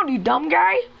 turn around, you dumb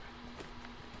guy.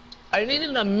 I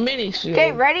needed a mini shield.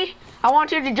 Okay, ready? I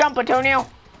want you to jump, Antonio.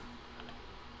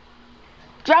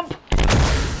 Jump.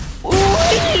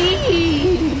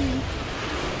 Whee!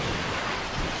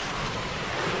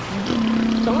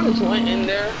 Someone just went in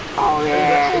there. Oh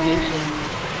yeah.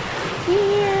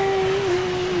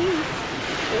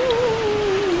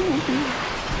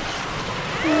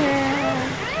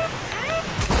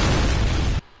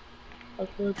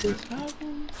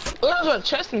 Investigation. Oh, there's a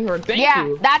chest in here. Thank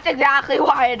you. That's exactly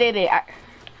why I did it.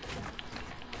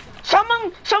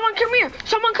 Someone come here.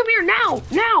 Someone come here now.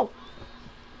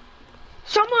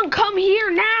 Someone come here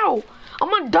now.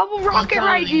 I'm gonna double rocket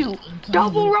ride you.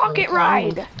 Double rocket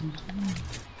ride.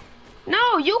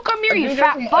 No, you come here, you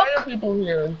fat fuck. People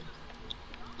here.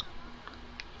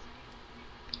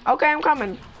 Okay, I'm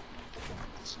coming.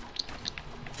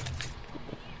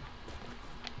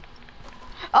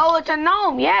 Oh, it's a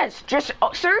gnome. Yes, just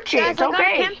search it. Guys, It's I got a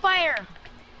okay. campfire.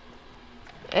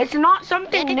 It's not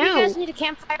something Any new. of you guys need a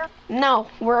campfire? No,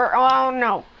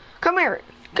 no. Come here.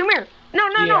 No,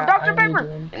 Yeah, Dr. I Pepper.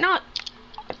 need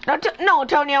No,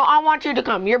 Antonio, I want you to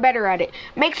come. You're better at it.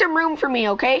 Make some room for me,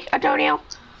 okay, Antonio?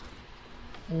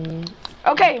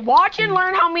 Okay, watch and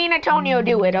learn how me and Antonio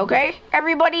do it, okay?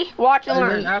 Everybody, watch and And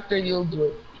learn. then after you'll do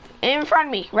it. In front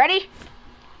of me. Ready?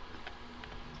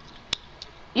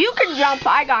 You can jump.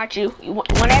 I got you.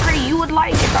 Whenever you would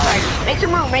like, it's alright. Make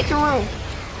some room.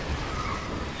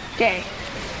 Okay.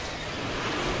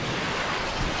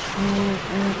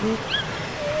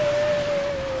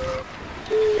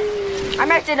 I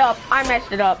messed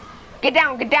it up. Get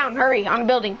down, hurry, on the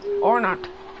building. Or not.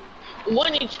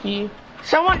 1 HP.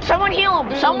 Someone heal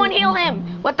him. Someone heal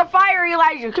him. With the fire,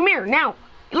 Elijah. Come here, now.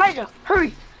 Elijah,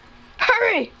 hurry.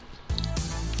 Hurry.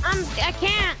 I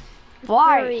can't.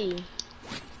 Why? Hurry.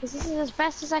 This is as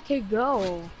fast as I could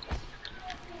go.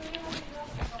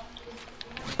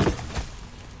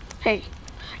 Hey,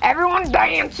 everyone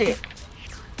dance it.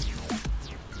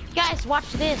 Guys,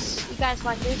 watch this. You guys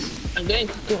like this? I'm getting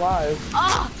cooked alive.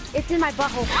 Oh, it's in my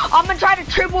butthole. I'm gonna try to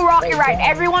triple rocket ride.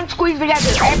 Everyone squeeze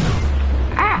together.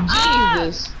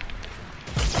 Jesus.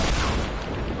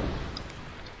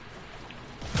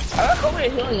 I like how we're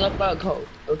healing up our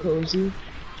cozy.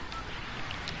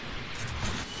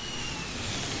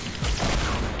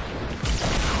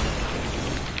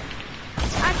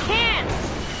 I can't.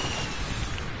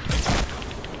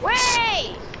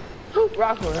 Wait.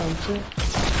 Rock around too.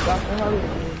 Rock around.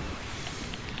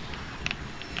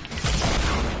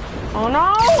 Oh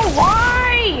no,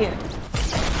 why?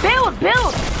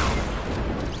 Build.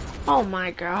 Oh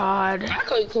my god.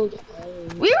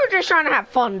 We were just trying to have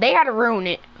fun. They had to ruin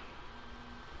it.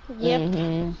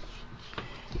 Yep.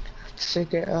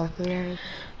 Stick it out there.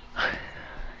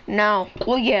 No.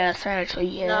 Well, yes, actually,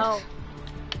 yes. No.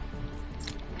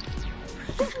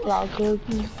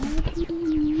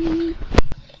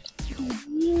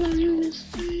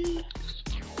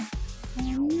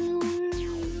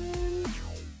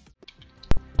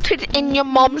 In your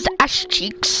mom's ass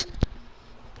cheeks.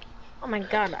 Oh my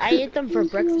god, I ate them for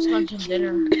breakfast, lunch, and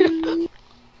dinner.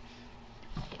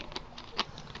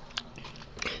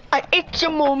 I ate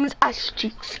your mom's ass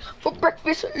cheeks for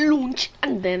breakfast, lunch,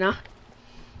 and dinner.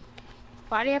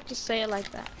 Why do you have to say it like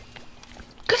that?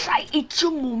 Cause I ate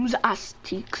your mom's ass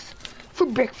cheeks for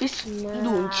breakfast,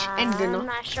 lunch, and dinner. I'm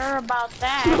not sure about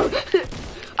that.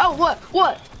 Oh,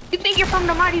 what? You think you're from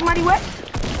the mighty West?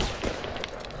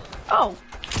 Oh,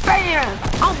 bam!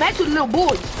 I'll mess with little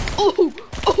boys. Ooh.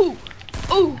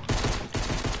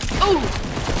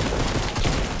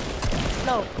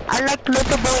 No, I like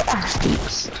little boy ass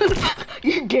cheeks.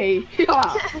 You're gay.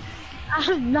 Yeah.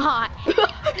 I'm not.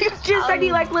 You just said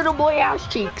you like little boy ass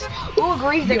cheeks. Who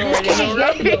agrees that you're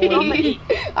gay?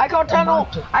 I call tunnel.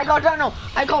 I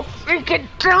call freaking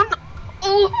tunnel.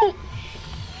 Ooh.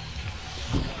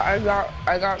 I got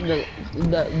the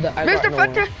Mr.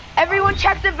 Fletcher, everyone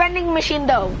check the vending machine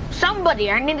though. Somebody,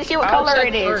 I need to see what color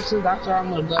it is. So that's where I'm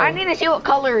gonna go. I need to see what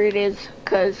color it is,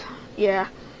 cause yeah.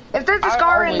 If there's a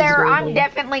scar in there, I'm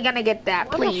definitely gonna get that.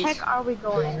 Where Please. the heck are we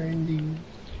going?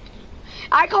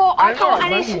 I call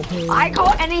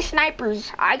any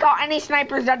snipers. I call any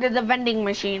snipers out of the vending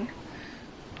machine.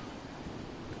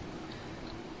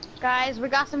 Guys, we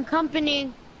got some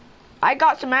company. I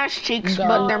got some ass cheeks,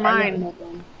 but they're mine.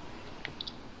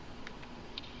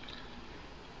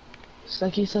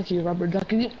 Sucky, rubber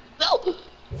ducky. No!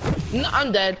 No,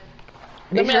 I'm dead.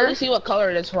 Let me sure? at least see what color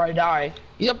it is before I die.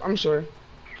 Yep, I'm sure.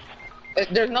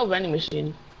 There's no vending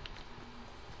machine.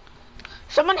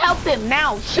 Someone help him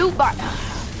now. Shoot, but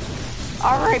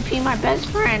R.I.P. my best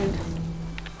friend.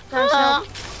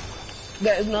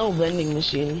 There is no vending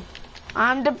machine.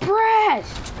 I'm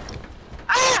depressed.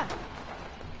 Ah!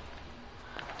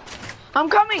 I'm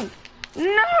coming.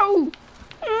 No.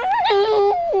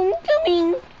 No, I'm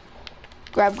coming.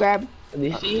 Grab.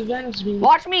 This events me.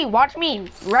 Watch me,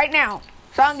 right now.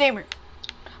 Silent Gamer.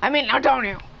 I mean,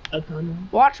 Antonio.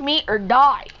 Watch me or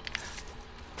die.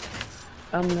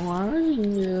 I'm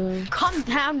watching you. Calm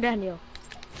down, Daniel.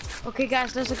 Okay,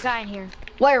 guys, there's a guy in here.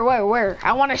 Where?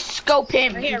 I want to scope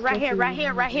him. Right here.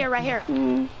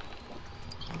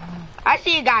 I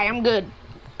see a guy. I'm good.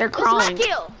 They're crawling. It's my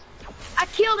kill. I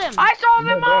killed him. I saw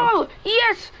them all.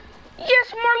 Yes,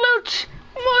 more loot.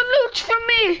 More loot for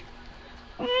me.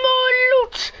 More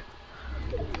loot.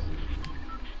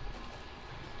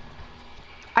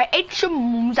 I ate some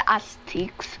mom's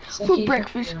steaks for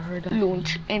breakfast,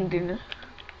 lunch, and dinner.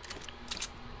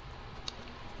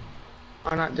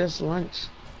 Or not just lunch.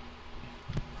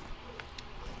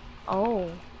 Oh.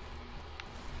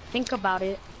 Think about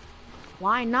it.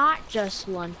 Why not just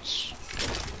lunch?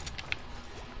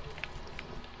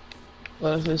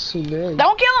 What if it's too big?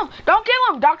 Don't kill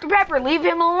him, Dr. Pepper, leave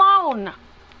him alone.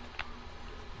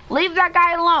 Leave that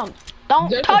guy alone.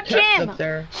 Don't There's touch a chest him. up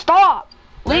there. Stop.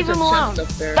 Leave There's him a alone.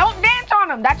 chest up there. Don't dance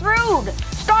on him. That's rude.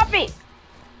 Stop it.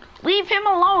 Leave him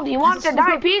alone. He wants to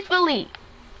die peacefully.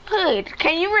 Hood,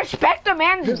 can you respect a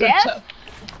man's death?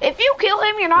 If you kill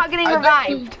him, you're not getting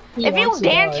revived. If you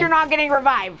dance, you're not getting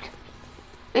revived.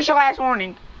 This is your last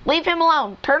warning. Leave him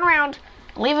alone. Turn around.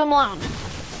 Leave him alone.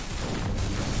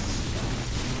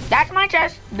 That's my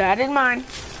chest. That is mine.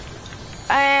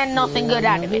 And nothing good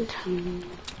out of it.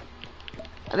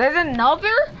 There's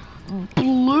another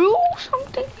blue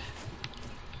something.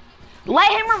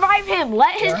 Let him revive him.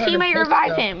 Let his teammate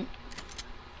revive him.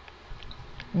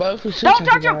 But if we shoot Don't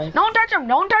touch something, him. Don't touch him.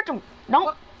 Don't touch him.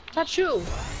 Don't. Touch you.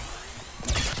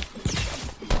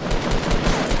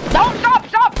 Don't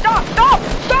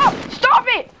stop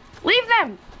it. Leave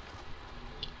them.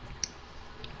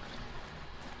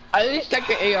 At least take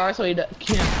the AR so he can't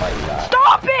fight that.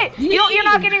 Stop it. You're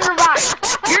not getting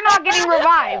revived. You're not getting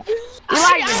revived.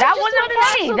 Elijah, that wasn't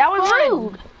funny. That was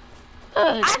rude.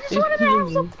 I just wanted to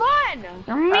have some fun.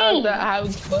 You're mean. How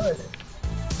was fun?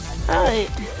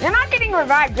 You're not getting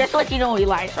revived, just let you know,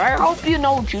 Elijah. I hope you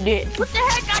know what you did. What the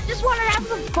heck? I just wanted to have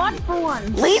some fun for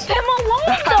once. Leave him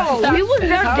alone, though. He was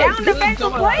their down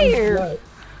defensive player.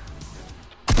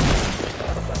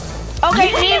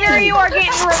 Okay, neither of you are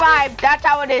getting revived. That's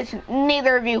how it is.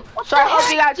 Neither of you. So I hope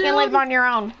you guys can live on your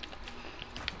own.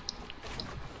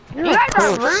 You guys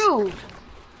are rude.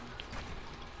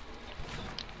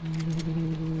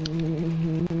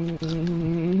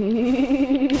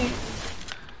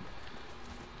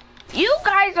 You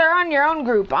guys are on your own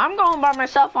group. I'm going by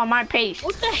myself on my pace.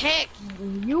 What the heck?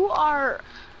 You are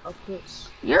a puss.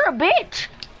 You're a bitch.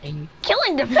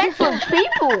 Killing defenseless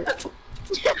people.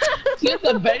 Get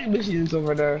the vending machines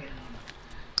over there.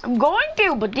 I'm going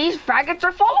to, but these faggots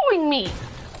are following me.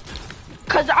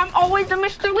 Cause I'm always the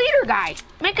Mr. Leader guy.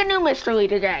 Make a new Mr.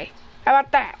 Leader guy. How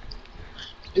about that?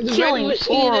 Killing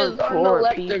poor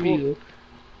people.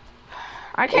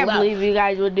 I can't believe you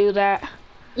guys would do that.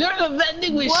 There's a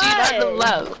vending machine on the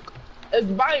left. It's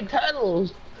buying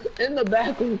tunnels in the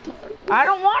back of the tunnel. I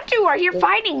don't want to. I hear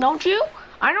fighting, don't you?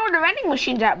 I know where the vending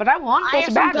machine's at, but I want I this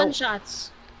have battle. some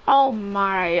gunshots. Oh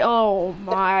my, oh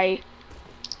my.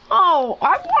 Oh,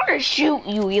 I want to shoot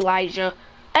you, Elijah.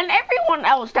 And everyone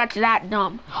else that's that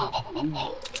dumb.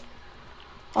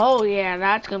 Oh yeah,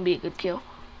 that's gonna be a good kill.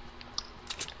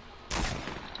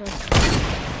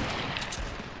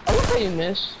 I look how you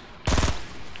miss.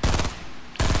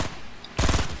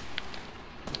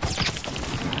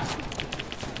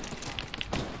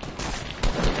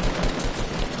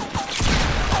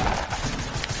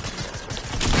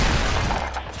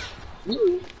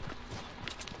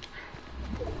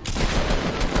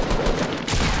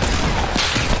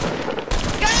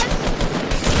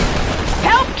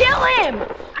 Help kill him!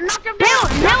 I'm not gonna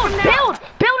Build and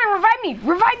revive me!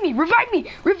 Revive me!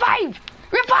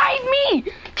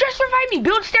 Just revive me!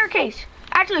 Build a staircase!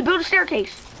 Actually, build a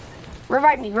staircase.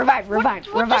 Revive me, revive.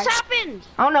 What just happened?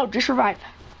 Oh no, just revive.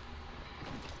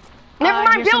 Never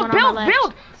mind, build! We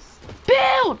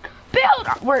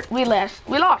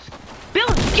lost.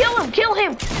 Build, kill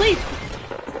him, please.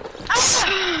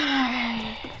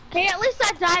 Hey, at least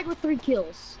I died with 3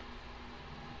 kills.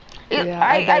 Yeah,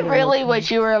 I really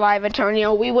wish you were alive,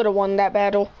 Antonio. We would have won that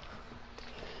battle.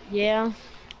 Yeah.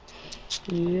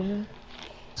 Yeah.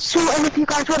 So, and if you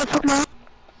guys would have took my...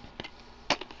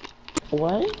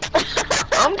 What?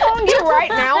 I'm telling you right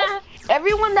now,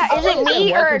 everyone that isn't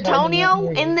me or Antonio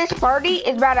in this party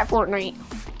is bad at Fortnite.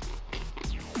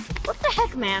 What the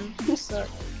heck, man? You suck.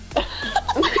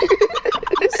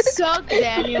 suck,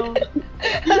 Daniel.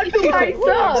 How do I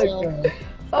suck?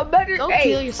 A better. Don't Hey,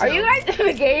 kill yourself. are you guys in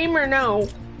the game or no?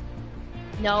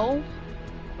 No.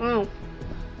 Oh.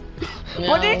 No.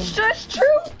 But it's just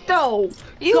truth, though.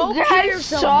 You Go kill guys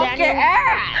yourself, suck Daniel.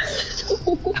 ass.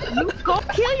 Go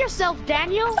kill yourself,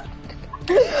 Daniel.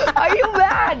 Are you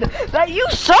mad that you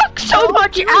suck so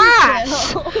much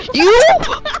ass? You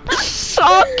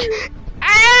suck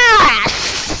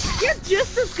ass. You're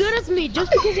just as good as me.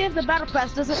 Just because you have the battle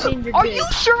pass doesn't mean you're Are good. you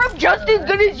sure I'm just as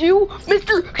good as you,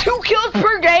 Mr. 2 kills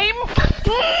per game?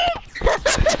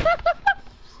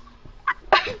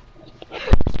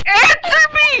 Answer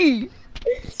me!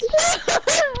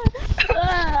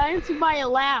 Answer by a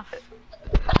laugh.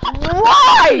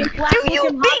 Why? Do you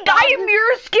looking think hot I am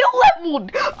your skill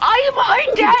leveled? I am high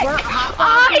tech.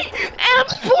 I am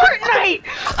Fortnite.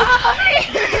 I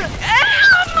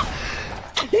am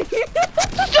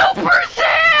Super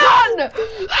Saiyan.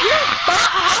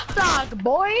 Hot dog,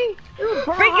 boy. You're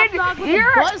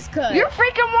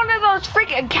freaking one of those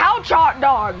freaking couch hot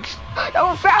dogs that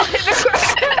were found in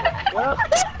the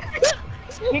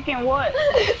Kicking what?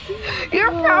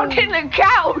 You're found in the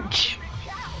couch.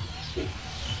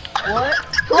 What?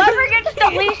 Whoever gets the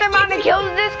least amount of kills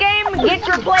in this game gets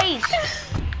your place.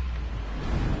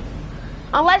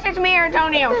 Unless it's me or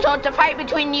Antonio, so it's a fight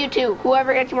between you two.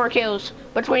 Whoever gets more kills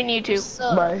between you two.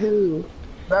 By who?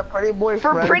 That pretty boy.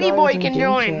 For Fred Pretty guy Boy is in can game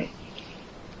join. chat.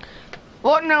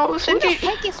 Well, no, Who since the he,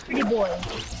 heck is Pretty Boy?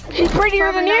 he's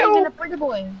prettier than Probably not even you. a Pretty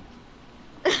Boy.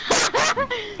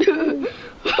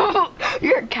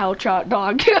 You're a couch hot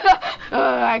dog.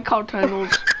 I call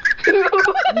tunnels.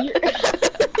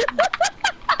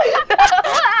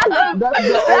 That's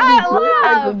the That only thing I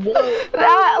laugh. can do.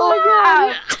 That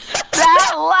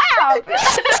laugh.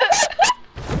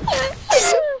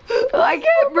 I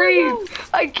can't breathe.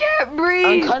 I can't I'm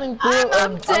breathe. cutting through.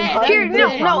 I'm cutting Here, through no,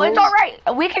 it's tunnels. all right.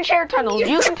 We can share tunnels.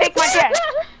 You can take my chest.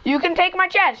 You can take my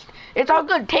chest. It's all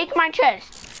good. Take my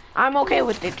chest. I'm okay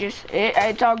with it.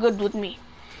 It's all good with me.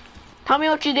 Tell me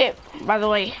what you get, by the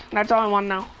way. That's all I want to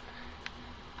know.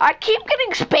 I keep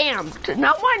getting spammed.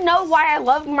 Now I know why I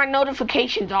love my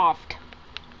notifications off.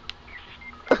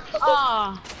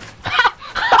 Aw.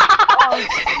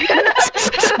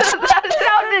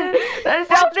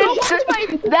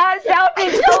 That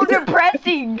sounded so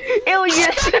depressing. It was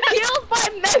just Killed by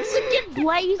Mexican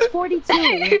Blaze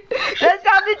 42. that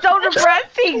sounded so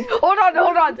depressing. Hold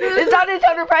on. It sounded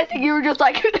so depressing. You were just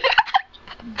like,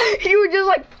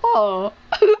 oh.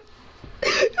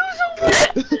 It was so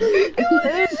funny. It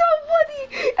was so funny.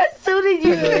 As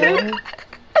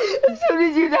soon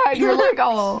as you died, you're like,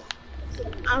 oh.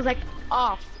 I was like,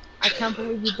 off. I can't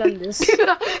believe you've done this.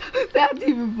 That's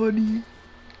even funny.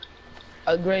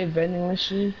 A gray vending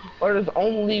machine, or there's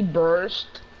only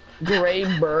burst, gray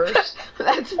burst.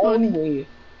 That's funny. Only.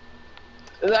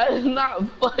 That is not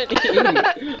funny.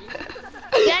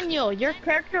 Daniel, your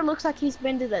character looks like he's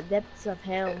been to the depths of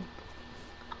hell.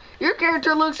 Your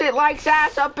character looks at like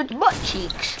ass up its butt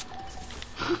cheeks.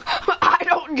 I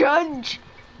don't judge.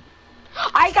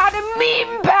 I got a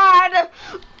meme pad.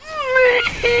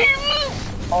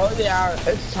 Oh yeah,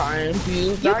 it's time to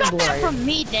use You that got that gray. from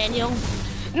me, Daniel.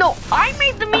 No, I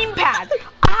made the meme pad.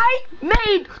 I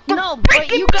made the No, but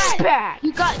freaking you meme pad.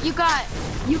 You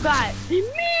got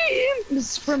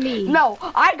memes for me. No,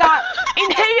 I got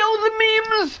inhale the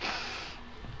memes.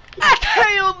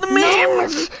 Exhale the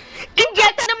memes.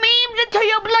 Inject the memes into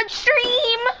your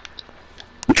bloodstream.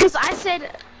 Because I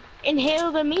said,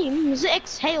 inhale the memes,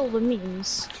 exhale the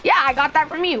memes. Yeah, I got that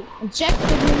from you. Inject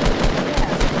the memes.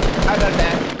 I got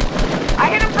that. I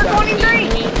hit him for 23.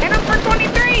 Hit him for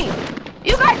 23.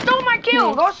 You guys stole my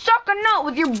kill. Go suck a nut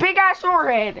with your big ass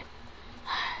forehead.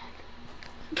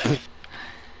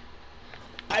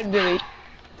 I did it.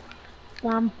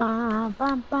 Bum, bum,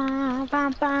 bum, bum, bum,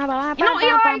 bum, bum, You know,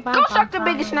 Eli, bum, go bum, suck the bum,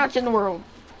 biggest nuts in the world.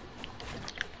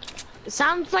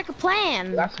 Sounds like a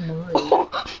plan. That's mine.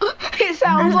 It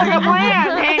sounds like a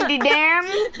plan, Handy Dan.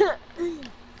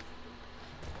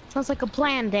 Sounds like a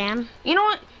plan, Dan. You know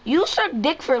what? You suck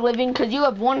dick for a living because you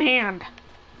have one hand.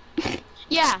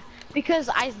 Yeah, because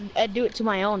I do it to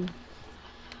my own.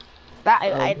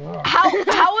 That wow.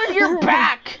 how is your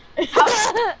back?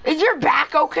 Is your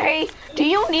back okay? Do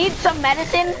you need some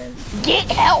medicine? Get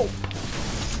help.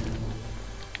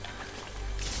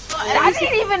 That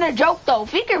ain't even a joke though.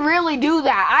 If he could really do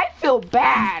that, I feel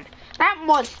bad. That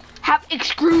must have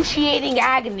excruciating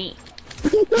agony.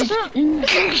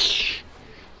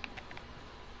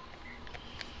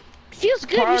 Feels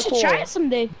good. You should try it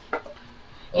someday.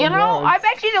 You know, God. I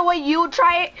bet you the way you would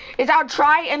try it is I'll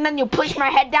try and then you'll push my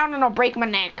head down and I'll break my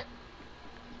neck.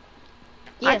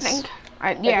 Yes. I think.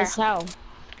 Yeah. That's how.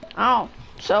 Oh,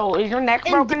 so is your neck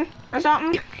broken or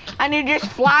something? And you're just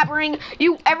flabbering.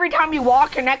 Every time you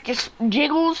walk, your neck just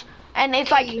jiggles, and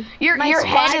it's like your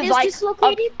head is like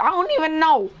dislocated? I don't even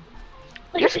know.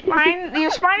 Your spine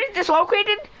is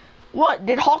dislocated. What?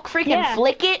 Did Hulk freaking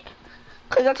flick it?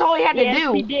 Cause that's all he had to do.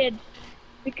 Yes, he did.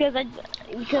 Because I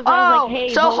was like,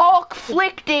 hey. So Hulk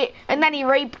flicked it, and then he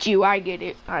raped you. I get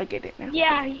it. I get it now.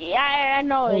 Yeah, I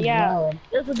know. Oh, Yeah. wow.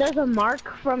 There's a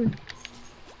mark from.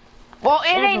 Well, it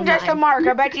ain't Never just a mind. mark.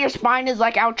 I bet your spine is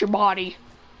like out your body,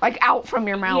 like out from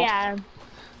your mouth. Yeah.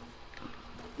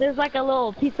 There's like a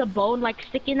little piece of bone like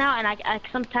sticking out, and I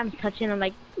sometimes touch it, and I'm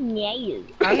like, yeah.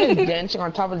 I'm just dancing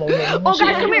on top of the vending Oh, guys,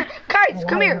 machine. come here. Guys,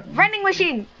 come here. Vending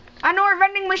machine. I know where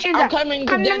vending machine's I'm at. coming to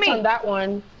Come to dance me. on that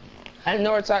one. I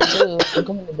know it's at too. I'm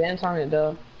coming to dance on it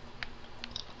though.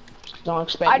 Don't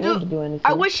expect me to do anything.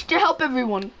 I wish to help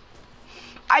everyone.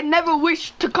 I never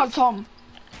wish to cause harm.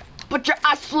 But your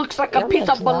ass looks like a piece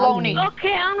of baloney.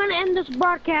 Okay, I'm gonna end this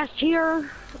broadcast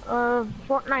here.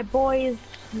 Fortnite Boys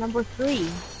number 3.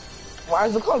 Why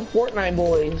is it called Fortnite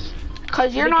Boys?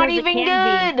 Cause you're not Because it even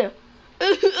can good.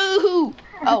 Ooh.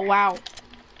 Oh wow.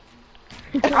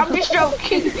 I'm just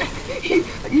joking.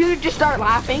 You just start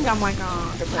laughing. I'm like,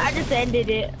 oh. I just ended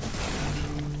it.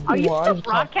 Are you Why still is it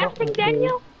called broadcasting, Fortnite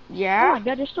Daniel? Oh Yeah. my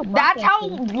god, you're still That's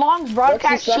broadcasting. how long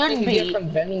broadcast What's the stuff should that you be. get from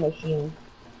vending machine?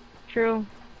 True.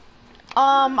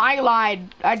 I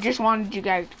lied. I just wanted you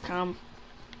guys to come.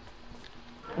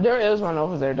 There is one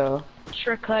over there though.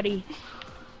 Sure, Cuddy.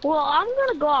 Well, I'm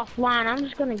gonna go offline. I'm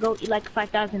just gonna go eat like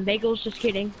 5,000 bagels. Just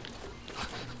kidding.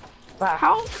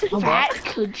 How fat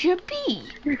could you be?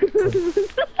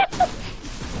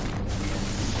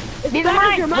 These are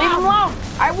mine. Leave them alone.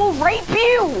 I will rape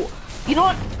you. You know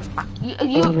what?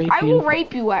 I will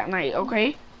rape you at night.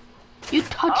 Okay? You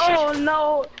touch. Oh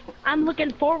no! I'm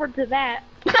looking forward to that.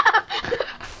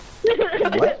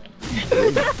 What?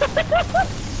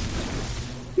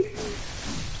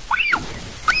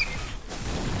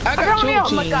 I got two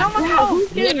teams. Who's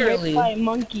getting Literally. raped by a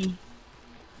monkey?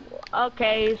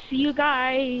 Okay, see you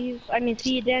guys. I mean,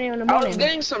 see you, Daniel, in the I was morning.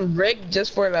 getting some rig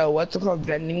just for the what's it called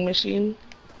vending machine.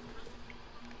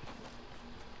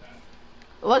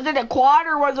 Was it a quad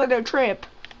or was it a trip?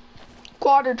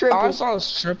 Quad or triple? I saw a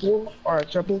triple or a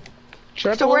triple.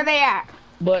 Triple. So where they at?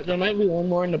 But there might be one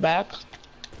more in the back.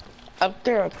 Up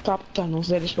there at the top of the tunnels,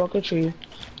 they just broke a tree.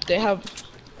 They have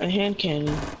a hand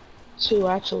cannon. 2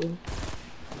 actually.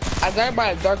 I got it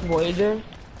by a Dark Voyager.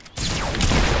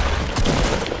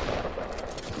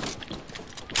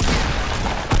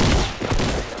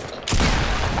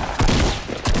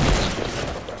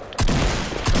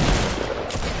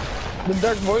 The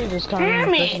Dark Voyager's coming.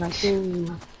 Damn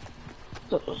it!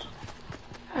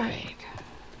 Alright.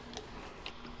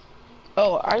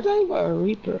 Oh, I got about a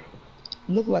Reaper.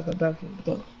 Look like a Dark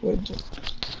Voyager.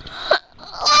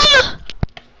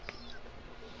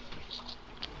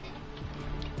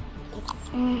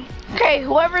 Okay,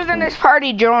 whoever's in this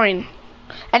party, join.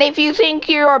 And if you think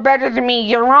you are better than me,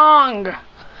 you're wrong.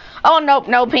 Oh,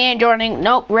 nope, he ain't joining.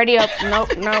 Nope, ready up. Nope,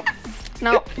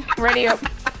 ready up.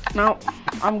 Nope,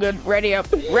 I'm good. Ready up.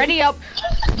 Ready up.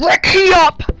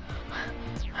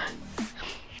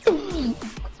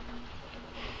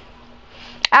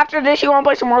 After this, you want to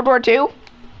play some World War II?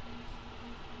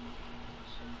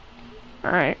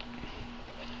 Alright.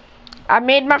 I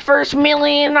made my first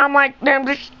million. I'm like, damn,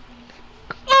 this.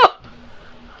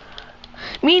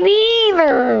 Me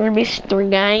neither, Mr.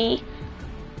 Guy.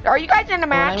 Are you guys in a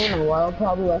match? In a while,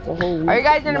 probably like a whole week. Are you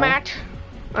guys in a match?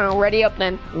 Oh, ready up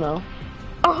then. No.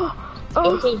 Oh.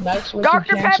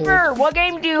 Dr. Pepper, what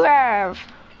game do you have?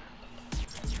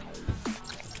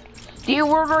 Do you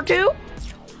World War II?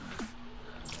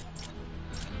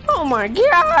 Oh my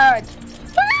god!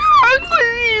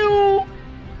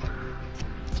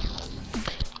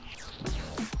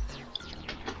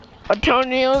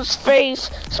 Antonio's face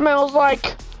smells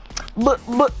like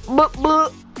girls.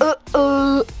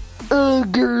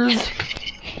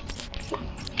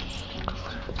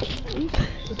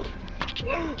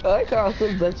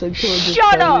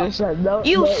 Shut up!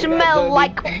 You smell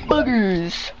like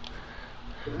boogers.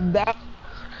 That.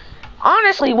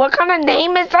 Honestly, what kind of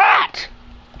name is that?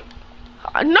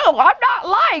 No, I'm not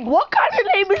lying. What kind of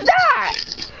name is that?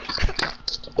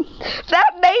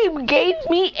 That name gave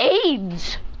me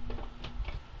AIDS.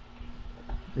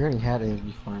 You already had it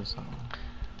before, so.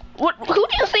 What? Who do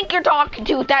you think you're talking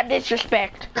to with that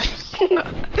disrespect?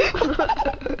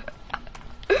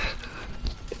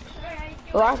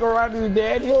 Rocket Rider,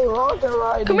 Daniel. Rocket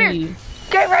Rider. Come here.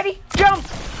 Get ready. Jump.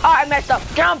 Oh, I messed up.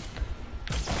 Jump.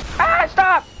 Ah,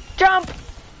 stop. Jump.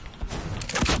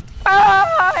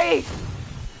 Ah!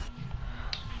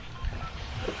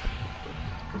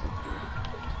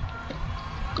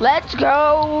 Let's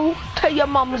go to your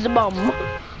mom's bum.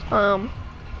 Now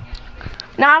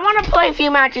I want to play a few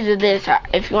matches of this,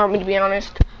 if you want me to be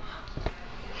honest.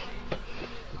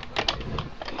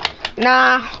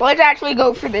 Nah, let's actually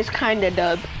go for this kind of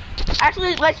dub.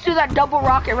 Actually, let's do that double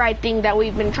rocket ride thing that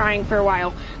we've been trying for a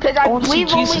while. Cause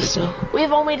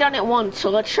we've only done it once,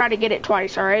 so let's try to get it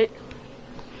twice. All right.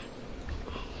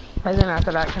 And then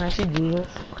after that, can I see Jesus?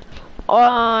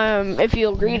 If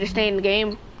you agree to stay in the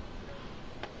game.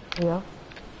 Yeah.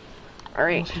 All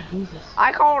right.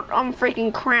 I call it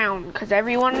freaking Crown, cause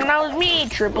everyone knows me,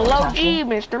 Triple OG,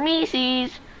 Mr.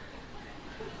 Macy's.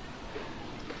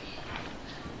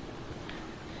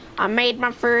 I made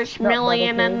my first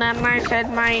million and then I said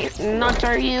my nuts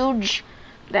are huge.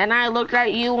 Then I looked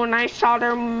at you and I saw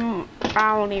them,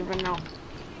 I don't even know.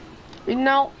 You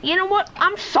know what?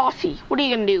 I'm saucy. What are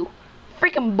you gonna do?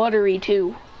 Freaking buttery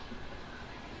too.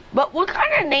 But what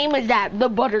kind of name is that? The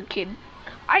Butter Kid.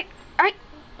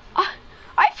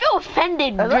 I feel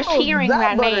offended just hearing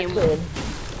that name.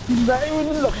 He's not even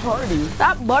in the party.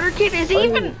 That Butter Kid is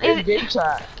even.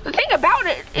 The thing about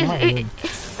it is,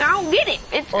 I don't get it.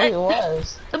 It's he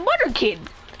was the Butter Kid.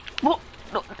 Well,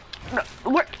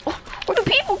 where do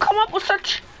people come up with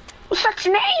such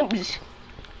names?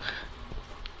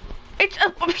 It's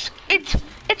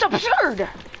absurd.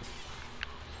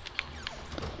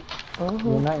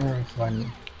 You're not very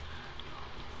funny.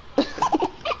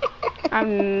 I have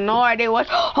no idea what.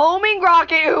 Homing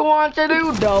Rocket, who wants to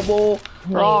do double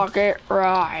rocket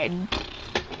ride?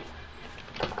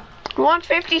 Who wants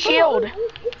 50 shield?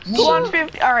 Who wants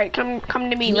 50? All right, come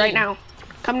to me right now.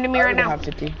 Come to me right now. I don't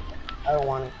have 50. I don't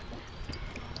want it.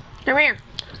 Come here.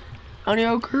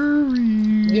 Antonio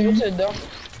Curry. Give it to the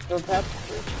pep.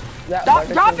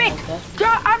 Drop it.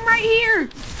 I'm right here.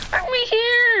 I'm right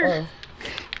here.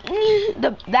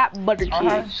 That Butter Kid. I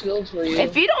have shields for you.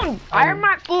 If you don't, I'm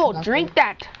not full. Drink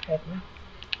that.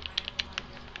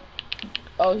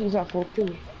 Oh, he's not full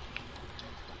too.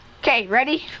 Okay,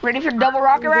 ready? Ready for double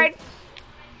rocket ride?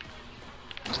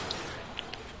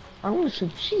 I want some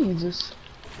Jesus.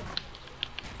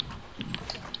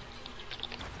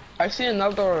 I see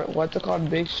another what's it called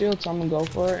big shield, so I'm gonna go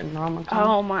for it and now I'm gonna come.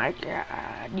 Oh my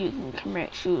god, you can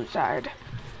commit suicide.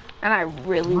 And I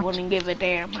really wouldn't give a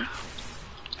damn.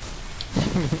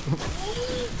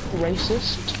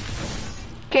 Racist.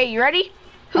 Okay, you ready?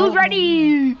 Who's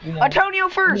ready? Yeah. Antonio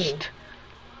first.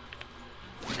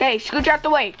 Okay, scooch out the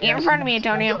way. Get in front of me,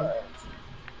 Antonio.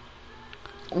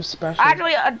 I'm special.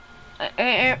 Actually,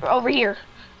 over here.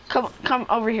 Come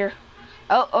over here.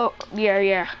 Oh,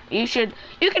 yeah. You can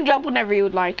jump whenever you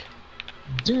would like.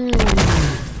 Dude. I'm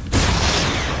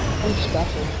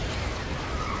special.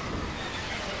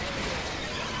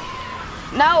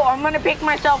 No, I'm gonna pick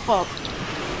myself up.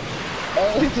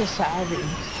 Oh, it's a savage.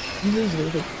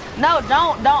 No,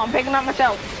 don't. I'm picking up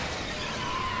myself.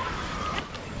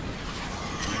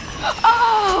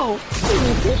 Oh!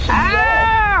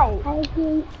 Ow!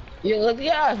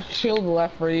 Yeah, shield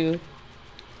left for you.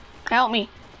 Help me.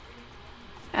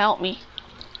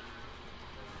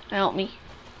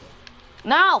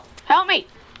 No! Help me!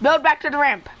 Build back to the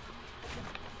ramp.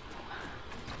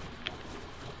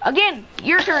 Again,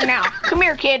 your turn now. Come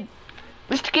here, kid.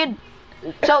 Mr. Kid.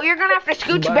 So you're gonna have to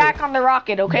scooch back on the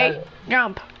rocket, okay?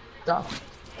 Jump. Stop.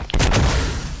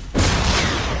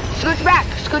 Scooch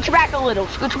back a little.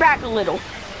 Scooch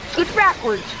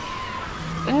backwards.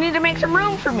 You need to make some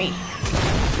room for me.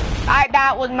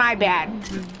 That was my bad.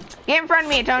 Get in front of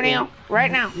me, Antonio.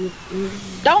 Right now.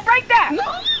 Don't break that!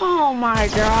 No. Oh my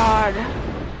god.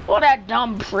 What a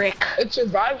dumb prick. It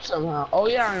survived somehow. Oh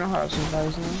yeah, I know how it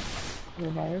survives now.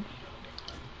 Survived.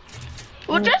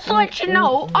 Well, just to let you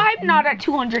know, I'm not at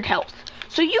 200 health.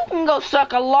 So you can go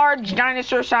suck a large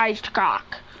dinosaur-sized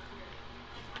cock.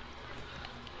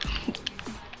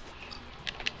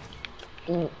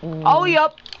 Oh,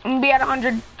 yup. I'm gonna be at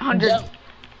 100.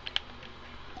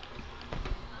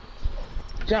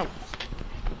 Jump.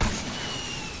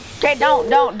 Okay,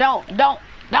 don't.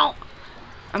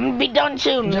 I'm gonna be done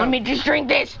soon. Jump. Let me just drink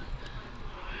this.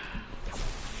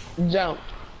 Jump.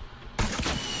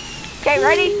 Okay,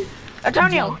 ready?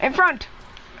 Antonio, in front.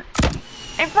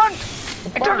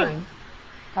 Antonio,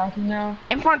 Talking now.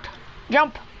 in front.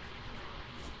 Jump.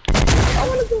 I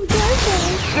wanna go down.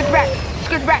 Scooch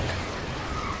back.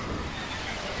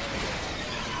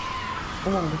 I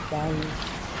want to fire.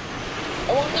 I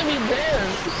want to be there.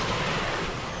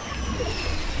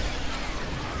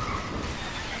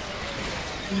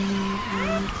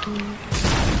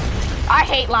 I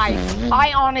hate life.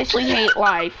 I honestly hate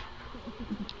life.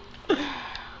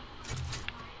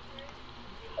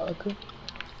 Okay.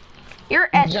 You're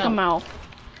Eskimo.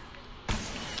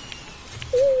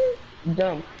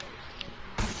 Jump.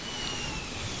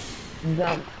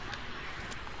 Jump.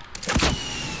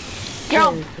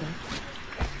 Jump.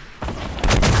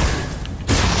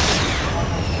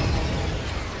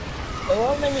 It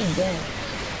won't let me jump.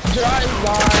 Drive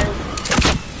by.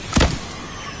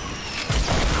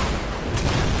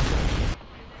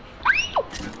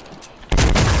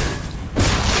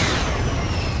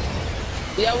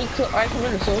 Yeah, I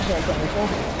committed suicide on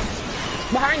myself.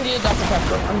 Behind you, Dr.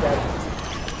 Pepper. I'm dead.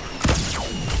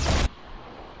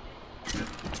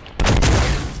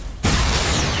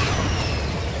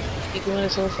 You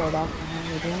committed suicide, Dr.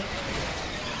 Pepper.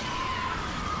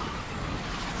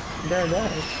 They're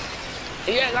dead.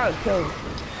 Yeah, I got killed.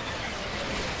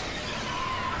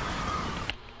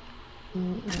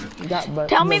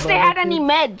 Tell me if they had any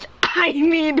meds. I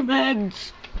need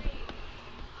meds.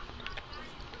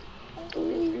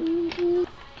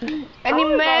 Any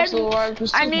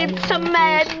meds? I need some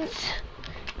meds.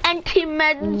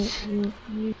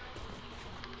 Anti-meds.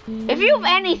 If you have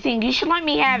anything, you should let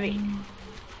me have it.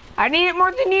 I need it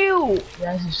more than you.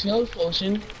 That's a shield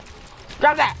potion.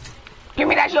 Drop that. Give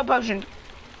me that shield potion.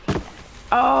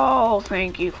 Oh,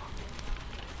 thank you.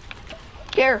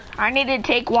 Here, I need to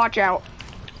take watch out.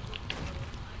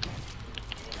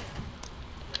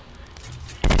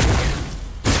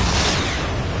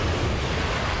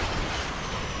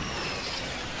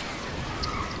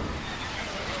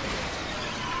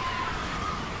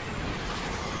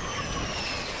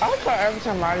 I like how every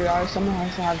time I die, someone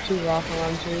has to have 2 rock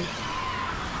around too.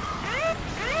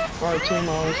 Or a team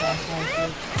always has to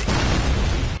have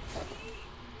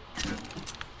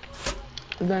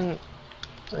 2. And then,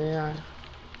 yeah.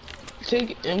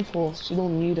 Take impulse, you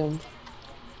don't need them.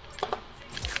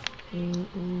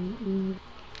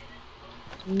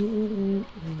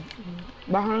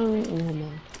 Behind,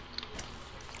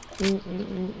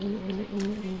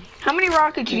 How many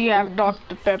rockets do you have,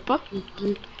 Dr. Pepper?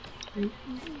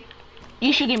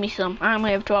 You should give me some. I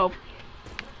only have 12.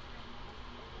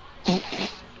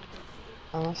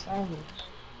 I'm savage.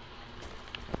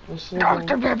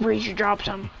 Dr. Pepper, you should drop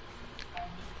some.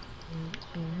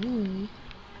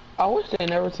 I wish they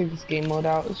never took this game mode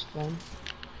out. It's fun.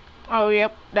 Oh,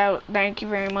 yep. Thank you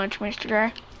very much, Mr.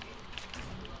 Guy.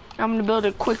 I'm gonna build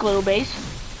a quick little base.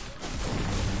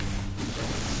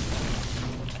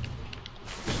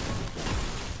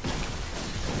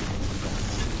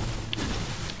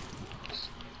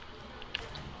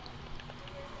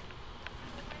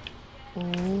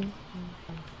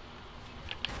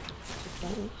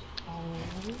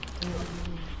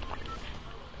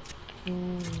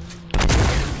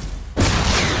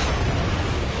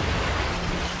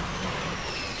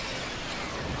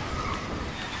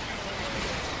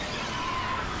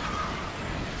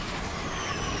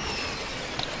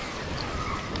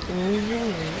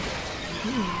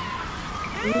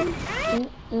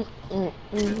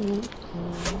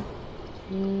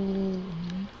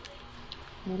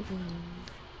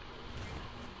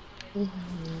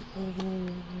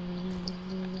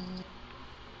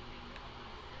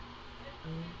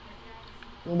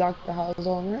 Dr. House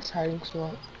on this hiding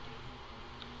spot.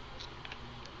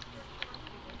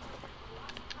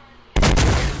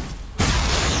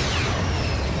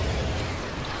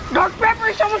 Dr.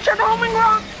 Pepper, someone shot a homing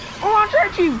rock! I want to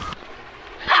hurt you!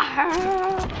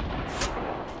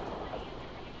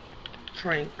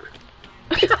 Frank.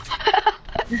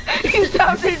 You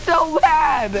sounded so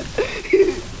bad!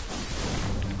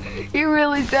 You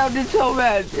really sounded so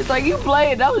bad. It's like you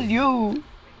playing, that was you.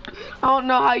 I don't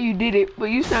know how you did it, but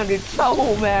you sounded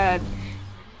so mad.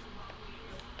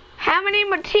 How many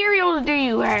materials do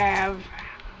you have?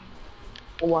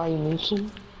 Why you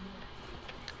mention?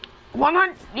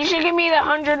 100. You should give me the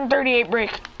 138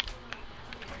 brick.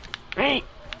 Hey.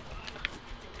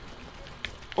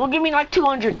 Well, give me like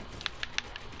 200.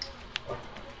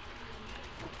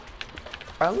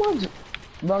 I watched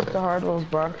Dr. Hardwell's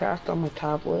broadcast on my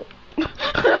tablet.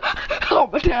 On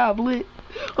my tablet.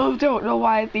 I don't know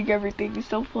why I think everything is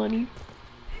so funny.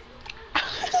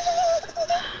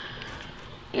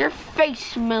 Your face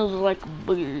smells like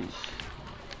booze.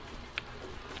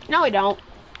 No, we don't.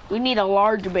 We need a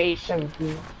large base. Thank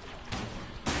you.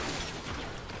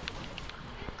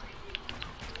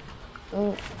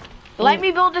 Let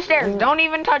me build the stairs. Don't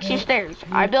even touch the stairs.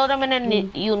 I build them in a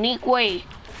unique way.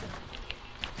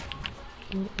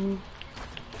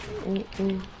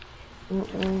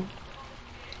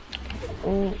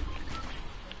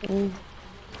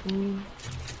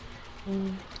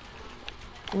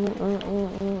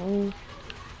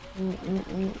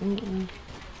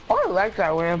 I like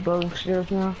that way of building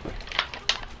stairs now.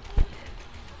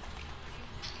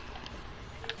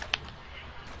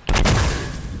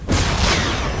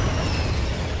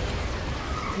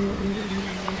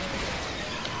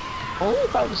 Only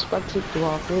if I just spectate the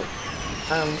rocket.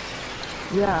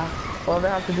 Yeah. All they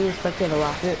have to do is spectate a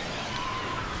rocket.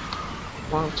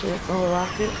 Launch it, or a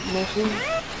rocket, mostly.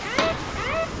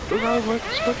 Is that what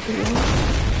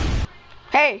spectate?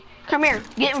 Hey, come here.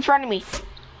 Get in front of me.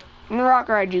 I'm gonna rock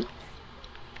ride you.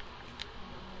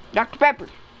 Dr. Pepper.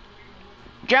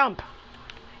 Jump.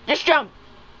 Just jump.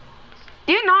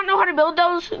 Do you not know how to build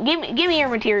those? Give me your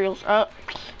materials.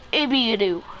 Maybe you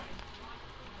do.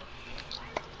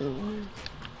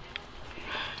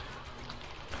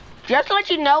 Just to let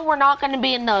you know, we're not going to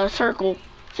be in the circle,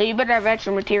 so you better have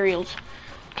extra materials.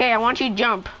 Okay, I want you to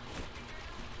jump.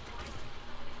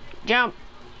 Jump.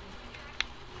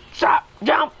 Stop.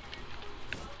 Jump.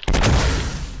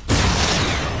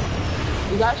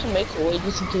 You guys should make a way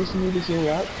just in case you need to heal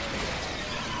up.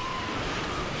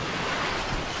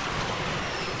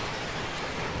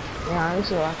 Yeah, I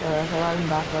should rock that. So I can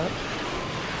back up.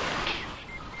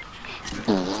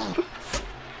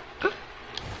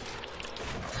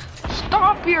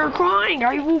 Stop your crying.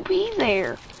 I will be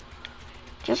there.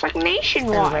 Just like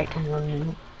nationwide.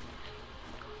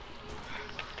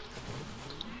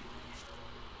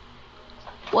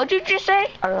 What'd you just say?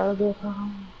 I gotta go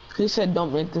home. He said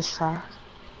don't make this fast.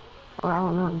 Oh, I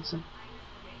don't know what he said.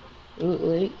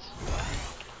 Wait.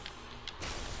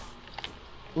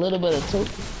 A little bit of tilt.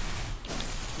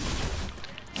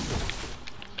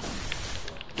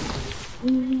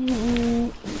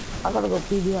 I gotta go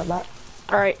PB at that.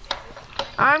 Alright.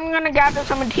 I'm gonna gather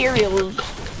some materials.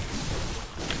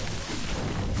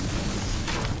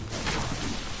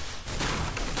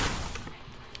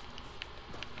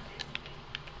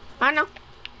 I know.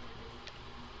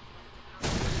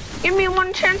 Give me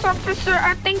one chance, officer.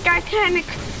 I think I can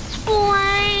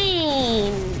explain.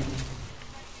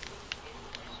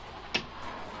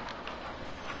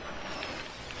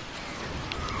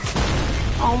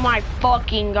 Oh my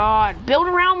fucking god. Build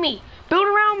around me. Build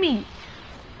around me.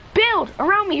 Build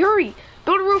around me. Hurry.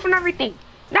 Build a roof and everything.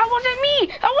 That wasn't me.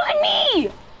 That wasn't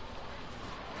me.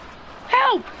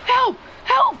 Help. Help.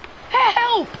 Help.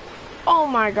 Help. Oh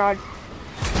my god.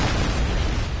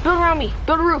 Build around me.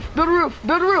 Build a roof. Build a roof.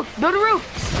 Build a roof. Build a roof.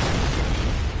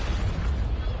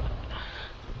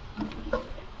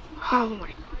 Oh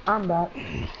my. I'm back.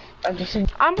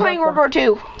 I'm playing World War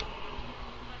II.